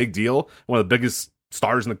big deal, one of the biggest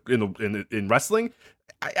stars in wrestling?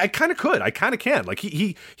 I kind of could. I kind of can. Like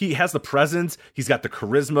he has the presence, he's got the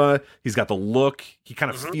charisma, he's got the look. He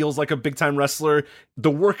kind of feels like a big time wrestler.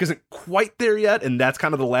 The work isn't quite there yet, and that's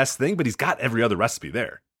kind of the last thing. But he's got every other recipe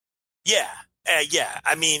there. Yeah.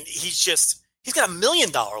 I mean, he's got $1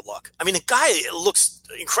 million look. I mean, the guy looks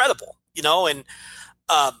incredible, and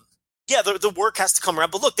the work has to come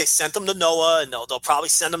around. But look, they sent him to Noah, and they'll probably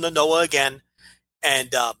send him to Noah again.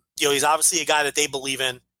 And he's obviously a guy that they believe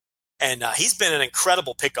in, and he's been an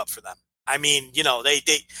incredible pickup for them. I mean,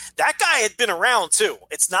 that guy had been around too.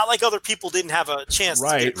 It's not like other people didn't have a chance.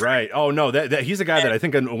 Right. Oh no, that he's a guy that I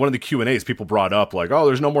think in one of the Q&As people brought up like, oh,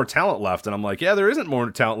 there's no more talent left, and I'm like, yeah, there isn't more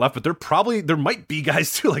talent left, but there might be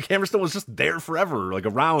guys too. Like Hammerstone was just there forever, like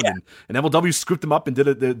around, and MLW scooped him up and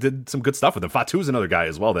did some good stuff with him. Fatu's another guy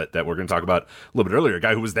as well that we're going to talk about a little bit earlier, a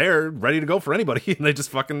guy who was there ready to go for anybody, and he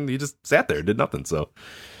just sat there, did nothing. So.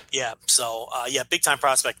 Yeah. So, big time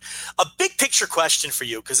prospect. A big picture question for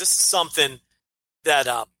you, because this is something that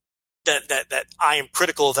I am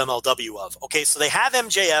critical of MLW of. Okay, so they have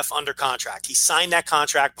MJF under contract. He signed that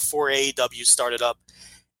contract before AEW started up,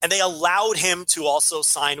 and they allowed him to also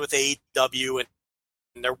sign with AEW, and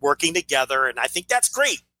they're working together. And I think that's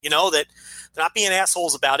great. That they're not being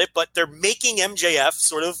assholes about it, but they're making MJF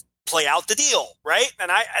sort of play out the deal, right?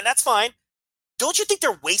 And that's fine. Don't you think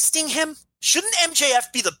they're wasting him? Shouldn't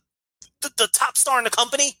MJF be the top star in the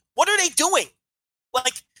company? What are they doing?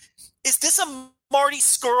 Like, is this a Marty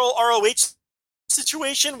Scurll ROH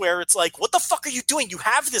situation where it's like, what the fuck are you doing? You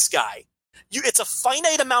have this guy. It's a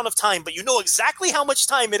finite amount of time, but you know exactly how much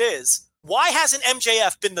time it is. Why hasn't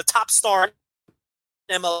MJF been the top star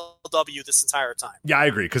in MLW this entire time? Yeah, I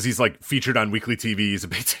agree, because he's like featured on weekly TV. He's a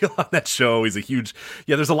big deal on that show. He's a huge,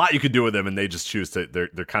 there's a lot you could do with him, and they just choose to,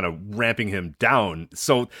 they're kind of ramping him down.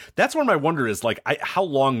 So that's where my wonder is, like, how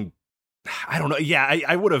long, I don't know. Yeah,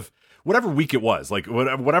 I would have, whatever week it was, like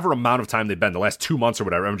whatever amount of time they'd been, the last 2 months or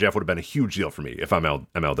whatever, MJF would have been a huge deal for me if I'm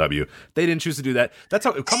MLW. They didn't choose to do that. That's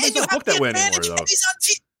how companies don't book that way anymore, though.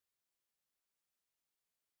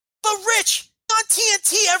 But Rich, on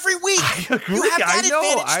TNT every week. I agree. You have that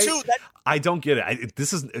advantage too. I don't get it.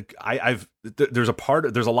 There's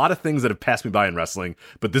a lot of things that have passed me by in wrestling,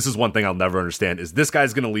 but this is one thing I'll never understand: is this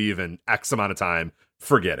guy's going to leave in X amount of time?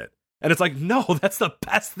 Forget it. And it's like, no, that's the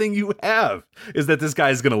best thing you have, is that this guy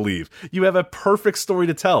is going to leave. You have a perfect story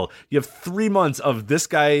to tell. You have 3 months of this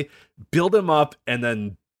guy, build him up, and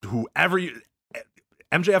then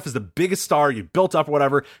MJF is the biggest star you built up or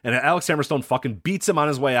whatever, and Alex Hammerstone fucking beats him on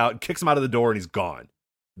his way out, kicks him out of the door, and he's gone.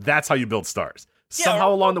 That's how you build stars. Yeah, Somehow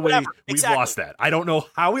or along the way, whatever. we've Exactly. lost that. I don't know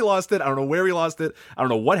how we lost it. I don't know where we lost it. I don't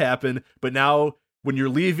know what happened. But now when you're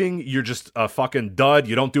leaving, you're just a fucking dud.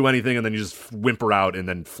 You don't do anything, and then you just whimper out and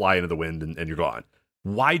then fly into the wind, and you're gone.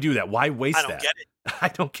 Why do that? Why waste that? I don't get it. I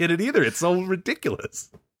don't get it either. It's so ridiculous.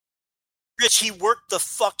 Rich, he worked the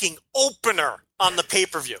fucking opener on the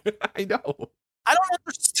pay-per-view. I know. I don't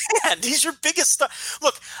understand. He's your biggest star.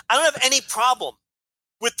 Look, I don't have any problem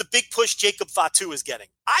with the big push Jacob Fatu is getting.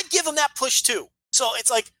 I'd give him that push too. So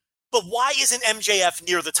it's like, but why isn't MJF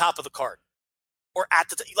near the top of the card? Or at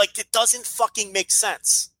the like, it doesn't fucking make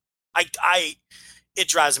sense. It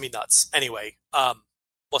drives me nuts. Anyway,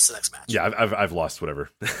 what's the next match? Yeah, I've lost whatever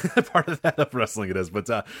part of that of wrestling it is. But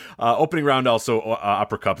opening round also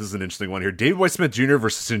Opera Cup. This is an interesting one here. Davey Boy Smith Jr.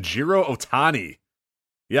 versus Shinjiro Otani.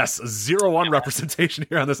 Yes, 0-1 representation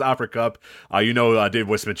here on this Opera Cup. Davey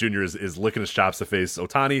Boy Smith Jr. is licking his chops to face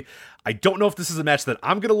Otani. I don't know if this is a match that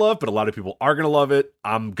I'm going to love, but a lot of people are going to love it.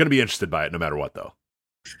 I'm going to be interested by it no matter what, though.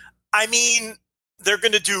 I mean, they're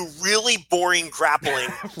going to do really boring grappling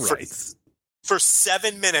right. for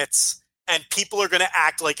 7 minutes, and people are going to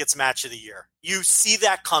act like it's match of the year. You see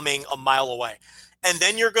that coming a mile away. And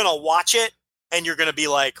then you're going to watch it, and you're going to be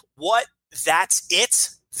like, what? That's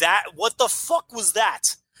it? What the fuck was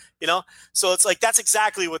that? So it's like, that's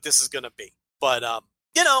exactly what this is going to be. But,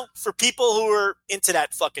 for people who are into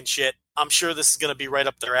that fucking shit, I'm sure this is going to be right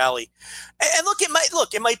up their alley. And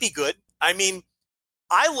it might be good. I mean,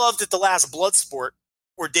 I loved at the last Bloodsport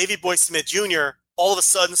where Davey Boy Smith Jr. all of a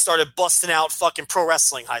sudden started busting out fucking pro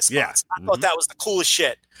wrestling high spots. Yeah. I thought that was the coolest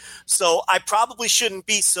shit. So I probably shouldn't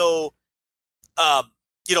be so,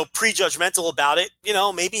 prejudgmental about it.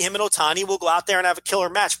 Maybe him and Otani will go out there and have a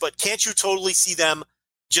killer match, but can't you totally see them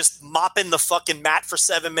just mopping the fucking mat for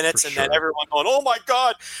 7 minutes and then everyone going, oh my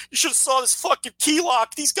God, you should have saw this fucking key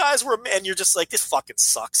lock. These guys were, and you're just like, this fucking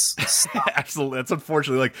sucks. Absolutely. That's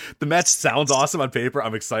unfortunately like the match sounds awesome on paper.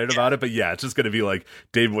 I'm excited about it, but yeah, it's just going to be like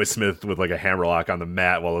Davey Boy Smith with like a hammerlock on the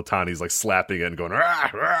mat while Otani's like slapping it and going, rah,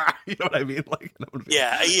 rah, you know what I mean? Like,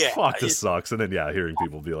 yeah. Fuck, this sucks. And then, hearing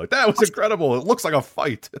people be like, that was incredible. It looks like a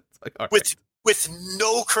fight. It's like, all right. With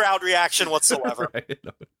no crowd reaction whatsoever.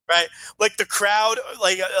 Right? Like the crowd,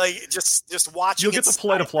 like just watching. You'll get the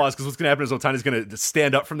polite applause because what's going to happen is Otani's going to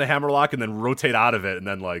stand up from the hammerlock and then rotate out of it and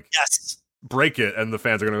then break it, and the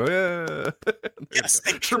fans are going to go, yeah. Yes.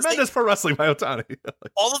 Tremendous pro wrestling by Otani.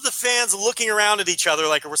 All of the fans looking around at each other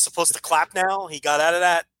like, we're supposed to clap now. He got out of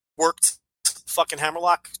that, worked, fucking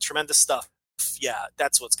hammerlock, tremendous stuff. Yeah,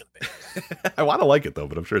 that's what's going to be. I want to like it, though,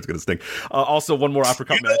 but I'm sure it's going to stink. Also, one more Opera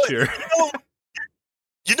Cup match here.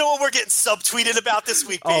 You know what we're getting subtweeted about this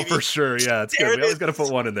week, baby? Oh, for sure. Yeah, it's good. We always got to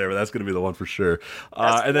put one in there, but that's going to be the one for sure.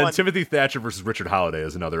 And then Timothy Thatcher versus Richard Holiday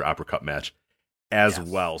is another Opera Cup match as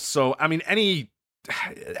well. So, I mean, any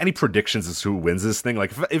predictions as to who wins this thing?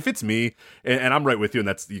 Like, if it's me, and I'm right with you,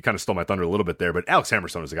 and you kind of stole my thunder a little bit there, but Alex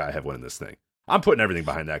Hammerstone is the guy I have winning this thing. I'm putting everything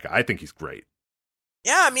behind that guy. I think he's great.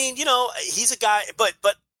 Yeah, I mean, he's a guy, but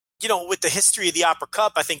with the history of the Opera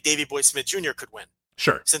Cup, I think Davey Boy Smith Jr. could win.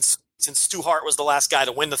 Sure. Since Stu Hart was the last guy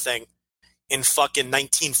to win the thing in fucking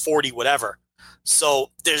 1940, whatever. So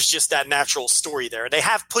there's just that natural story there. They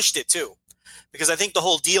have pushed it too, because I think the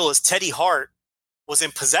whole deal is Teddy Hart was in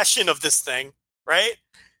possession of this thing, right?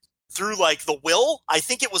 Through like the will. I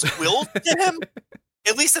think it was willed to him.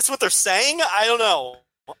 At least that's what they're saying. I don't know.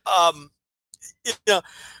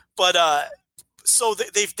 So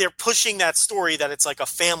they're pushing that story that it's like a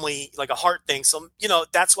family, like a heart thing. So,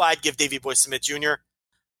 that's why I'd give Davey Boy Smith Jr.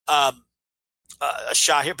 A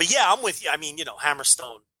shot here. But yeah, I'm with you. I mean,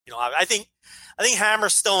 Hammerstone, I think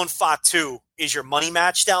Hammerstone Fatu is your money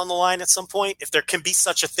match down the line at some point, if there can be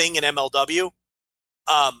such a thing in MLW.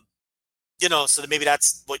 So that maybe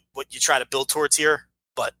that's what you try to build towards here,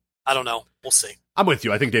 but I don't know. We'll see. I'm with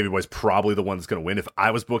you. I think Davey Boy's probably the one that's going to win. If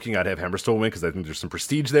I was booking, I'd have Hammerstone win because I think there's some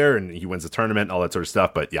prestige there and he wins the tournament and all that sort of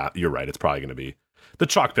stuff. But yeah, you're right. It's probably going to be the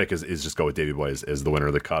chalk pick is just go with Davey Boy as the winner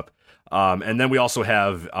of the cup. And then we also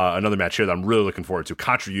have another match here that I'm really looking forward to.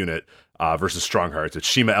 Contra Unit versus Strong Hearts. It's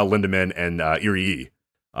Shima L. Lindemann and Erie E.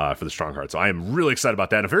 For the Strong Heart. So I am really excited about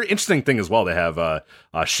that. And a very interesting thing as well to have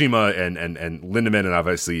Shima and Lindemann and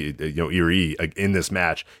obviously Erie in this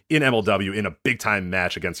match in MLW in a big time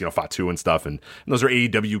match against Fatu and stuff. And those are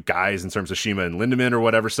AEW guys in terms of Shima and Lindemann or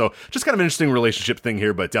whatever. So just kind of an interesting relationship thing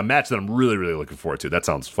here, but a match that I'm really, really looking forward to. That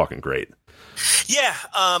sounds fucking great. Yeah.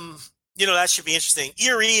 That should be interesting.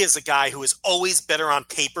 Erie is a guy who is always better on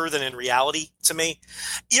paper than in reality to me.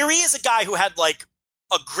 Erie is a guy who had like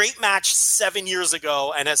a great match 7 years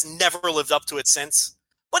ago and has never lived up to it since.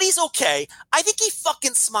 But he's okay. I think he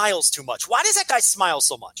fucking smiles too much. Why does that guy smile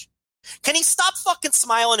so much? Can he stop fucking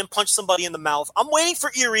smiling and punch somebody in the mouth? I'm waiting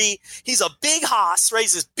for Erie. He's a big hoss, right?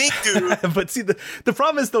 He's this big dude. But see, the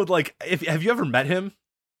problem is though, like, have you ever met him?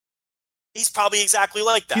 He's probably exactly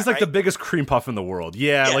like that. He's like right? the biggest cream puff in the world.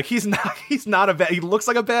 Yeah, like he's not a bad. He looks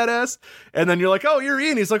like a badass, and then you're like, oh, you're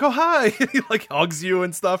Ian. He's like, oh, hi. He like hugs you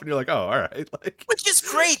and stuff, and you're like, oh, all right. Like, which is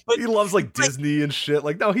great, but he loves like Disney and shit.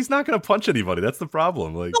 Like, no, he's not gonna punch anybody. That's the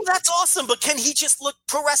problem. Like, no, that's awesome, but can he just look?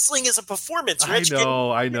 Pro wrestling is a performance, Rich.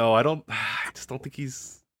 I know. I just don't think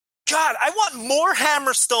he's. God, I want more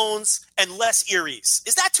Hammerstones and less Eries.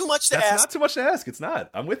 Is that too much to ask? That's not too much to ask. It's not.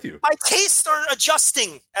 I'm with you. My tastes are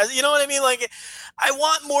adjusting. You know what I mean? Like, I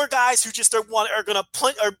want more guys who just are gonna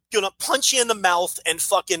punch you in the mouth and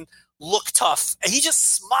fucking look tough. And he just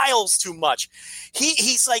smiles too much.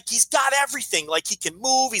 He's like, he's got everything. Like, he can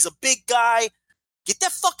move. He's a big guy. Get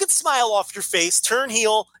that fucking smile off your face. Turn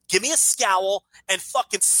heel. Give me a scowl and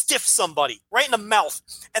fucking stiff somebody right in the mouth,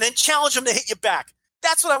 and then challenge him to hit you back.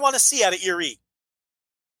 That's what I want to see out of Erie.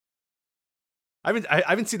 I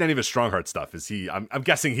haven't seen any of his Strongheart stuff. Is he? I'm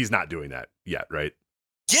guessing he's not doing that yet, right?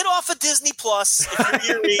 Get off of Disney Plus if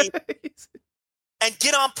you're Erie, and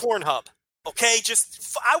get on Pornhub. Okay,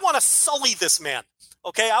 I want to sully this man.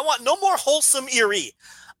 Okay, I want no more wholesome Erie.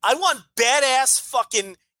 I want badass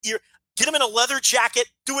fucking Erie. Get him in a leather jacket.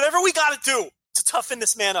 Do whatever we got to do to toughen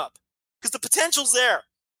this man up, because the potential's there.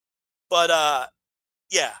 But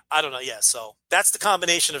yeah, I don't know. Yeah, so that's the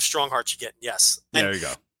combination of strong hearts you're getting. Yes. And there you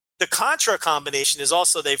go. The Contra combination is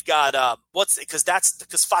also they've got because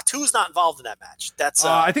Fatu's not involved in that match. That's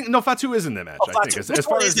I think Fatu is in that match. I think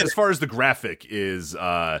as far as the graphic is,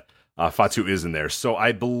 Fatu is in there. So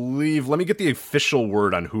I believe. Let me get the official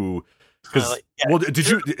word on who. Because did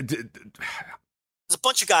you? There's a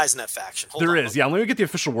bunch of guys in that faction. There is. Yeah, let me get the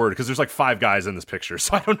official word because there's like 5 guys in this picture,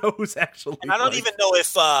 so I don't know who's actually. And I don't even know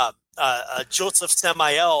if Joseph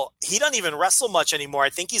Samael, he doesn't even wrestle much anymore. I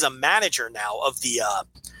think he's a manager now of the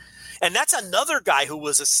and that's another guy who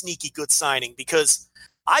was a sneaky good signing, because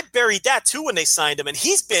I buried that too when they signed him, and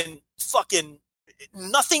he's been fucking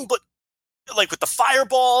nothing but like with the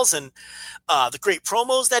fireballs and the great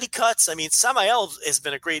promos that he cuts. I mean, Samael has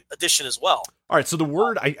been a great addition as well. All right, so the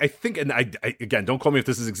word I think, and I again, don't quote me if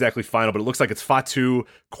this is exactly final, but it looks like it's Fatu,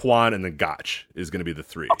 Quan, and then Gotch is going to be the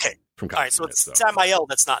 3. Okay. All right, so it's Samael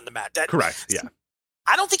that's not in the match. Correct, yeah.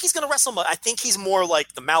 I don't think he's going to wrestle much. I think he's more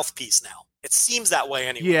like the mouthpiece now. It seems that way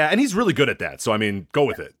anyway. Yeah, and he's really good at that. So, I mean, go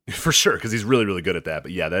with it for sure, because he's really, really good at that.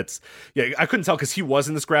 But yeah, I couldn't tell because he was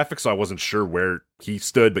in this graphic, so I wasn't sure where he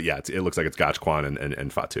stood. But yeah, it looks like it's Gotch, Quan,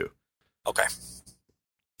 and Fatu. Okay.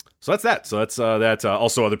 So that's that. So that's that.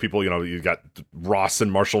 Also, other people, you got Ross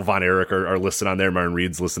and Marshall Von Erich are listed on there. Myron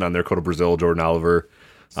Reed's listed on there. Coda Brazil, Jordan Oliver,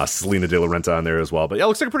 Selena De La Renta on there as well. But yeah, it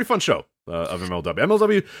looks like a pretty fun show of MLW.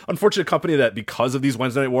 MLW, unfortunate company that because of these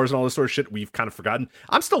Wednesday Night Wars and all this sort of shit, we've kind of forgotten.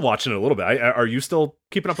 I'm still watching it a little bit. Are you still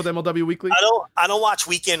keeping up with MLW Weekly? I don't watch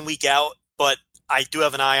week in, week out, but I do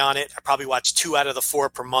have an eye on it. I probably watch 2 out of the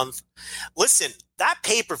 4 per month. Listen, that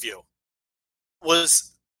pay-per-view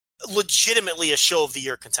was legitimately a show of the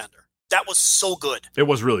year contender. That was so good. It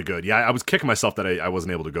was really good. Yeah, I was kicking myself that I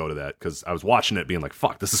wasn't able to go to that because I was watching it being like,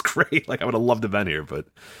 fuck, this is great. Like, I would have loved to have been here, but...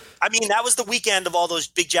 I mean, that was the weekend of all those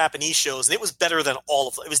big Japanese shows, and it was better than all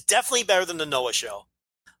of them. It was definitely better than the Noah show.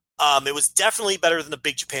 It was definitely better than the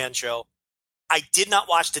Big Japan show. I did not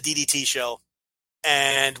watch the DDT show.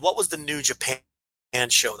 And what was the New Japan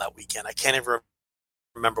show that weekend? I can't ever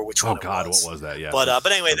remember which one. Oh, God, what was that? Yeah. But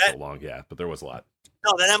anyway, that... so long, yeah, but there was a lot.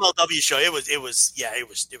 No, that MLW show, it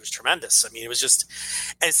was tremendous. I mean, it was just,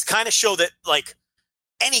 and it's the kind of show that like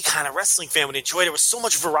any kind of wrestling fan would enjoy. There was so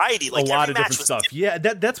much variety, like a lot of different stuff. Yeah,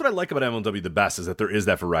 that's what I like about MLW the best, is that there is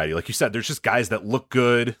that variety. Like you said, there's just guys that look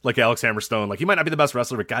good, like Alex Hammerstone. Like, he might not be the best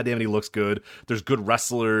wrestler, but goddamn it, he looks good. There's good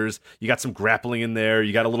wrestlers. You got some grappling in there.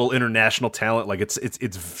 You got a little international talent. Like, it's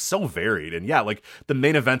so varied. And yeah, like the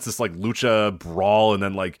main event's this like lucha brawl, and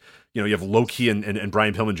then like, you have Loki and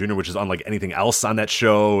Brian Pillman Jr., which is unlike anything else on that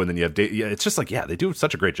show. And then you have it's just like, yeah, they do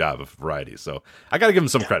such a great job of variety. So I got to give them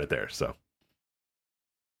some credit there. So.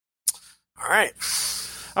 All right.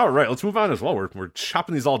 Let's move on as well. We're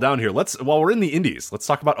chopping these all down here. While we're in the indies, let's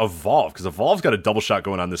talk about Evolve, because Evolve's got a double shot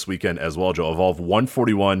going on this weekend as well, Joe. Evolve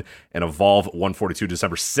 141 and Evolve 142,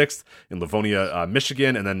 December 6th in Livonia,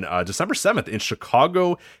 Michigan, and then December 7th in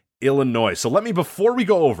Chicago, Illinois. So before we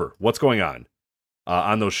go over what's going on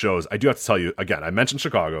those shows, I do have to tell you, again, I mentioned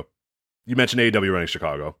Chicago. You mentioned AEW running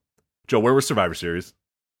Chicago. Joe, where was Survivor Series?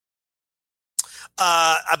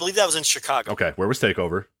 I believe that was in Chicago. Okay, where was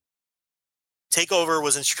TakeOver? TakeOver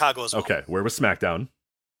was in Chicago as well. Okay, where was SmackDown?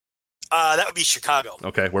 That would be Chicago.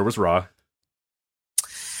 Okay, where was Raw?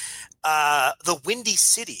 The Windy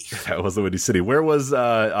City. That was the Windy City. Where was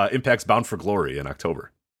Impact's Bound for Glory in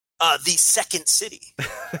October? The Second City.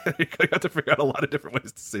 You got to figure out a lot of different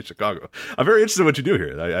ways to say Chicago. I'm very interested in what you do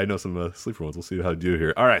here. I know some sleeper ones. We'll see how you do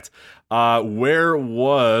here. All right. We're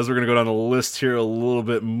going to go down the list here a little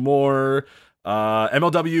bit more.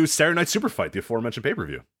 MLW Saturday Night Super Fight, the aforementioned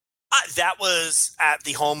pay-per-view. That was at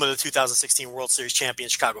the home of the 2016 World Series champion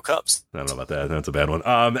Chicago Cubs. I don't know about that. That's a bad one.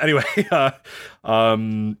 Anyway,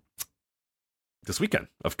 this weekend,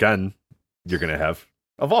 again, you're going to have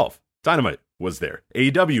Evolve. Dynamite was there.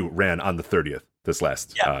 AEW ran on the 30th this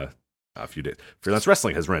last few days. Freelance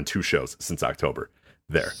Wrestling has ran 2 shows since October.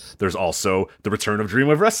 There's also the return of Dream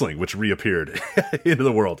of Wrestling, which reappeared into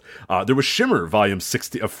the world. There was Shimmer Volume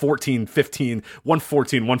 14, 15,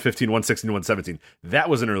 114, 115, 116, 117. That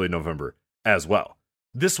was in early November as well.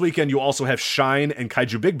 This weekend, you also have Shine and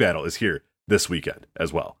Kaiju Big Battle is here this weekend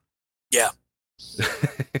as well. Yeah.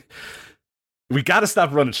 We got to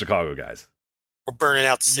stop running Chicago, guys. We're burning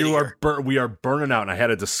out the city. We are burning out. And I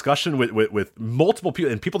had a discussion with multiple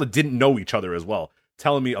people and people that didn't know each other as well,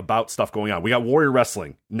 telling me about stuff going on. We got Warrior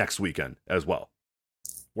Wrestling next weekend as well.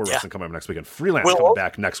 Warrior Wrestling coming up next weekend. Freelance coming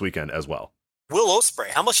back next weekend as well. Will Ospreay.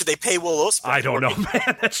 How much did they pay Will Ospreay? I don't know,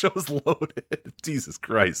 man. That show's loaded. Jesus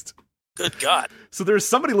Christ. Good God. So there's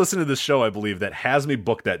somebody listening to this show, I believe, that has me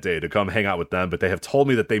booked that day to come hang out with them, but they have told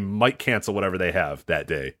me that they might cancel whatever they have that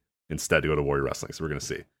day instead to go to Warrior Wrestling. So we're going to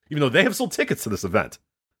see. Even though they have sold tickets to this event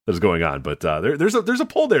that is going on. But there's a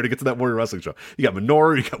pull there to get to that Warrior Wrestling show. You got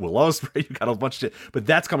Minoru, you got Will Ospreay, you got a bunch of shit. But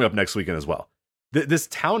that's coming up next weekend as well. This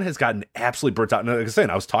town has gotten absolutely burnt out. And like I was saying,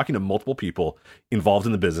 I was talking to multiple people involved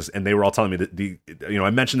in the business, and they were all telling me that I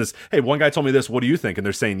mentioned this. Hey, one guy told me this. What do you think? And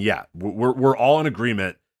they're saying, yeah, we're all in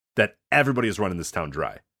agreement that everybody is running this town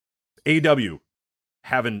dry. AEW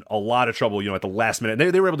having a lot of trouble, at the last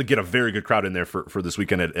minute. They were able to get a very good crowd in there for this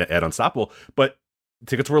weekend at Unstoppable, but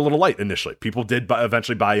tickets were a little light initially. People did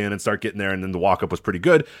eventually buy in and start getting there, and then the walk-up was pretty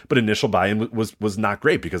good, but initial buy-in was not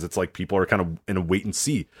great because it's like people are kind of in a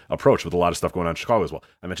wait-and-see approach with a lot of stuff going on in Chicago as well.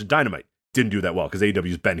 I mentioned Dynamite. Didn't do that well because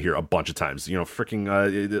AEW's been here a bunch of times.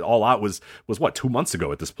 Freaking All Out was what, 2 months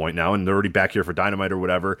ago at this point now, and they're already back here for Dynamite or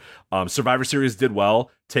whatever. Survivor Series did well.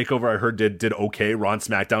 TakeOver, I heard, did okay. Raw and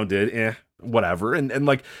SmackDown did whatever. And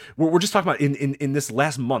like we're just talking about in this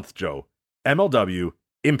last month, Joe, MLW,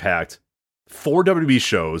 Impact, 4 WWE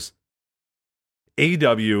shows,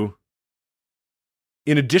 AEW,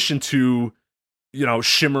 in addition to,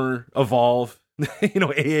 Shimmer, Evolve,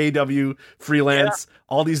 AAW, Freelance,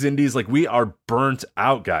 all these indies, like we are burnt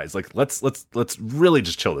out, guys. Like let's really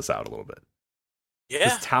just chill this out a little bit. Yeah.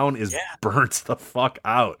 This town is burnt the fuck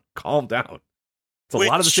out. Calm down. It's a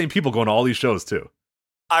lot of the same people going to all these shows too.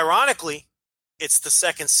 Ironically, it's the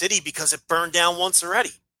Second City because it burned down once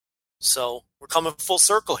already. So we're coming full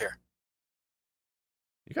circle here.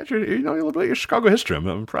 You got your, a little bit of your Chicago history. I'm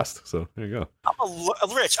impressed. So there you go.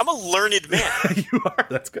 Rich, I'm a learned man. You are.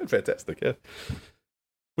 That's good. Fantastic. Yeah. What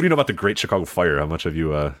do you know about the Great Chicago Fire? How much have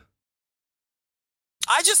you? I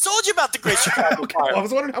just told you about the Great Chicago Okay, Fire. well, I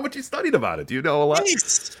was wondering how much you studied about it. Do you know a lot?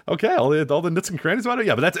 Jeez. Okay, all the nits and crannies about it.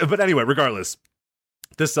 Yeah, but anyway, regardless.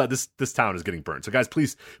 This town is getting burned. So guys,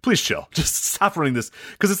 please chill. Just stop running this,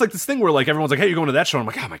 because it's like this thing where like everyone's like, "Hey, you're going to that show." I'm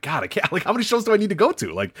like, "Oh my god, I can't." Like, how many shows do I need to go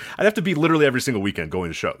to? Like, I'd have to be literally every single weekend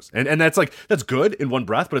going to shows, and that's like that's good in one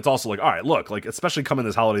breath, but it's also like, all right, look, like especially coming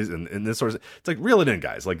this holidays and this sort of, it's like reel it in,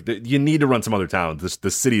 guys. Like you need to run some other towns.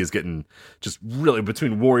 The city is getting just really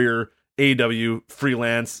between Warrior, AEW,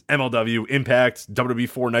 Freelance, MLW, Impact, WWE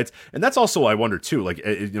 4 nights, and that's also I wonder too. Like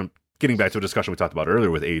getting back to a discussion we talked about earlier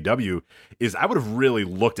with AEW, is I would have really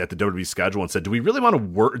looked at the WWE schedule and said, do we really want to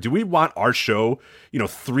work? Do we want our show,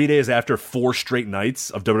 3 days after 4 straight nights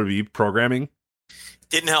of WWE programming?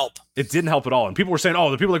 Didn't help. It didn't help at all. And people were saying, oh,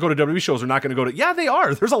 the people that go to WWE shows are not going to go to, yeah, they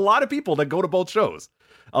are. There's a lot of people that go to both shows.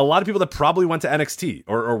 A lot of people that probably went to NXT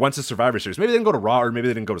or went to Survivor Series. Maybe they didn't go to Raw or maybe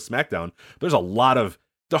they didn't go to SmackDown. But there's a lot of,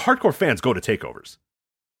 the hardcore fans go to takeovers.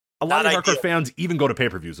 A lot of hardcore fans even go to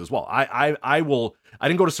pay-per-views as well. I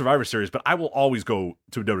didn't go to Survivor Series, but I will always go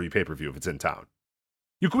to a WWE pay-per-view if it's in town.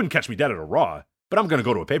 You couldn't catch me dead at a Raw, but I'm going to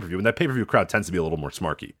go to a pay-per-view, and that pay-per-view crowd tends to be a little more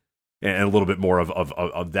smarky and a little bit more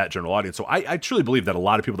of that general audience. So I truly believe that a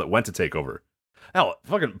lot of people that went to TakeOver, hell,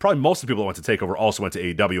 probably most of the people that went to TakeOver also went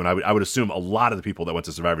to AEW, and I would assume a lot of the people that went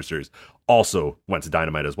to Survivor Series also went to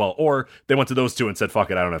Dynamite as well, or they went to those two and said,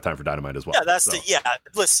 fuck it, I don't have time for Dynamite as well. Yeah,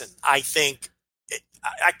 listen, I think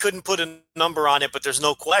I couldn't put a number on it, but there's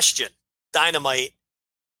no question Dynamite,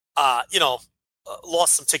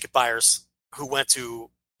 lost some ticket buyers who went to,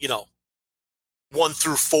 1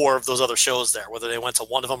 through 4 of those other shows there, whether they went to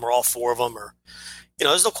one of them or all 4 of them, or,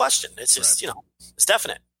 there's no question. It's just, it's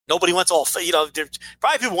definite. Nobody went to all,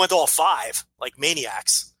 probably people went to all 5 like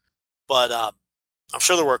maniacs, but I'm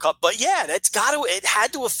sure there were a couple. But yeah, it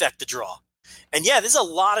had to affect the draw. And yeah, there's a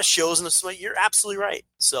lot of shows in this. You're absolutely right.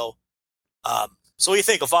 So, so what do you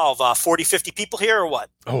think? Evolve, 40, 50 people here or what?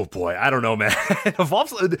 Oh boy, I don't know, man. Evolve.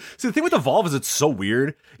 See, the thing with Evolve is it's so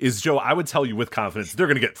weird. Is Joe? I would tell you with confidence they're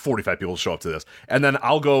going to get 45 people to show up to this, and then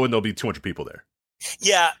I'll go and there'll be 200 people there.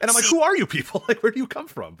 Yeah, and I'm like, who are you people? Like, where do you come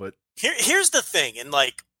from? But here's the thing, and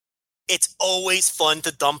like, it's always fun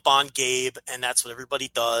to dump on Gabe, and that's what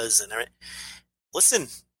everybody does. And listen,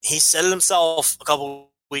 he said it himself a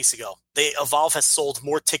couple weeks ago. Evolve has sold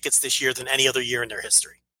more tickets this year than any other year in their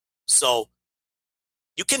history. So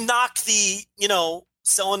you can knock the,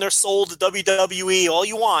 selling their soul to WWE all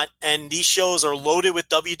you want, and these shows are loaded with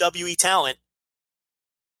WWE talent,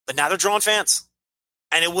 but now they're drawing fans.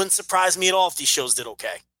 And it wouldn't surprise me at all if these shows did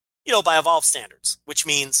okay, by Evolve standards, which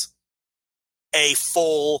means a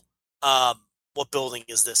full, what building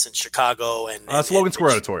is this in Chicago? And it's Logan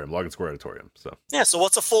Square Auditorium. So yeah, so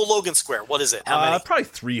what's a full Logan Square? What is it? How many? Probably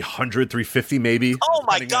 300, 350 maybe. Oh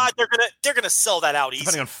my God, they're gonna sell that out easy.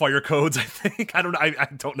 Depending on fire codes, I think. I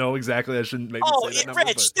don't know exactly. I shouldn't maybe say that number.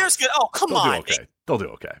 Rich, there's good. Oh, come on. They'll do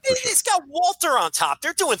okay. It's got Walter on top.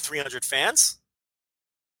 They're doing 300 fans.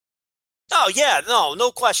 Oh yeah,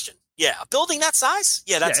 no question. Yeah, a building that size.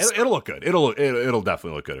 Yeah, it'll look good. It'll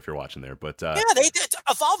definitely look good if you're watching there. But yeah, they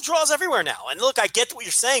Evolve draws everywhere now. And look, I get what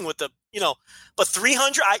you're saying with the but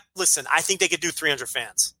 300. I think they could do 300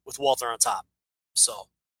 fans with Walter on top. So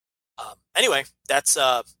anyway, that's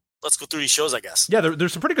let's go through these shows, I guess. Yeah,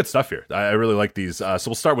 there's some pretty good stuff here. I really like these. So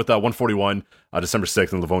we'll start with 141, December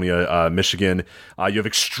 6th in Livonia, Michigan. You have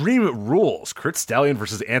Extreme Rules, Kurt Stallion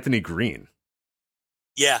versus Anthony Green.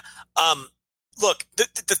 Yeah. Look,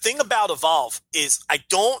 the thing about Evolve is I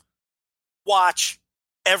don't watch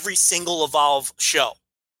every single Evolve show.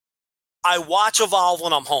 I watch Evolve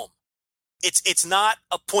when I'm home. It's not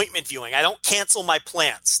appointment viewing. I don't cancel my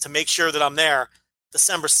plans to make sure that I'm there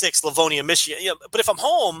December 6th, Livonia, Michigan. But if I'm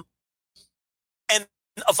home and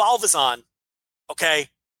Evolve is on, okay,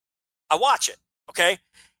 I watch it, okay?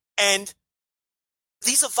 And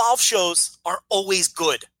these Evolve shows are always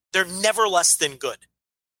good. They're never less than good.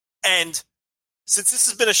 And since this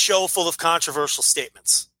has been a show full of controversial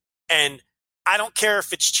statements, and I don't care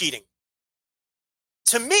if it's cheating,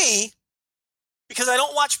 to me, because I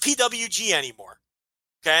don't watch PWG anymore,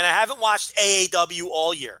 okay, and I haven't watched AEW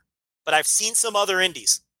all year, but I've seen some other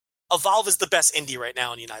indies. Evolve is the best indie right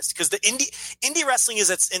now in the United States because the indie wrestling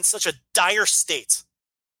is in such a dire state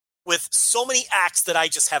with so many acts that I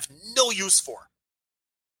just have no use for.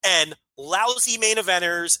 And lousy main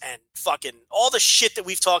eventers and fucking all the shit that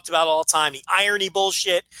we've talked about all the time, the irony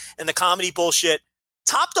bullshit and the comedy bullshit,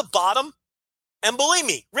 top to bottom. And believe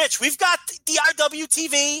me, Rich, we've got the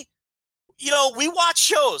IWTV. We watch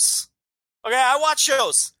shows. Okay, I watch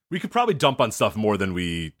shows. We could probably dump on stuff more than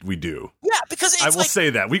we do. Yeah, because it's I will say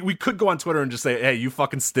that. We could go on Twitter and just say, hey, you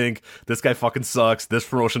fucking stink. This guy fucking sucks. This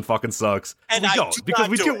promotion fucking sucks. And we don't, because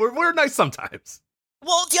we do. We're nice sometimes.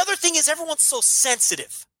 Well, the other thing is everyone's so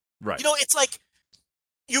sensitive. Right. It's like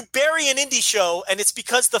you bury an indie show, and it's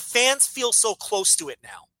because the fans feel so close to it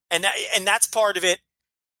now. And that's part of it.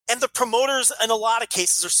 And the promoters, in a lot of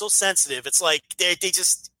cases, are so sensitive. It's like they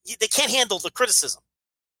can't handle the criticism.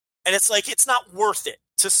 And it's like it's not worth it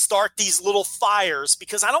to start these little fires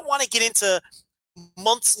because I don't want to get into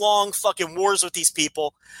months-long fucking wars with these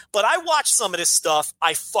people. But I watch some of this stuff.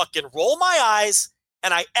 I fucking roll my eyes,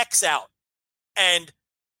 and I X out. And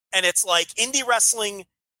it's like indie wrestling.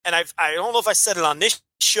 And I don't know if I said it on this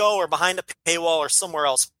show or behind the paywall or somewhere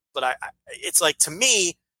else, but it's like, to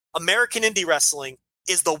me, American indie wrestling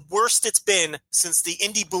is the worst it's been since the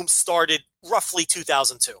indie boom started roughly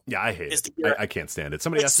 2002. Yeah, I hate it. I can't stand it.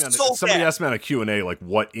 Somebody asked me on a Q&A, like,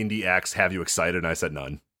 what indie acts have you excited? And I said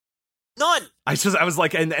none. None. I was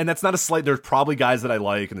like, and that's not a slight. There's probably guys that I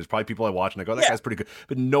like, and there's probably people I watch, and I go, that guy's pretty good.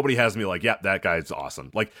 But nobody has me like, yeah, that guy's awesome.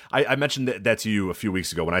 Like, I mentioned that to you a few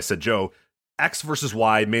weeks ago when I said, Joe, X versus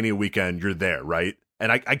Y Mania weekend, you're there, right?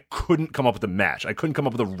 And I couldn't come up with a match. I couldn't come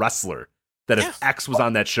up with a wrestler that if X was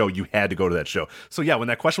on that show, you had to go to that show. So yeah, when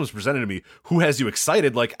that question was presented to me, who has you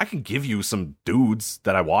excited? Like, I can give you some dudes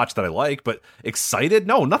that I watch that I like, but excited?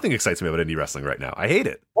 No, nothing excites me about indie wrestling right now. I hate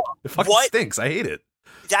it. It fucking stinks. I hate it.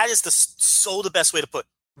 That is the best way to put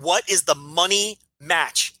it. What is the money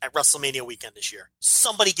match at WrestleMania weekend this year?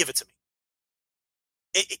 Somebody give it to me.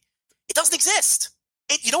 It doesn't exist.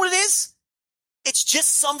 You know what it is? It's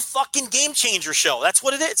just some fucking game changer show. That's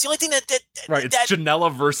what it is. It's the only thing that right. It's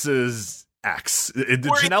Janela versus X.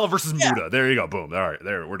 Janela versus Muda. There you go. Boom. All right.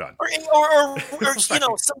 There, we're done. Or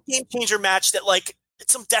some game changer match that, like,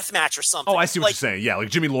 some death match or something. Oh, I see what you're saying. Yeah, like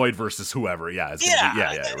Jimmy Lloyd versus whoever. Yeah, it's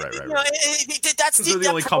right. You know, that's they're the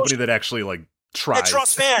only company that actually like tries and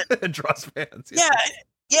draws fans. and draws fans. Yeah.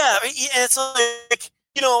 And it's like,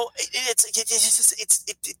 you know,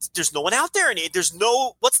 it's there's no one out there, and there's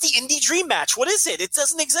no. What's the indie dream match? What is it? It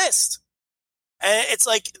doesn't exist. And it's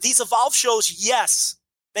like these Evolve shows. Yes,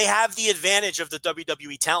 they have the advantage of the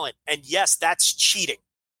WWE talent, and yes, that's cheating.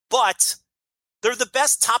 But they're the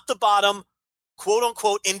best top to bottom, quote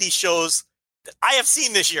unquote, indie shows that I have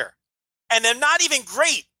seen this year, and they're not even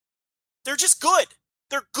great. They're just good.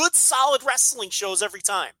 They're good, solid wrestling shows every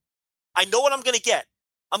time. I know what I'm going to get.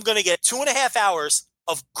 I'm going to get 2.5 hours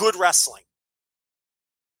of good wrestling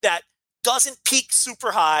that doesn't peak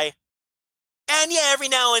super high. And yeah, every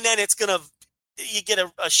now and then you get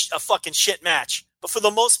a fucking shit match. But for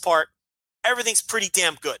the most part, everything's pretty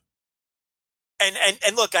damn good.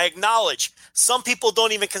 And look, I acknowledge some people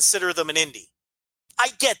don't even consider them an indie. I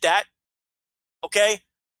get that. Okay.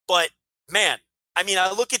 But man, I mean,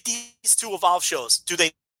 I look at these two Evolve shows. Do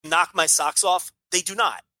they knock my socks off? They do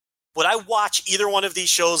not. Would I watch either one of these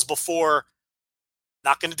shows before?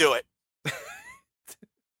 Not going to do it.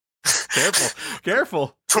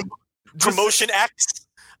 Careful. Promotion X.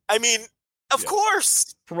 I mean, of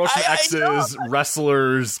course. Promotion X's,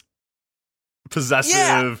 wrestlers,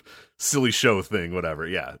 possessive, silly show thing, whatever.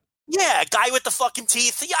 Yeah. Yeah, guy with the fucking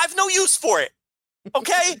teeth. Yeah, I have no use for it.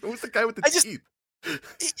 Okay? Who's the guy with the teeth?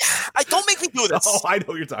 Don't make me do this. Oh, I know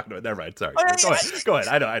what you're talking about. Never mind. Sorry. Go ahead.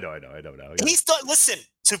 I know now. He's done. Listen,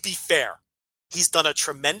 to be fair, he's done a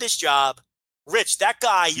tremendous job. Rich, that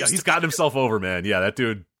guy. He's gotten himself over, man. Yeah, that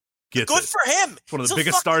dude gets good it. for him. He's one of the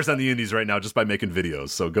biggest stars on the indies right now, just by making videos.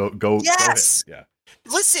 So go. Yes. Go ahead.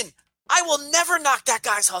 Yeah. Listen, I will never knock that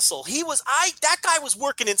guy's hustle. That guy was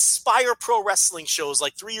working Inspire Pro Wrestling shows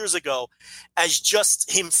like 3 years ago as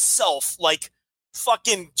just himself, like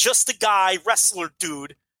fucking just a guy, wrestler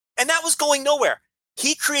dude. And that was going nowhere.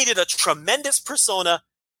 He created a tremendous persona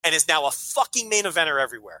and is now a fucking main eventer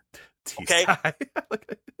everywhere. Okay?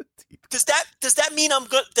 Does that mean I'm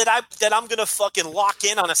good that I'm gonna fucking lock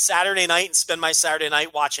in on a Saturday night and spend my Saturday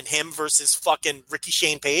night watching him versus fucking Ricky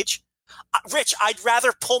Shane Page? Rich, I'd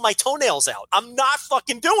rather pull my toenails out. I'm not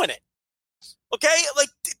fucking doing it. Okay? Like,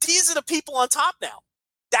 these are the people on top now.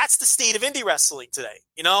 That's the state of indie wrestling today,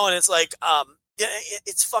 you know? And it's like,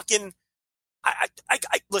 it's fucking, I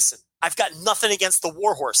listen, I've got nothing against the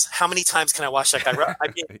Warhorse. How many times can I watch that guy? I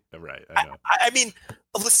mean, right. I know. I mean,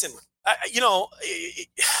 listen, you know,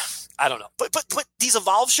 I don't know, but these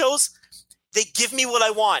Evolve shows, they give me what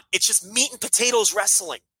I want. It's just meat and potatoes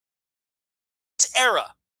wrestling. It's era.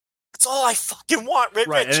 That's all I fucking want, Rich.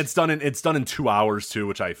 Right, and it's done in 2 hours too,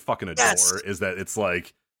 which I fucking adore. Yes. Is that it's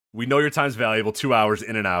like, we know your time's valuable. 2 hours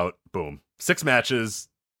in and out. Boom. 6 matches.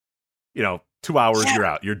 You know, 2 hours. You're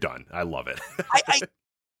out. You're done. I love it.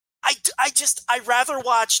 I'd rather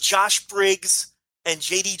watch Josh Briggs and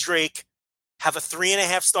JD Drake have a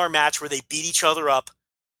 3.5-star match where they beat each other up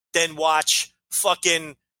than watch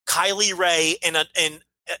fucking Kylie Ray in an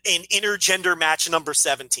intergender match number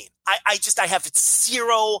 17. I have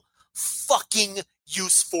zero fucking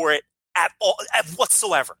use for it at all,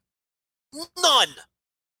 whatsoever. None.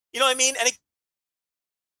 You know what I mean? And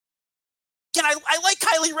again, I like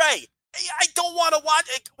Kylie Ray. I don't want to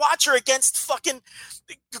watch her against fucking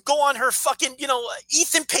go on her fucking, you know,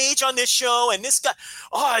 Ethan Page on this show and this guy.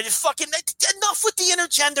 Oh, fucking enough with the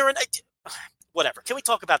intergender and whatever. Can we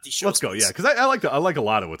talk about these shows? Let's go, yeah, because I like a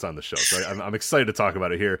lot of what's on the show, so I'm excited to talk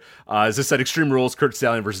about it here. As I said, Extreme Rules, Kurt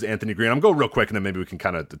Stallion versus Anthony Green. I'm going to go real quick, and then maybe we can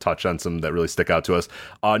kind of touch on some that really stick out to us.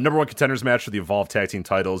 Number 1 contenders match for the Evolve Tag Team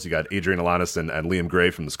titles. You got Adrian Alanis and Liam Gray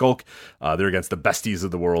from the Scurll. They're against the besties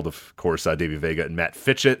of the world, of course, Davey Vega and Matt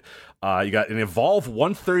Fitchett. You got an Evolve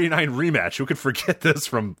 139 rematch. Who could forget this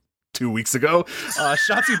from 2 weeks ago?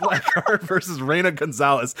 Shotzi Blackheart versus Reina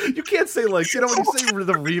Gonzalez. You can't say, like, you know, when you say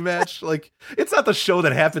the rematch, like, it's not the show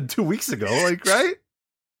that happened 2 weeks ago, like, right?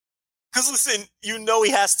 Because listen, you know he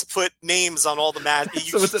has to put names on all the matches.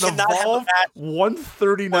 So it's an Evolve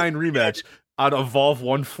 139 rematch on Evolve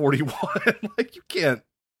 141. Like, you can't.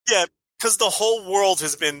 Yeah, because the whole world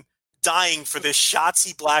has been dying for this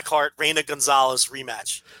Shotzi Blackheart Reina Gonzalez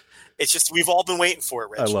rematch. It's just, we've all been waiting for it,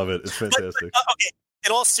 Rich. I love it. It's fantastic. But, okay,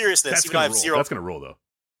 in all seriousness, even though I have zero. That's going to roll, though.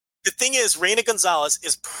 The thing is, Reina Gonzalez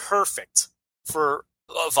is perfect for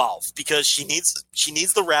Evolve because she needs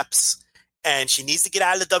the reps and she needs to get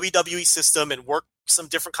out of the WWE system and work some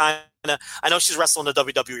different kind of. I know she's wrestling a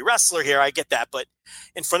WWE wrestler here. I get that, but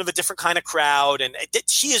in front of a different kind of crowd, and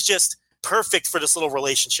she is just perfect for this little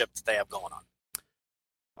relationship that they have going on.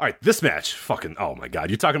 All right, this match, fucking, oh my God.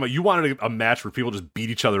 You're talking about, you wanted a match where people just beat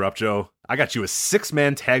each other up, Joe. I got you a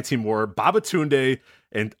 6-man tag team war, Babatunde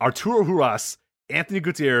and Arturo Ruas, Anthony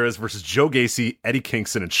Gutierrez versus Joe Gacy, Eddie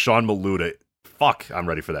Kingston, and Sean Maluda. Fuck, I'm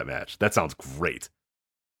ready for that match. That sounds great.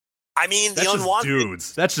 I mean, That's the just unwanted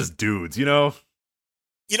dudes. That's just dudes, you know?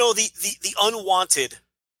 You know, the unwanted,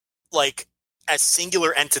 like, as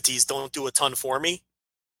singular entities don't do a ton for me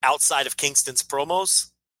outside of Kingston's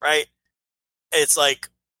promos, right? It's like,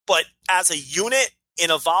 but as a unit in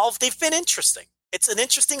Evolve, they've been interesting. It's an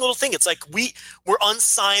interesting little thing. It's like we're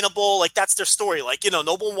unsignable. Like, that's their story. Like, you know,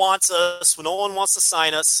 no one wants us. No one wants to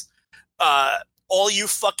sign us. All you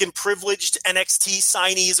fucking privileged NXT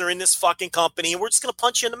signees are in this fucking company, and we're just going to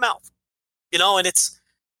punch you in the mouth. You know, and it's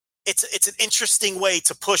an interesting way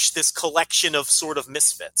to push this collection of sort of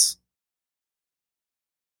misfits.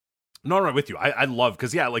 No, I'm right with you. I love,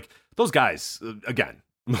 because, yeah, like, those guys, again,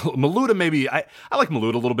 Maluda, maybe, I like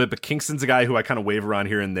Maluda a little bit, but Kingston's a guy who I kind of waver on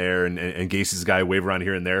here and there, and Gacy's a guy I waver on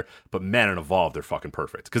here and there, but man, in Evolve, they're fucking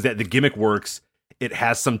perfect, because the gimmick works. It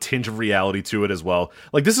has some tinge of reality to it as well.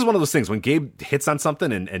 Like, this is one of those things, when Gabe hits on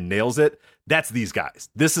something and nails it, that's these guys.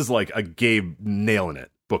 This is like a Gabe nailing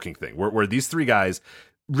it booking thing, where these three guys,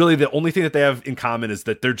 really the only thing that they have in common is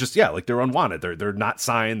that they're just, yeah, like, they're unwanted. They're not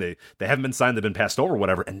signed. They haven't been signed. They've been passed over,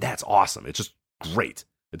 whatever. And that's awesome. It's just great.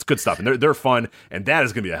 It's good stuff. And they're fun. And that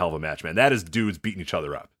is going to be a hell of a match, man. That is dudes beating each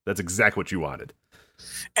other up. That's exactly what you wanted.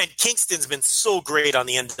 And Kingston's been so great on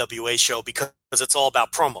the NWA show because it's all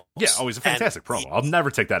about promos. Yeah, oh, he's a fantastic promo. I'll never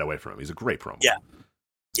take that away from him. He's a great promo. Yeah.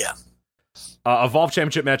 Yeah. Evolve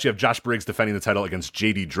Championship match, you have Josh Briggs defending the title against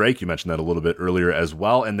JD Drake. You mentioned that a little bit earlier as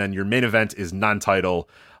well. And then your main event is non-title,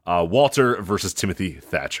 Walter versus Timothy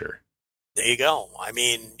Thatcher. There you go. I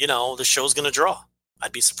mean, you know, the show's going to draw.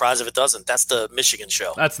 I'd be surprised if it doesn't. That's the Michigan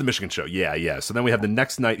show. That's the Michigan show. Yeah. So then we have the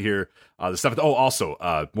next night here, the 7th. Oh, also,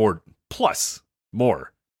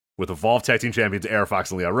 more with Evolve Tag Team Champions AR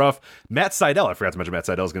Fox and Leah Ruff. Matt Sydal, I forgot to mention Matt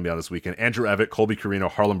Sydal is going to be on this weekend. Andrew Evett, Colby Carino,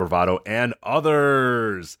 Harlan Bravado, and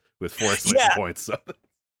others with 4 exclamation points. So.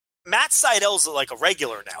 Matt Sydal's like a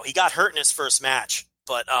regular now. He got hurt in his first match,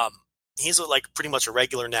 but he's like pretty much a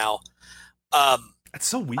regular now. It's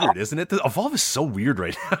so weird, isn't it? The Evolve is so weird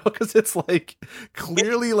right now because it's like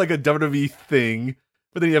clearly like a WWE thing,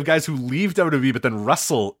 but then you have guys who leave WWE but then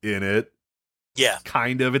wrestle in it. Yeah,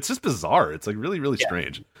 kind of. It's just bizarre. It's like really, really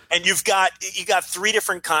strange. And you got 3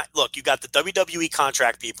 different look. You got the WWE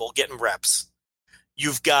contract people getting reps.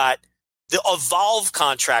 You've got the Evolve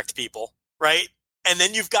contract people, right? And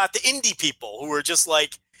then you've got the indie people who are just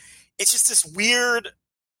like, it's just this weird,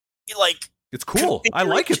 like. It's cool. I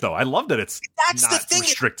like it though. I love that it's not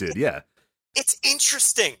restricted. Yeah, it's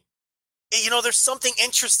interesting. You know, there's something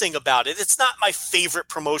interesting about it. It's not my favorite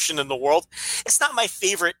promotion in the world. It's not my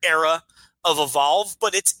favorite era of Evolve,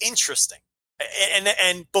 but it's interesting.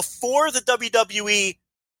 And before the WWE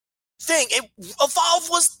thing, Evolve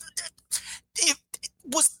was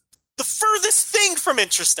the furthest thing from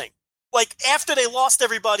interesting. Like, after they lost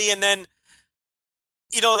everybody, and then,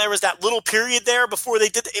 you know, there was that little period there before they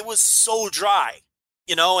did. It was so dry,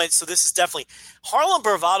 you know. And so this is definitely Harlan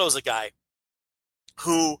Bravado is a guy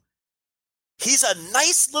who he's a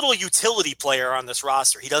nice little utility player on this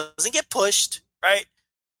roster. He doesn't get pushed, right?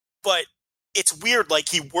 But it's weird. Like,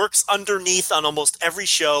 he works underneath on almost every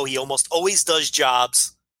show. He almost always does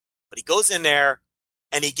jobs, but he goes in there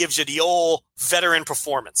and he gives you the old veteran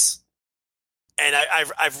performance. And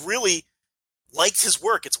I've really liked his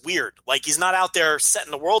work. It's weird. Like, he's not out there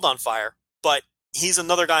setting the world on fire, but he's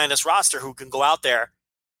another guy on this roster who can go out there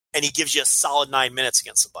and he gives you a solid 9 minutes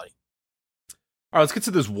against somebody. All right, let's get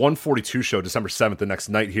to this 142 show, December 7th, the next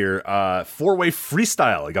night here. 4-way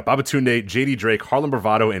freestyle. You got Babatunde, JD Drake, Harlan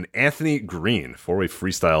Bravado, and Anthony Green. 4-way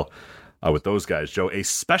freestyle with those guys. Joe, a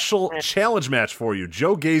special challenge match for you.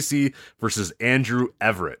 Joe Gacy versus Andrew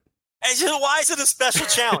Everett. And why is it a special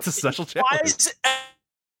challenge? It's a special challenge. Why is it,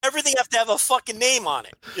 everything have to have a fucking name on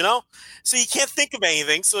it, you know? So you can't think of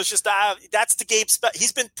anything. So it's just, that's the Gabe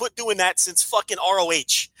he's been doing that since fucking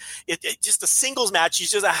ROH. It just a singles match. He's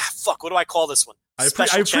just, fuck, what do I call this one? I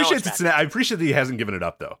appreciate that he hasn't given it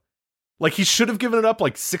up, though. Like, he should have given it up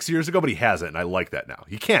like 6 years ago, but he hasn't, and I like that now.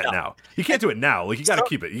 He can't now. He can't do it now. Like, you got to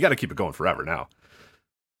keep it. You got to keep it going forever now.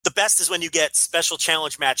 The best is when you get special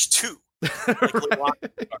challenge match 2.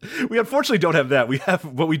 Right. We unfortunately don't have that. We have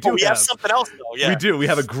what we do. We have something else though. Yeah, we do. We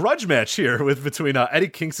have a grudge match here between Eddie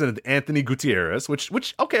Kingston and Anthony Gutierrez, which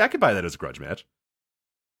okay, I could buy that as a grudge match.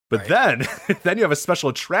 But then you have a special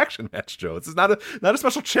attraction match, Joe. This is not a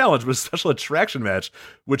special challenge, but a special attraction match,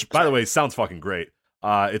 which, by the way, sounds fucking great.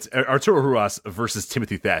 It's Arturo Ruas versus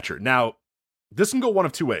Timothy Thatcher. Now, this can go one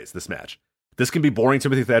of two ways. This match, This can be boring.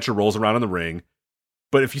 Timothy Thatcher rolls around in the ring.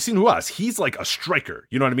 But if you've seen Uas, he's like a striker.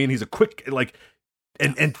 You know what I mean? He's a quick, like,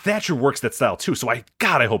 and Thatcher works that style too. So I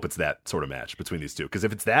hope it's that sort of match between these two. Because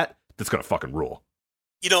if it's that, that's going to fucking rule.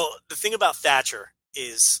 You know, the thing about Thatcher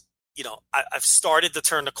is, you know, I've started to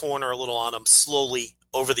turn the corner a little on him slowly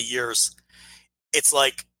over the years. It's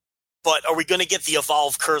like, but are we going to get the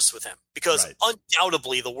Evolve curse with him? Because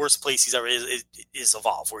undoubtedly the worst place he's ever is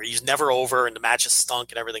Evolve, where he's never over and the matches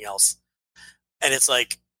stunk and everything else. And it's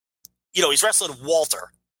like, you know, he's wrestling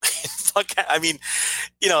Walter. Fuck, I mean,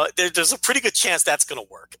 you know, there's a pretty good chance that's going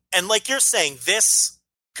to work. And like you're saying, this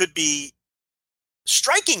could be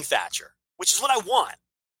striking Thatcher, which is what I want.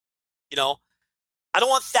 You know, I don't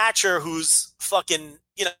want Thatcher who's fucking,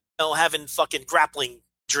 you know, having fucking grappling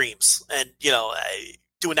dreams and, you know,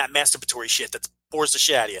 doing that masturbatory shit that bores the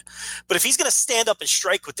shit out of you. But if he's going to stand up and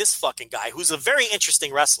strike with this fucking guy, who's a very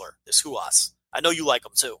interesting wrestler, this Huas, I know you like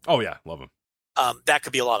him too. Oh, yeah. Love him. That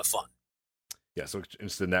could be a lot of fun. Yeah, so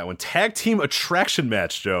interested in that one. Tag team attraction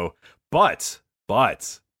match, Joe. But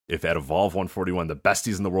if at Evolve 141, the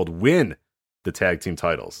besties in the world win the tag team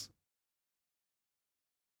titles.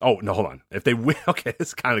 Oh, no, hold on. If they win, okay,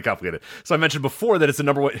 it's kind of complicated. So I mentioned before that it's a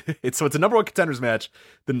number one contenders match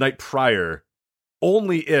the night prior.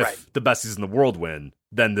 Only if the besties in the world win,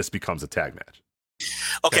 then this becomes a tag match.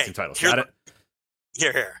 Okay. Tag team titles. Got it?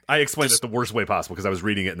 Here. I explained it the worst way possible because I was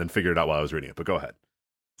reading it and then figured it out while I was reading it. But go ahead.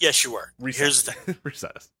 Yes, you were. Here's the thing.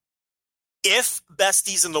 Reset us. If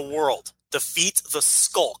besties in the world defeat the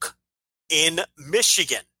Skulk in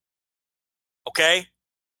Michigan, okay,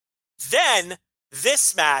 then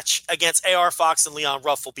this match against AR Fox and Leon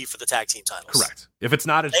Ruff will be for the tag team titles. Correct. If it's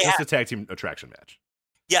not, it's just a tag team attraction match.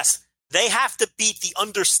 Yes. They have to beat the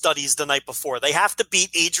understudies the night before. They have to beat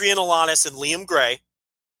Adrian Alanis and Liam Gray.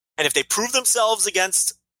 And if they prove themselves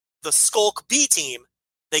against the Skulk B team,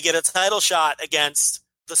 they get a title shot against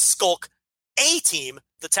the Skulk A team,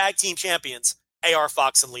 the tag team champions, AR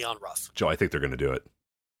Fox and Leon Ruff. Joe, I think they're going to do it.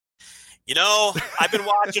 You know, I've been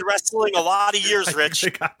watching wrestling a lot of years, Rich. They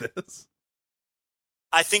got this.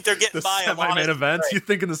 I think they're getting by a semi-main event. You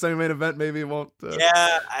think in the semi-main event maybe it won't?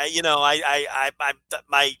 Yeah,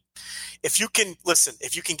 if you can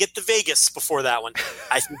get to Vegas before that one,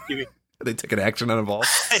 I think they take an action on Evolve.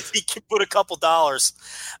 I think you put a couple dollars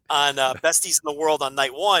on besties in the world on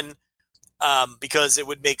night one, because it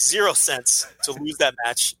would make 0 sense to lose that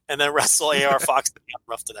match and then wrestle AR Fox and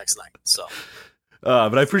Ruff the next night. So.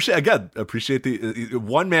 But I appreciate the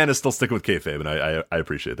one man is still sticking with kayfabe, and I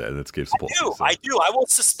appreciate that, and it's Gabe Sapolsky. I do. I will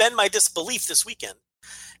suspend my disbelief this weekend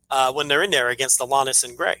when they're in there against Alanis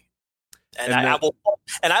and Gray, and I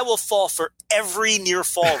will fall for every near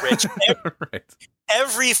fall, Rich.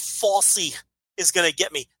 Every falsie is going to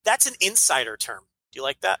get me. That's an insider term. Do you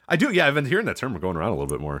like that? I do. Yeah, I've been hearing that term going around a little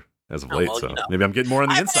bit more as of late, so maybe I'm getting more on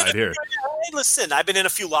the inside here. Listen, I've been in a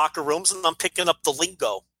few locker rooms, and I'm picking up the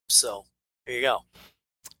lingo. So. There you go.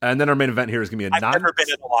 And then our main event here is going to be I've never been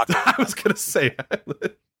in a locker room. I was going to say,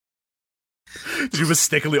 did you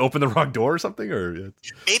mistakenly open the wrong door or something? Or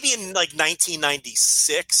maybe in like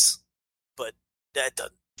 1996, but that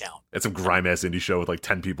doesn't count. It's some grime ass indie show with like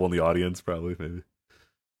 10 people in the audience, probably. Maybe.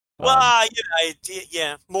 Well,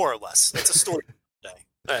 yeah, more or less. It's a story today.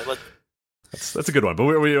 All right, that's a good one, but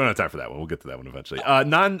we don't have time for that one. We'll get to that one eventually.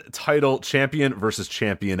 Non-title champion versus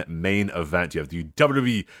champion main event. You have the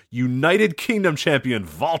WWE United Kingdom champion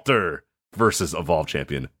Walter versus Evolve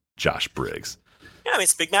champion Josh Briggs. Yeah, I mean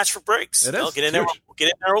it's a big match for Briggs. It is. Get in there with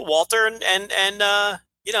Walter and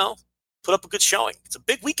put up a good showing. It's a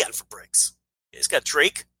big weekend for Briggs. He's got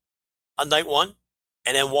Drake on night one,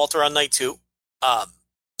 and then Walter on night two.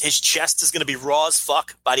 His chest is going to be raw as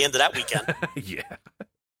fuck by the end of that weekend. Yeah.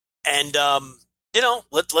 And,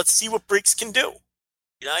 let's see what Briggs can do.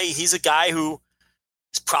 You know, he's a guy who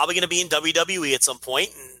is probably going to be in WWE at some point,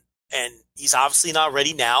 and he's obviously not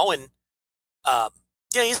ready now. And,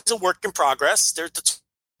 he's a work in progress. The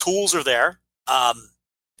tools are there.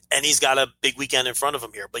 And he's got a big weekend in front of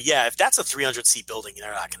him here. But yeah, if that's a 300-seat building,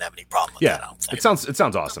 they're not going to have any problem with that. I don't think. It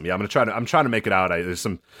sounds awesome. Yeah, I'm trying to make it out. There's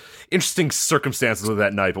some interesting circumstances with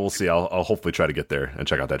that night, but we'll see. I'll hopefully try to get there and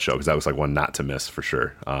check out that show because that looks like one not to miss for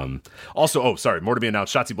sure. Also, more to be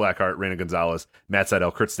announced: Shotzi Blackheart, Reina Gonzalez, Matt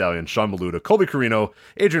Sydal, Kurt Stallion, Sean Maluda, Colby Carino,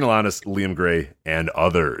 Adrian Alanis, Liam Gray, and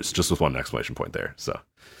others. Just with one exclamation point there. So.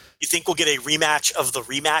 You think we'll get a rematch of the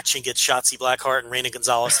rematch and get Shotzi Blackheart and Reina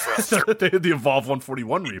Gonzalez for a third? The Evolve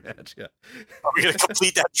 141 rematch, yeah. Are we going to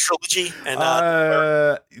complete that trilogy? And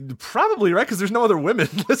probably, right? Because there's no other women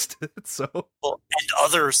listed. So and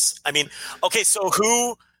others. I mean, okay, so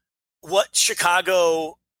what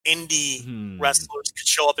Chicago indie wrestlers could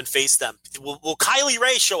show up and face them. Will Kylie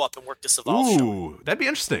Ray show up and work this Evolve show? Ooh, that'd be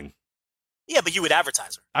interesting. Yeah, but you would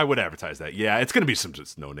advertise her. I would advertise that. Yeah, it's going to be some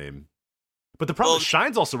just no name. But the problem is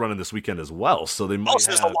Shine's also running this weekend as well, so they might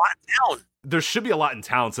there's a lot in town. There should be a lot in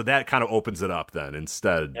town, so that kind of opens it up then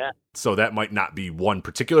instead. Yeah. So that might not be one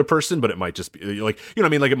particular person, but it might just be like, you know what I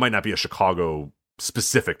mean? Like it might not be a Chicago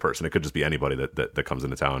specific person. It could just be anybody that comes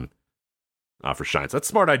into town for Shine. So that's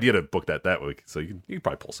a smart idea to book that week. So you can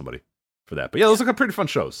probably pull somebody for that. But yeah, those look like pretty fun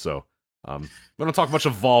shows. So we don't talk much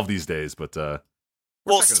Evolve these days, but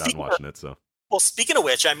we're checking it out and watching it. So speaking of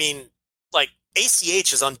which, I mean, like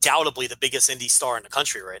ACH is undoubtedly the biggest indie star in the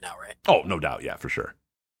country right now, right? Oh, no doubt, yeah, for sure.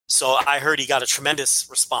 So I heard he got a tremendous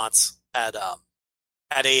response at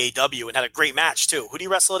AEW and had a great match too. Who did he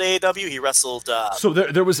wrestle at AEW? He wrestled. So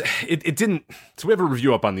there was it didn't. So we have a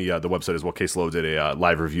review up on the website as well. Case Low did a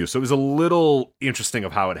live review, so it was a little interesting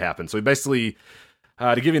of how it happened. So he basically,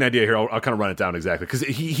 to give you an idea here, I'll kind of run it down exactly because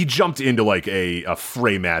he jumped into like a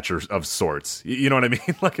fray match of sorts. You know what I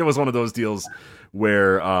mean? Like it was one of those deals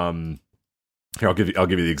where here I'll give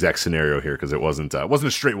you the exact scenario here because it wasn't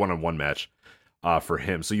a straight one-on-one match. For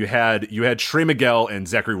him. So you had Trey Miguel and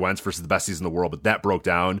Zachary Wentz versus the besties in the world, but that broke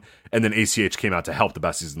down, and then ACH came out to help the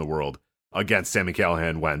besties in the world against Sami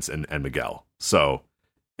Callihan, Wentz, and Miguel. So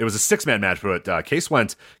it was a 6-man match, but Case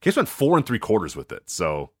went 4 3/4 with it.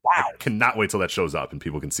 So wow. I cannot wait till that shows up and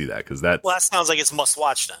people can see that because that sounds like it's must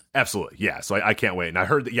watch then. Absolutely, yeah. So I can't wait. And I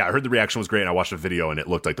heard the reaction was great. And I watched a video and it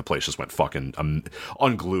looked like the place just went fucking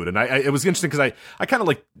unglued. And it was interesting because I kind of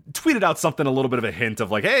like tweeted out something, a little bit of a hint of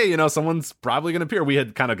like, hey, you know, someone's probably going to appear. We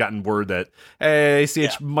had kind of gotten word that hey,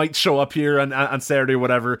 ACH might show up here on Saturday or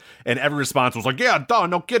whatever. And every response was like, yeah, duh,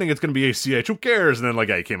 no kidding, it's going to be ACH. Who cares? And then like,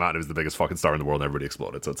 he came out and it was the biggest fucking star in the world and everybody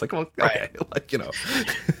exploded. So it's like, well, okay, like, you know.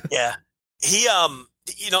 Yeah. He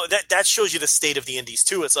you know, that shows you the state of the indies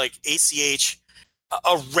too. It's like ACH,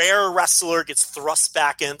 a rare wrestler gets thrust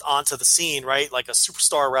back onto the scene, right? Like a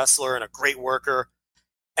superstar wrestler and a great worker.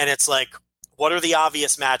 And it's like, what are the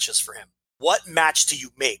obvious matches for him? What match do you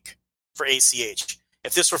make for ACH?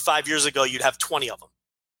 If this were 5 years ago, you'd have 20 of them.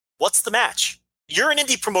 What's the match? You're an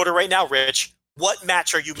indie promoter right now, Rich. What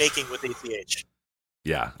match are you making with ACH?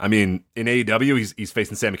 Yeah, I mean, in AEW, he's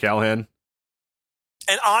facing Sami Callihan.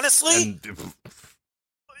 And honestly,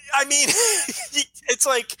 I mean, it's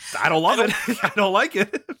like I don't love it. I don't like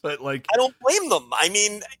it, but like I don't blame them. I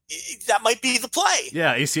mean, that might be the play.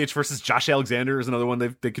 Yeah, ACH versus Josh Alexander is another one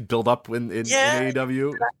they could build up in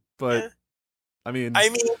AEW. But I mean,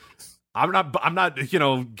 I'm not, you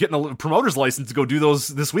know, getting a promoter's license to go do those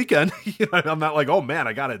this weekend. You know, I'm not like, oh man,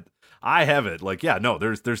 I have it. Like, yeah, no,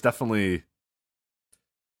 there's definitely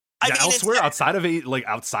elsewhere outside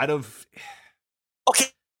of. Okay.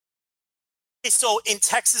 So in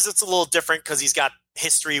Texas, it's a little different because he's got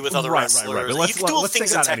history with other wrestlers. Right. But let's take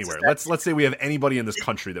that anywhere. Let's say we have anybody in this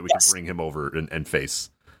country that we can bring him over and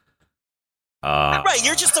face. Right,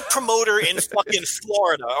 you're just a promoter in fucking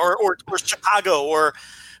Florida or Chicago or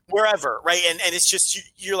wherever, right? And it's just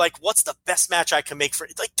you're like, what's the best match I can make for?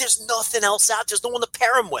 Like, there's nothing else out. There's no one to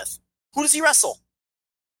pair him with. Who does he wrestle?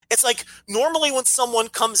 It's like normally when someone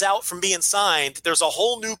comes out from being signed, there's a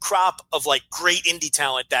whole new crop of like great indie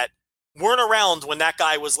talent that weren't around when that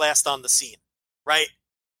guy was last on the scene, right?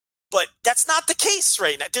 But that's not the case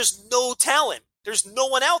right now. There's no talent. There's no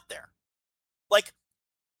one out there. Like,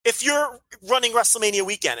 if you're running WrestleMania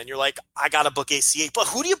weekend and you're like, I got to book ACH, but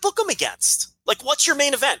who do you book them against? Like, what's your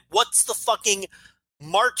main event? What's the fucking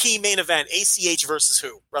marquee main event? ACH versus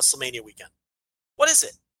who? WrestleMania weekend. What is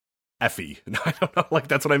it? Effie. No, I don't know. Like,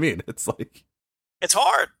 that's what I mean. It's like, it's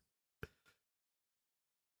hard.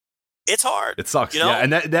 It's hard. It sucks. You know? Yeah.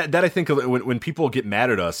 And that I think when people get mad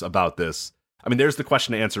at us about this, I mean, there's the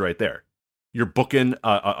question to answer right there. You're booking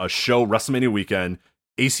a show WrestleMania weekend.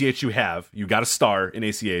 ACH you got a star in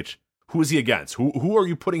ACH. Who is he against? Who are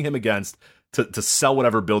you putting him against to sell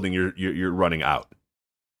whatever building you're running out?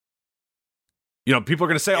 You know, people are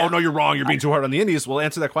going to say, oh, no, you're wrong. You're being too hard on the indies. Well,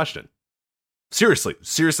 answer that question.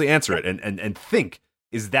 Seriously answer it and think,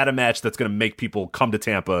 is that a match that's going to make people come to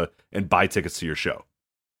Tampa and buy tickets to your show?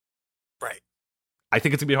 Right. I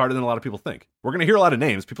think it's going to be harder than a lot of people think. We're going to hear a lot of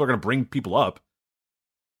names. People are going to bring people up.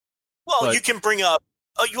 Well, you can bring up,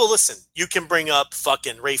 listen, you can bring up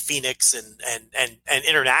fucking Ray Phoenix and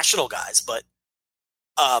international guys, but,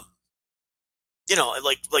 you know,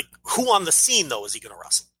 like who on the scene though is he going to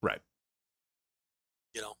wrestle? Right.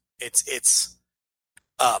 You know, it's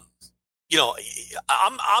you know,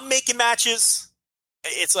 I'm making matches.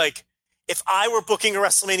 It's like, if I were booking a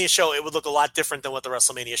WrestleMania show, it would look a lot different than what the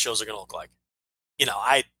WrestleMania shows are going to look like. You know,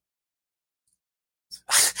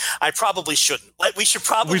 I probably shouldn't. We should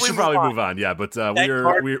probably move on. Yeah, but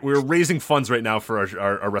we're raising funds right now for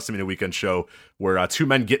our WrestleMania weekend show, where two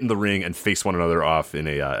men get in the ring and face one another off in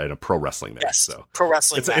a pro wrestling match. Yes, so pro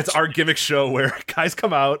wrestling. It's our gimmick show where guys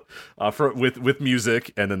come out with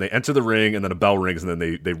music, and then they enter the ring, and then a bell rings, and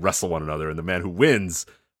then they wrestle one another, and the man who wins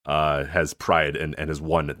has pride and has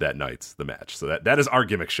won that night the match. So that is our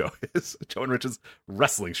gimmick show. Is Joe and Rich's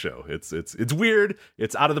wrestling show. It's weird,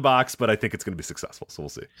 it's out of the box, but I think it's going to be successful. So we'll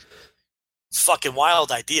see. It's fucking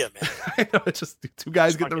wild idea, man. I know, it's just two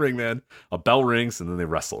guys get in the ring, man. A bell rings and then they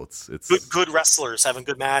wrestle. It's good wrestlers having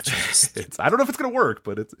good matches. I don't know if it's going to work,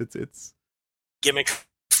 but it's gimmick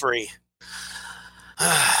free.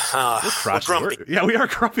 We're grumpy. We are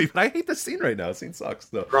grumpy, but I hate this scene right now. The scene sucks,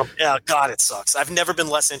 though. Yeah, God, it sucks. I've never been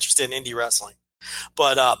less interested in indie wrestling,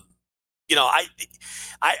 but I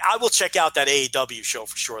will check out that AEW show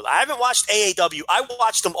for sure. I haven't watched AEW. I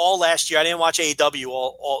watched them all last year. I didn't watch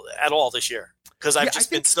AEW at all this year because I've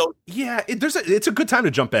been so. Yeah, it's a good time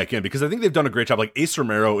to jump back in because I think they've done a great job. Like Ace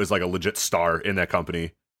Romero is like a legit star in that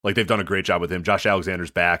company. Like they've done a great job with him. Josh Alexander's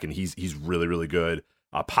back and he's really, really good.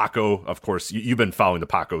 Paco, of course, you've been following the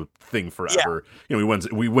Paco thing forever. Yeah. You know,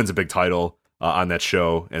 he wins a big title on that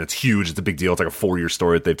show, and it's huge. It's a big deal. It's like a 4-year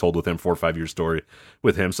story that they've told with him, 4 or 5 year story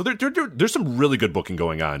with him. So there's some really good booking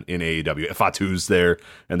going on in AEW. Fatu's there,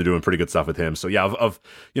 and they're doing pretty good stuff with him. So yeah,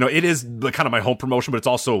 it is kind of my home promotion, but it's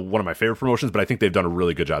also one of my favorite promotions. But I think they've done a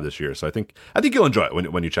really good job this year. So I think you'll enjoy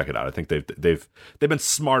it when you check it out. I think they've been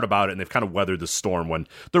smart about it, and they've kind of weathered the storm. When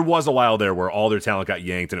there was a while there where all their talent got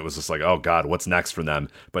yanked, and it was just like, oh God, what's next for them?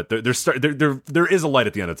 But there is a light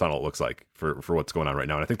at the end of the tunnel. It looks like for what's going on right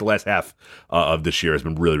now, and I think the last half of this year has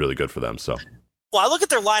been really, really good for them. So, well, I look at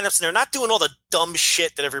their lineups and they're not doing all the dumb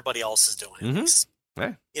shit that everybody else is doing. Mm-hmm.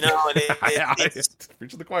 Hey. You know, it's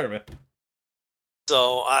preaching the choir, man.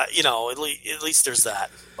 So, at least there's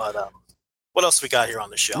that. But what else we got here on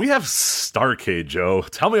the show? We have Starrcade, Joe.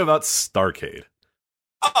 Tell me about Starrcade.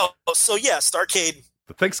 Oh, so yeah, Starrcade.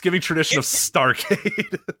 The Thanksgiving tradition of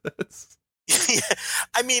Starrcade. Yeah,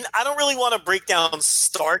 I mean, I don't really want to break down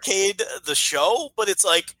Starrcade, the show, but it's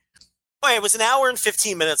like, it was an hour and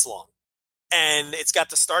 15 minutes long, and it's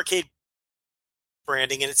got the Starrcade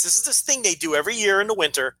branding, and this is this thing they do every year in the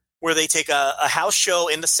winter where they take a house show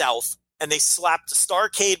in the South and they slap the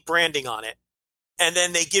Starrcade branding on it, and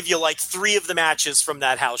then they give you like 3 of the matches from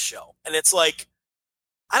that house show, and it's like,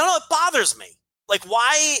 I don't know, it bothers me. Like,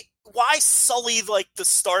 why sully like the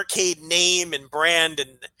Starrcade name and brand,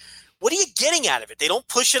 and what are you getting out of it? They don't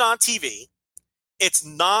push it on TV. It's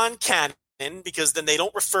non-canon, because then they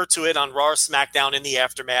don't refer to it on Raw or SmackDown in the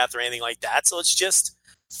aftermath or anything like that. So it's just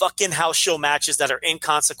fucking house show matches that are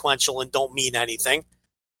inconsequential and don't mean anything.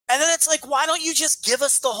 And then it's like, why don't you just give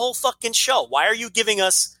us the whole fucking show? Why are you giving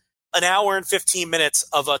us an hour and 15 minutes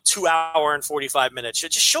of a 2 hour and 45 minute show?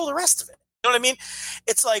 Just show the rest of it. You know what I mean?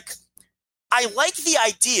 It's like, I like the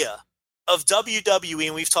idea of WWE,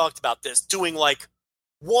 and we've talked about this, doing like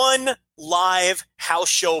one live house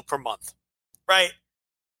show per month, right?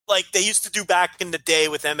 Like they used to do back in the day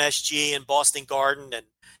with MSG and Boston Garden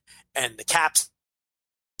and the Caps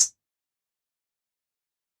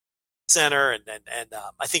Center and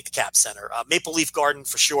I think the Caps Center, Maple Leaf Garden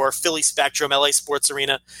for sure, Philly Spectrum, LA Sports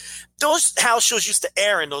Arena. Those house shows used to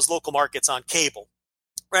air in those local markets on cable,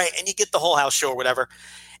 right? And you get the whole house show or whatever.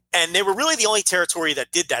 And they were really the only territory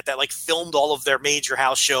that did that like filmed all of their major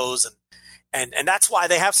house shows. And that's why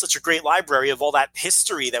they have such a great library of all that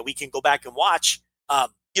history that we can go back and watch.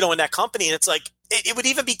 In that company, and it's like, it would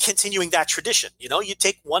even be continuing that tradition. You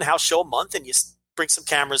take one house show a month and you bring some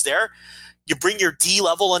cameras there. You bring your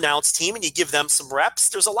D-level announce team and you give them some reps.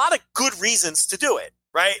 There's a lot of good reasons to do it,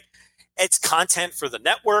 right? It's content for the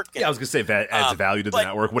network. And, I was going to say that adds value to the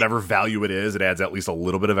network. Whatever value it is, it adds at least a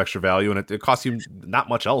little bit of extra value, and it costs you not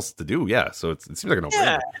much else to do. Yeah, so it seems like a no-brainer.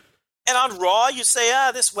 Yeah. And on Raw, you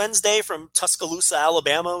say, this Wednesday from Tuscaloosa,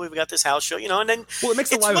 Alabama, we've got this house show, and then... Well, it makes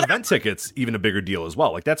the live event tickets even a bigger deal as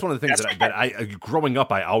well. Like, that's one of the things that I growing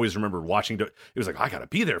up, I always remember watching. It was like, I got to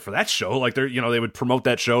be there for that show. Like, they would promote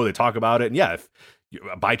that show, they talk about it, and yeah, if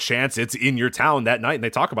by chance it's in your town that night and they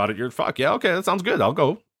talk about it, you're, fuck, yeah, okay, that sounds good, I'll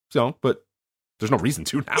go. But there's no reason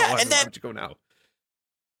to now. Yeah, why would you go now?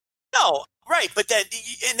 No, right, but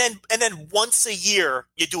and then once a year,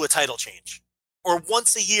 you do a title change. Or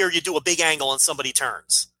once a year, you do a big angle and somebody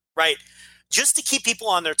turns, right? Just to keep people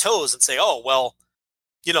on their toes and say, oh, well,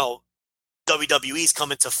 WWE's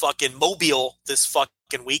coming to fucking Mobile this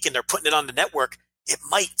fucking week and they're putting it on the network.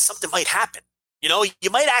 Something might happen. You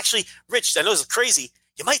might actually, Rich, I know this is crazy,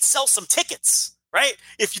 you might sell some tickets, right?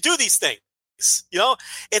 If you do these things,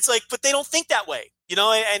 it's like, but they don't think that way,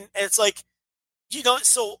 and it's like,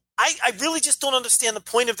 So I really just don't understand the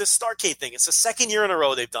point of this Starrcade thing. It's the second year in a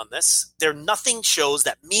row they've done this. They're nothing shows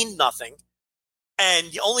that mean nothing,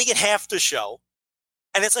 and you only get half the show.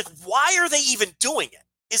 And it's like, why are they even doing it?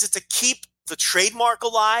 Is it to keep the trademark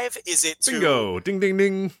alive? Is it to... Bingo! Ding, ding,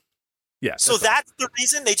 ding. Yeah. So that's the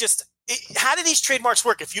reason they just... how do these trademarks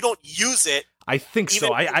work if you don't use it? I think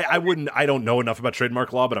so. I don't know enough about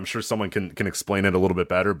trademark law, but I'm sure someone can explain it a little bit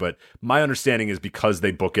better. But my understanding is because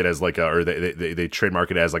they book it as like they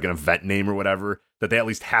trademark it as like an event name or whatever, that they at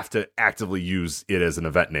least have to actively use it as an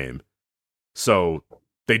event name. So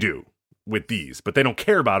they do with these, but they don't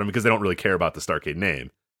care about them because they don't really care about the Starrcade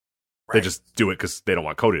name. Right. They just do it because they don't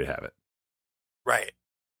want Cody to have it. Right.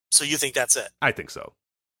 So you think that's it? I think so.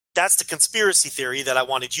 That's the conspiracy theory that I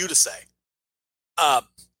wanted you to say.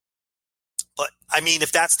 But I mean,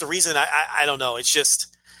 if that's the reason, I don't know. It's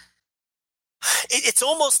just, it's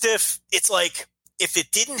almost it's like if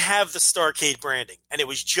it didn't have the Starrcade branding and it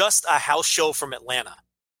was just a house show from Atlanta,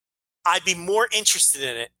 I'd be more interested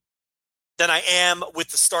in it than I am with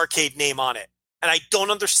the Starrcade name on it. And I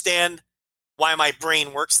don't understand why my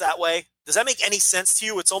brain works that way. Does that make any sense to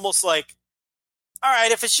you? It's almost like, all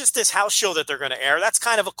right, if it's just this house show that they're going to air, that's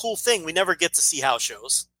kind of a cool thing. We never get to see house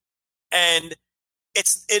shows. And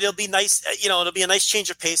it'll be nice, it'll be a nice change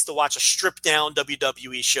of pace to watch a stripped down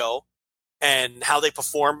WWE show and how they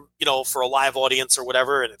perform, for a live audience or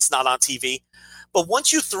whatever, and it's not on TV. But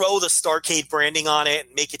once you throw the Starrcade branding on it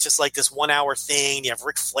and make it just like this 1 hour thing, you have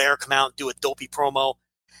Ric Flair come out and do a dopey promo,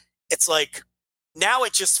 it's like, now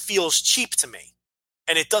it just feels cheap to me.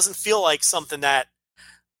 And it doesn't feel like something that,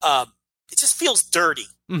 it just feels dirty.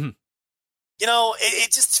 Mm-hmm.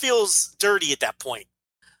 It just feels dirty at that point.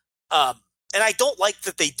 And I don't like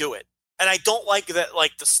that they do it. And I don't like that,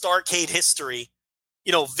 like, the Starrcade history,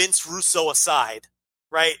 Vince Russo aside,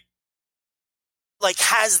 right? Like,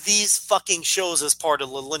 has these fucking shows as part of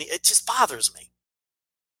the lineage. It just bothers me.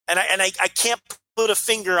 And I can't put a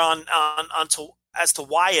finger on as to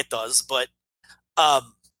why it does, but I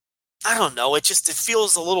don't know. It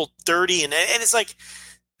feels a little dirty. And it's like,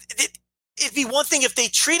 it'd be one thing if they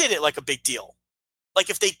treated it like a big deal. Like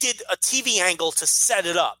if they did a TV angle to set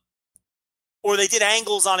it up. Or they did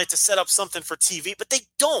angles on it to set up something for TV, but they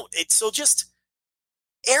don't. So just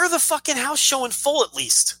air the fucking house show in full at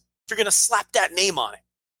least. If you're gonna slap that name on it.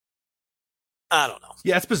 I don't know.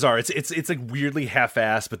 Yeah, it's bizarre. It's like weirdly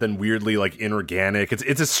half-assed, but then weirdly like inorganic.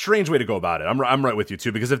 It's a strange way to go about it. I'm right with you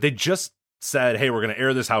too, because if they just said, "Hey, we're gonna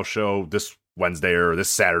air this house show this Wednesday or this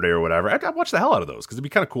Saturday or whatever," I'd watch the hell out of those because it'd be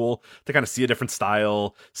kind of cool to kind of see a different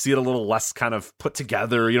style, see it a little less kind of put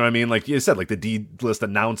together. You know what I mean? Like you said, like the D-list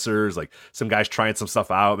announcers, like some guys trying some stuff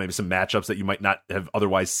out, maybe some matchups that you might not have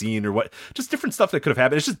otherwise seen or what, just different stuff that could have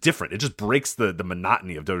happened. It's just different. It just breaks the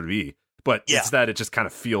monotony of WWE. But it's that it just kind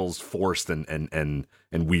of feels forced and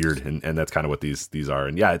weird, and that's kind of what these are.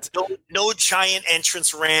 And yeah, it's no giant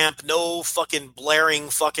entrance ramp, no fucking blaring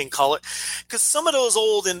fucking color. Because some of those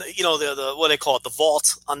old and the what they call it, the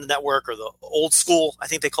vault on the network, or the old school, I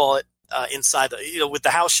think they call it, inside the with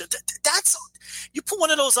the house show. That's, you put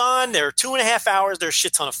one of those on, they're 2.5 hours, they're a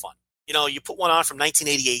shit ton of fun. You put one on from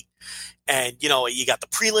 1988. And, you got the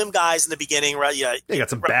prelim guys in the beginning, right? Yeah, you got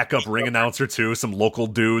some backup ring announcer, too. Some local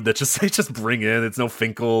dude that they just bring in. It's no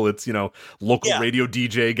Finkel. It's, local radio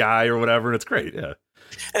DJ guy or whatever. And it's great, yeah.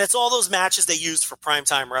 And it's all those matches they used for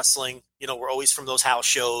primetime wrestling. Were always from those house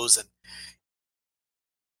shows. And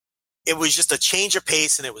it was just a change of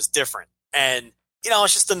pace, and it was different. And,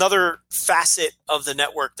 it's just another facet of the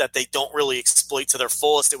network that they don't really exploit to their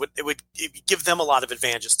fullest. It would give them a lot of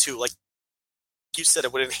advantages, too. Like you said,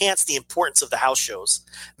 it would enhance the importance of the house shows,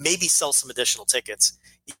 maybe sell some additional tickets,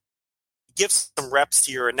 give some reps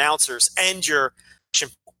to your announcers and your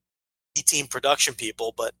team production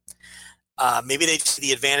people, but maybe they see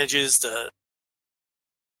the advantages to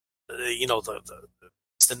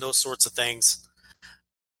and those sorts of things.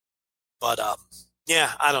 But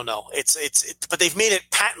yeah, I don't know. But they've made it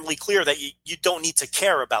patently clear that you don't need to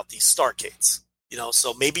care about these Starrcades.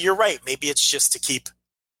 So maybe you're right. Maybe it's just to keep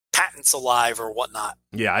patents alive or whatnot.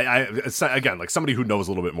 Yeah, again, like somebody who knows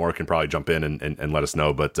a little bit more can probably jump in and let us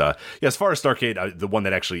know. But yeah, as far as Starrcade, the one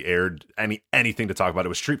that actually aired anything to talk about, it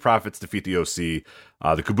was Street Profits defeat the OC,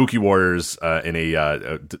 the Kabuki Warriors in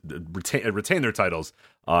a retain their titles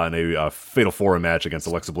in a Fatal 4 match against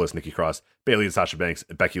Alexa Bliss, Nikki Cross, Bayley and Sasha Banks,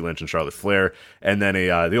 Becky Lynch, and Charlotte Flair. And then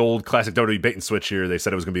the old classic WWE bait and switch here. They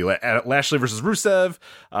said it was going to be Lashley versus Rusev.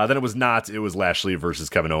 Then it was not. It was Lashley versus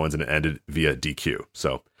Kevin Owens, and it ended via DQ.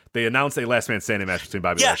 So they announced a last man standing match between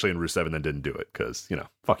Bobby Lashley and Rusev, and then didn't do it because,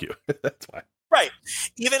 fuck you. That's why. Right.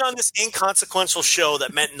 Even on this inconsequential show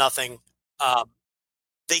that meant nothing,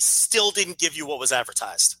 they still didn't give you what was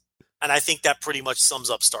advertised. And I think that pretty much sums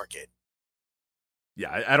up Starrcade.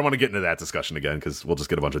 Yeah, I don't want to get into that discussion again because we'll just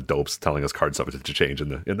get a bunch of dopes telling us card subject to change in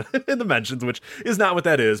the mentions, which is not what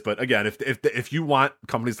that is. But again, if you want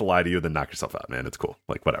companies to lie to you, then knock yourself out, man. It's cool.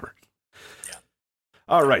 Like, whatever. Yeah.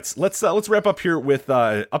 All right, let's wrap up here with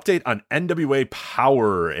update on NWA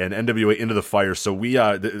Power and NWA Into the Fire. So we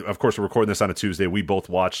of course we're recording this on a Tuesday. We both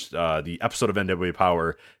watched the episode of NWA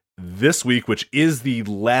Power this week, which is the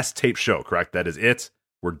last tape show. Correct? That is it.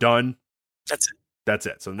 We're done. That's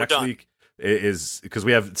it. So next week is, because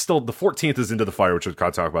we have still the 14th is Into the Fire, which we'll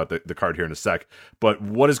talk about the card here in a sec. But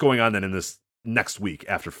what is going on then in this next week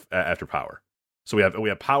after Power? So we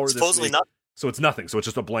have Power supposedly this week. So it's nothing. So it's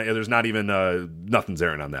just a blank. There's not even nothing's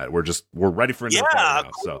airing on that. We're ready for Into the Fire now.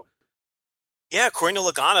 So yeah, according to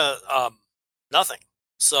Lagana, nothing.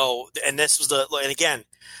 So, and this was and again,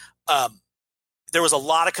 there was a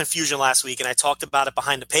lot of confusion last week, and I talked about it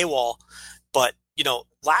behind the paywall. But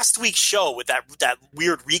last week's show with that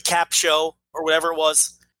weird recap show or whatever it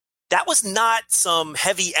was, that was not some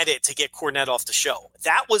heavy edit to get Cornette off the show.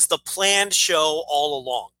 That was the planned show all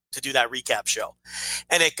along, to do that recap show.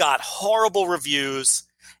 And it got horrible reviews,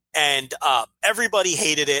 and everybody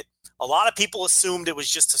hated it. A lot of people assumed it was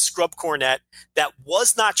just to scrub Cornette. That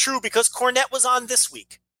was not true because Cornette was on this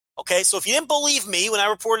week. Okay, so if you didn't believe me when I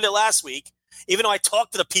reported it last week, even though I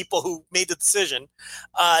talked to the people who made the decision,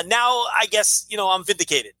 now I guess, I'm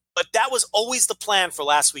vindicated. But that was always the plan for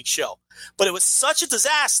last week's show. But it was such a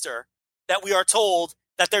disaster that we are told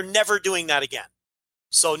that they're never doing that again.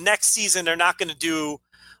 So next season, they're not going to do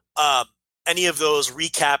any of those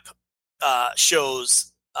recap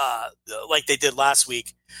shows like they did last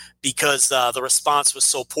week because the response was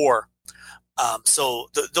so poor. So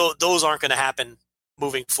those aren't going to happen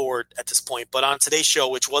moving forward at this point. But on today's show,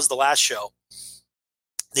 which was the last show,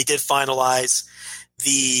 they did finalize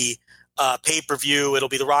the pay-per-view. It'll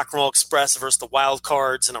be the Rock and Roll Express versus the Wild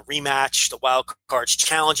Cards in a rematch. The Wild Cards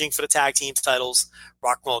challenging for the tag team titles.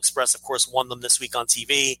 Rock and Roll Express, of course, won them this week on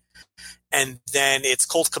TV. And then it's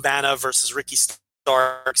Colt Cabana versus Ricky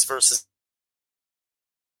Starks versus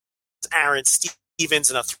Aaron Stevens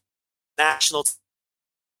in a national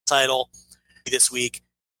title this week.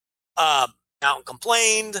 Mountain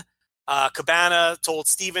complained. Cabana told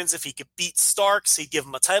Stevens if he could beat Starks, he'd give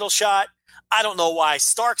him a title shot. I don't know why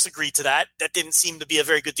Starks agreed to that. That didn't seem to be a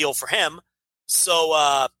very good deal for him.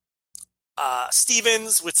 So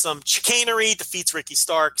Stevens, with some chicanery, defeats Ricky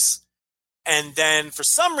Starks. And then for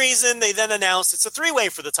some reason, they then announced it's a three-way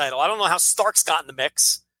for the title. I don't know how Starks got in the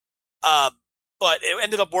mix, but it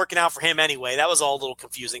ended up working out for him anyway. That was all a little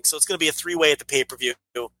confusing. So it's going to be a three-way at the pay-per-view.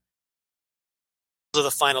 Those are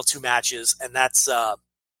the final two matches, and that's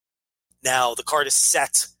now the card is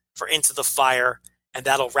set for Into the Fire, and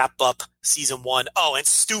that'll wrap up season 1. Oh, and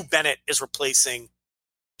Stu Bennett is replacing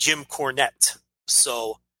Jim Cornette.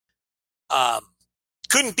 So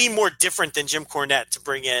couldn't be more different than Jim Cornette to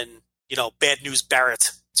bring in, Bad News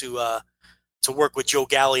Barrett to work with Joe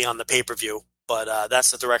Galli on the pay-per-view. But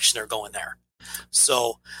that's the direction they're going there.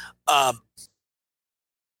 So,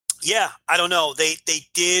 yeah, I don't know. They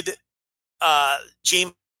did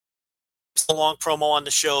James a long promo on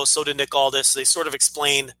the show. So did Nick Aldis. They sort of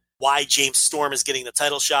explained why James Storm is getting the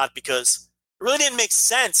title shot, because it really didn't make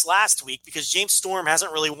sense last week because James Storm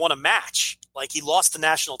hasn't really won a match. Like, he lost the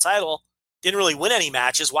national title, didn't really win any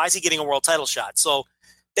matches. Why is he getting a world title shot? So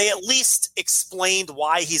they at least explained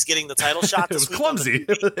why he's getting the title shot this week. It was clumsy.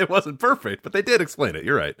 It wasn't perfect, but they did explain it.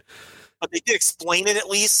 You're right. But they did explain it at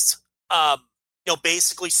least.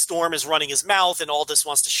 Basically Storm is running his mouth and Aldis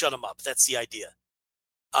wants to shut him up. That's the idea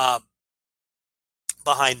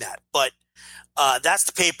behind that. But that's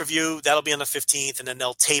the pay-per-view. That'll be on the 15th, and then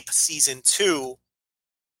they'll tape season 2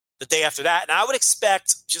 the day after that. And I would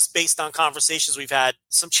expect, just based on conversations we've had,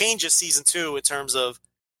 some changes season 2 in terms of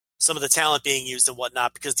some of the talent being used and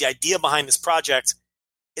whatnot, because the idea behind this project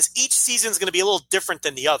is each season is going to be a little different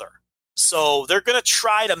than the other. So they're going to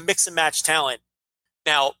try to mix and match talent.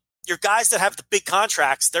 Now, your guys that have the big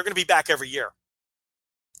contracts, they're going to be back every year.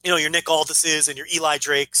 Your Nick Aldises and your Eli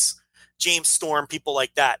Drakes, James Storm, people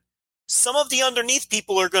like that. Some of the underneath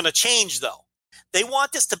people are going to change, though. They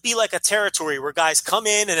want this to be like a territory where guys come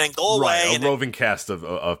in and then go away. Right, a roving cast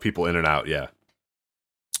of people in and out, yeah.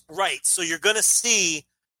 Right, so you're going to see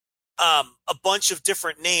a bunch of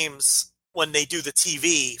different names when they do the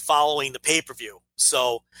TV following the pay-per-view.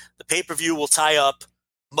 So the pay-per-view will tie up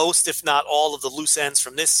most, if not all, of the loose ends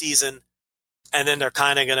from this season, and then they're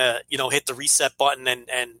kind of going to, hit the reset button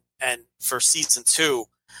and for season 2.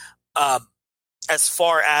 As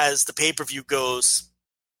far as the pay-per-view goes,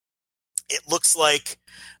 it looks like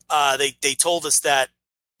they told us that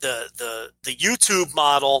the YouTube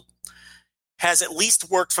model has at least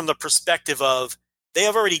worked from the perspective of they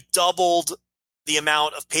have already doubled the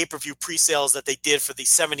amount of pay-per-view pre-sales that they did for the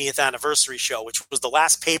 70th anniversary show, which was the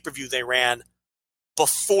last pay-per-view they ran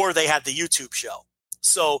before they had the YouTube show.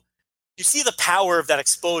 So you see the power of that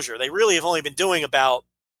exposure. They really have only been doing about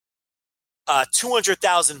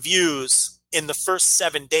 200,000 views in the first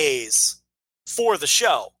 7 days for the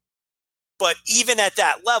show. But even at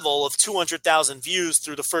that level of 200,000 views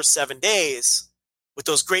through the first 7 days, with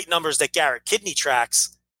those great numbers that Garrett Kidney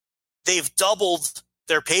tracks, they've doubled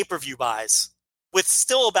their pay-per-view buys with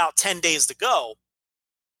still about 10 days to go.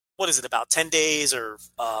 What is it, about 10 days or...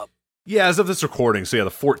 Yeah, as of this recording. So, yeah, the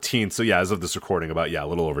 14th. So, yeah, as of this recording, about, yeah, a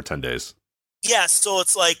little over 10 days. Yeah, so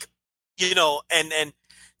it's like, you know, and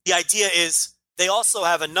the idea is they also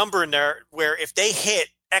have a number in there where if they hit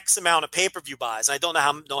X amount of pay-per-view buys, I don't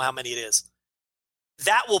know how many it is,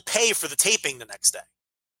 that will pay for the taping the next day.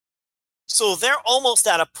 So they're almost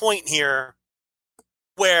at a point here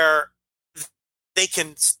where they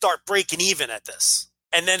can start breaking even at this.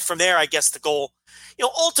 And then from there, I guess the goal, you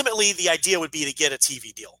know, ultimately the idea would be to get a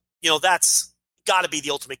TV deal. You know, that's got to be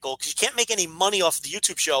the ultimate goal because you can't make any money off the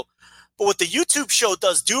YouTube show. But what the YouTube show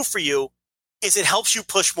does do for you is it helps you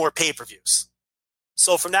push more pay-per-views.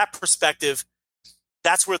 So from that perspective,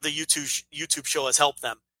 that's where the YouTube show has helped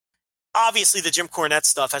them. Obviously, the Jim Cornette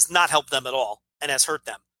stuff has not helped them at all and has hurt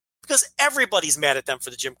them because everybody's mad at them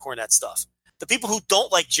for the Jim Cornette stuff. The people who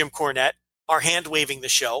don't like Jim Cornette are hand-waving the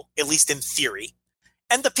show, at least in theory.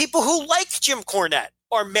 And the people who like Jim Cornette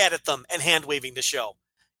are mad at them and hand-waving the show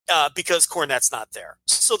because Cornette's not there.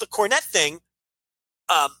 So the Cornette thing,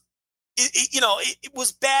 it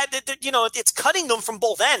was bad. You know, it's cutting them from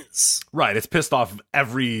both ends. Right. It's pissed off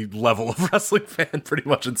every level of wrestling fan pretty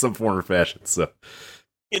much in some form or fashion. So,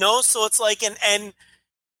 you know, so it's like, and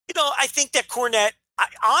you know, I think that Cornette,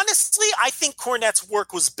 honestly, I think Cornette's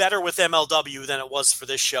work was better with MLW than it was for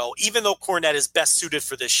this show, even though Cornette is best suited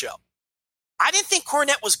for this show. I didn't think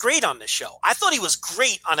Cornette was great on this show. I thought he was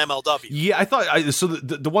great on MLW. Yeah, I thought so.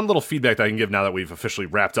 The one little feedback that I can give now that we've officially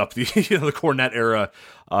wrapped up the the Cornette era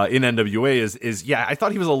in NWA is yeah, I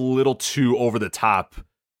thought he was a little too over the top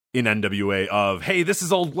in NWA of, hey, this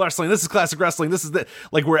is old wrestling, this is classic wrestling, this is the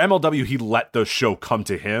like where MLW he let the show come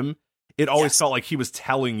to him. It always felt like he was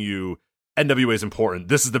telling you NWA is important.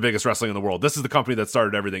 This is the biggest wrestling in the world. This is the company that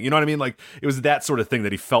started everything. You know what I mean? Like, it was that sort of thing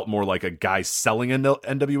that he felt more like a guy selling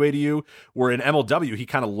NWA to you, where in MLW, he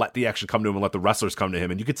kind of let the action come to him and let the wrestlers come to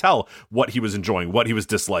him. And you could tell what he was enjoying, what he was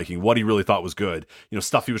disliking, what he really thought was good, you know,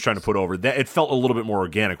 stuff he was trying to put over. That it felt a little bit more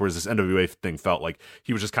organic, whereas this NWA thing felt like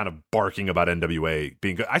he was just kind of barking about NWA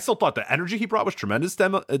being good. I still thought the energy he brought was tremendous to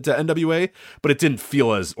NWA, but it didn't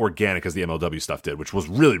feel as organic as the MLW stuff did, which was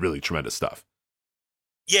really, really tremendous stuff.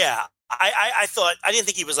 Yeah. I thought, I didn't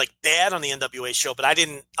think he was like bad on the NWA show, but I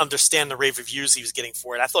didn't understand the rave reviews he was getting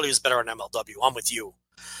for it. I thought he was better on MLW. I'm with you.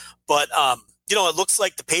 But, you know, it looks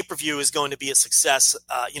like the pay-per-view is going to be a success.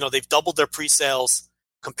 You know, they've doubled their pre-sales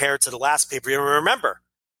compared to the last pay-per-view. And remember,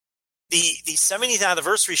 the 70th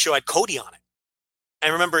anniversary show had Cody on it.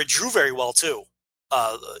 And remember, it drew very well, too.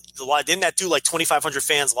 Didn't that do like 2,500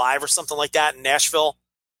 fans live or something like that in Nashville?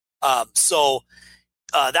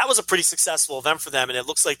 That was a pretty successful event for them, and it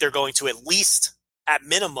looks like they're going to at least, at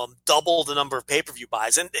minimum, double the number of pay-per-view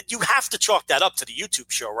buys. And you have to chalk that up to the YouTube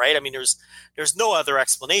show, right? I mean, there's no other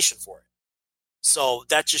explanation for it. So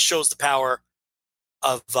that just shows the power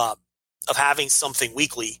of having something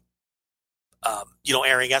weekly, you know,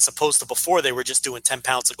 airing, as opposed to before they were just doing 10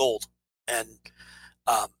 pounds of gold and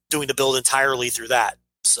doing the build entirely through that.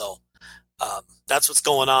 So that's what's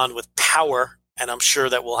going on with Power, and I'm sure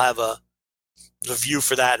that we'll have a review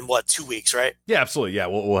for that in 2 weeks, right? Yeah, absolutely. Yeah,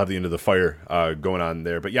 we'll have the End of the Fire going on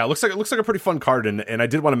there. But yeah, it looks like a pretty fun card. And I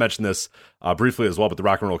did want to mention this briefly as well. But the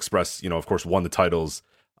Rock and Roll Express, you know, of course, won the titles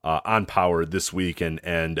on Power this week. And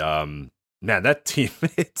man, that team,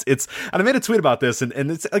 it's. And I made a tweet about this, and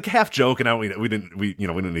it's like half joke. And we didn't need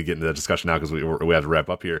to get into that discussion now because we have to wrap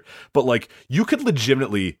up here. But like, you could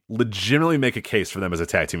legitimately make a case for them as a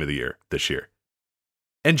tag team of the year this year.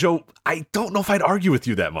 And Joe, I don't know if I'd argue with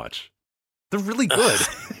you that much. They're really good.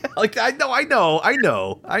 Like, I know. I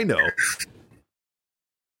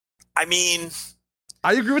mean,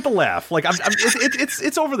 I agree with the laugh. Like,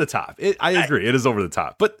 it's over the top. I agree. It is over the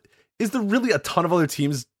top. But is there really a ton of other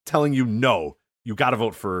teams telling you, no, you got to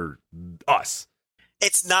vote for us?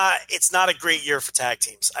 It's not a great year for tag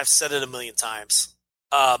teams. I've said it a million times.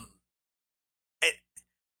 Yeah,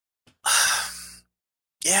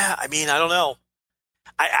 I mean, I don't know.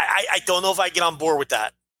 I don't know if I get on board with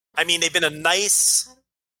that. I mean, they've been a nice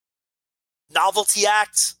novelty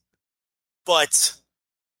act, but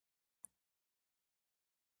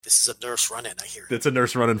This is a nurse run-in, I hear. It's a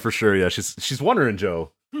nurse run-in for sure. Yeah, she's wondering,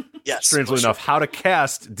 Joe. Yes. Strangely enough, how to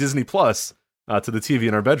cast Disney Plus to the TV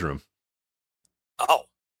in our bedroom. Oh.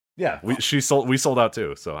 Yeah, we sold out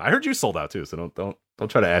too. So I heard you sold out too. So don't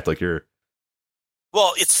try to act like you're.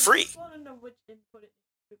 Well, it's free. I want to know which input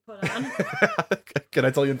we put on. Can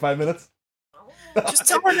I tell you in 5 minutes? Just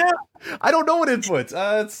tell her now. I don't know what input.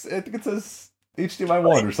 I think it says HDMI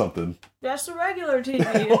 1 or something. That's the regular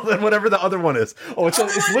TV. Well, then whatever the other one is. Oh, it's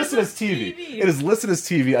Other one listed as is TV. TV. It is listed as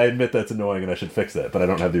TV. I admit that's annoying and I should fix that, but I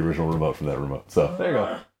don't have the original remote from that remote. So there you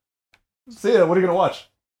go. See ya. What are you gonna watch?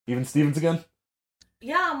 Even Stevens again?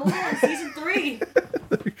 Yeah, I'm over on season 3.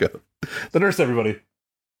 There you go. The nurse, everybody.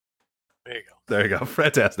 There you go. There you go.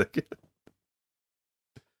 Fantastic.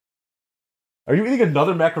 Are you eating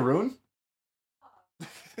another macaroon?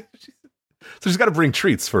 So she's got to bring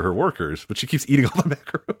treats for her workers, but she keeps eating all the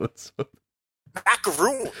macaroons.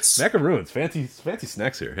 Macaroons. Macaroons, fancy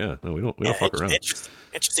snacks here. Yeah, no, we don't fuck around.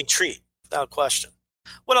 Interesting treat, without question.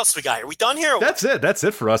 What else we got? Are we done here? That's it. That's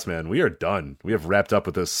it for us, man. We are done. We have wrapped up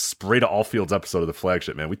with this Spray to All Fields episode of the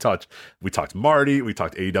Flagship, man. We talked Marty. We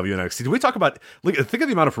talked AEW and NXT. Did we talk about? Think of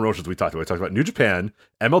the amount of promotions we talked about. We talked about New Japan,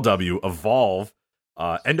 MLW, Evolve,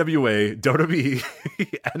 NWA, WWE,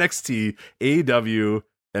 NXT, AEW,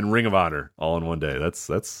 and Ring of Honor all in one day. That's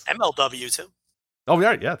MLW too. Oh,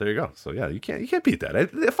 yeah. There you go. So yeah, you can't beat that. I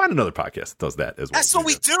find another podcast that does that as well. That's what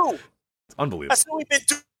we do. It's unbelievable. That's what we've been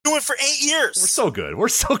doing for 8 years. We're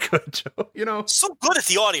so good, Joe. You know, so good at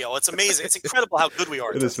the audio. It's amazing. It's incredible how good we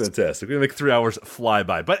are. It is fantastic. We make 3 hours fly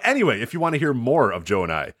by. But anyway, if you want to hear more of Joe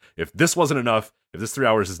and I, if this wasn't enough, if this 3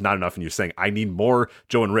 hours is not enough, and you're saying I need more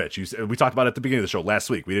Joe and Rich, we talked about it at the beginning of the show last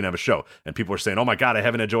week. We didn't have a show, and people are saying, "Oh my God, I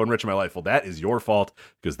haven't had Joe and Rich in my life." Well, that is your fault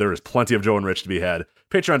because there is plenty of Joe and Rich to be had.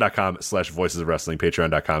 Patreon.com/Voices of Wrestling.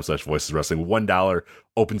 Patreon.com/Voices of Wrestling. $1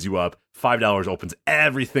 opens you up. $5 opens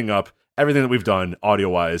everything up. Everything that we've done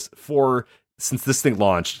audio-wise since this thing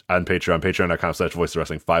launched on Patreon, patreon.com/Voices of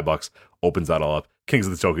Wrestling, $5 opens that all up. Kings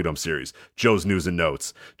of the Tokyo Dome series, Joe's news and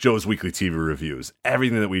notes, Joe's weekly TV reviews,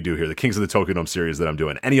 everything that we do here, the Kings of the Tokyo Dome series that I'm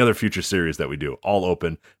doing, any other future series that we do, all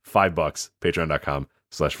open, $5,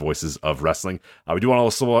 patreon.com/Voices of Wrestling. We do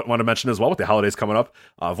also want to mention as well with the holidays coming up,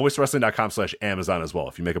 voicewrestling.com/Amazon as well.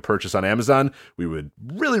 If you make a purchase on Amazon, we would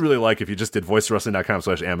really, really like if you just did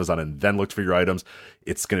voicewrestling.com/Amazon and then looked for your items.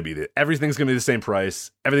 It's going to be everything's going to be the same price.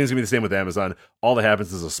 Everything's going to be the same with Amazon. All that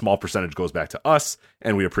happens is a small percentage goes back to us,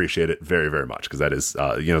 and we appreciate it very, very much because that is,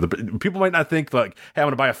 the people might not think like, hey, I'm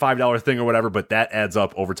going to buy a $5 thing or whatever, but that adds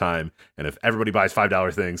up over time. And if everybody buys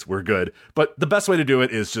 $5 things, we're good. But the best way to do it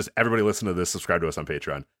is just everybody listen to this, subscribe to us on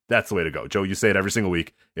Patreon. That's the way to go. Joe, you say it every single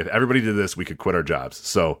week. If everybody did this, we could quit our jobs.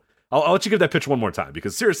 So I'll let you give that pitch one more time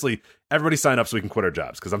because seriously, everybody sign up so we can quit our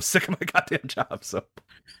jobs because I'm sick of my goddamn job. So.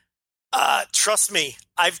 Trust me,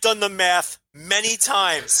 I've done the math many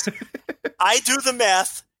times. I do the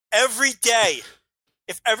math every day.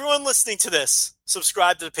 If everyone listening to this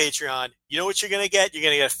subscribe to the Patreon, you know what you're going to get? You're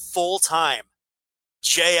going to get full-time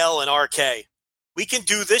JL and RK. We can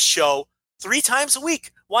do this show 3 times a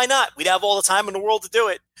week. Why not? We'd have all the time in the world to do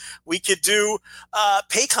it. We could do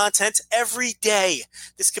pay content every day.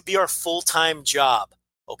 This could be our full-time job.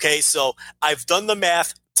 Okay, so I've done the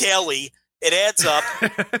math daily. It adds up.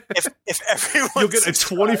 if everyone You'll get a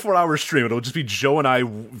 24-hour stream. It'll just be Joe and I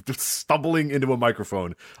stumbling into a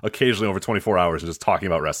microphone occasionally over 24 hours and just talking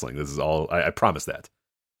about wrestling. This is all. I promise that.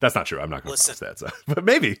 That's not true. I'm not going to promise that. So. But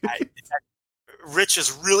maybe. Rich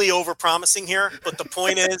is really over-promising here, but the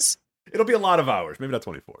point is, it'll be a lot of hours. Maybe not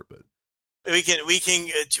 24, but we can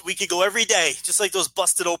go every day, just like those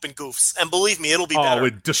busted open goofs. And believe me, it'll be better. Oh,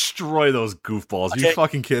 we'd destroy those goofballs. Okay. Are you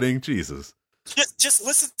fucking kidding? Jesus. Just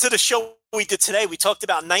listen to the show we did today. We talked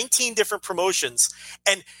about 19 different promotions,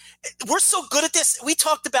 and we're so good at this. We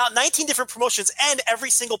talked about 19 different promotions, and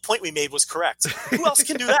every single point we made was correct. Who else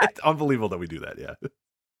can do that? It's unbelievable that we do that, yeah.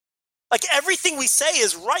 Like, everything we say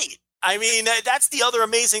is right. I mean, that's the other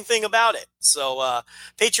amazing thing about it. So,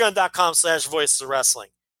 patreon.com/Voices of Wrestling.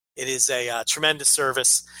 It is a tremendous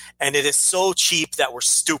service, and it is so cheap that we're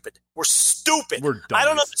stupid. We're stupid. We're dumb. I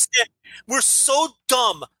don't understand. We're so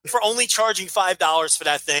dumb for only charging $5 for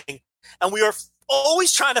that thing, and we are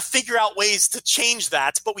always trying to figure out ways to change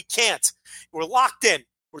that, but we can't. We're locked in.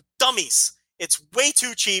 We're dummies. It's way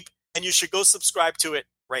too cheap, and you should go subscribe to it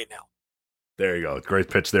right now. There you go. Great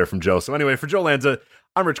pitch there from Joe. So anyway, for Joe Lanza,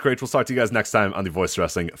 I'm Rich Craich. We'll talk to you guys next time on the Voice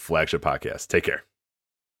Wrestling Flagship Podcast. Take care.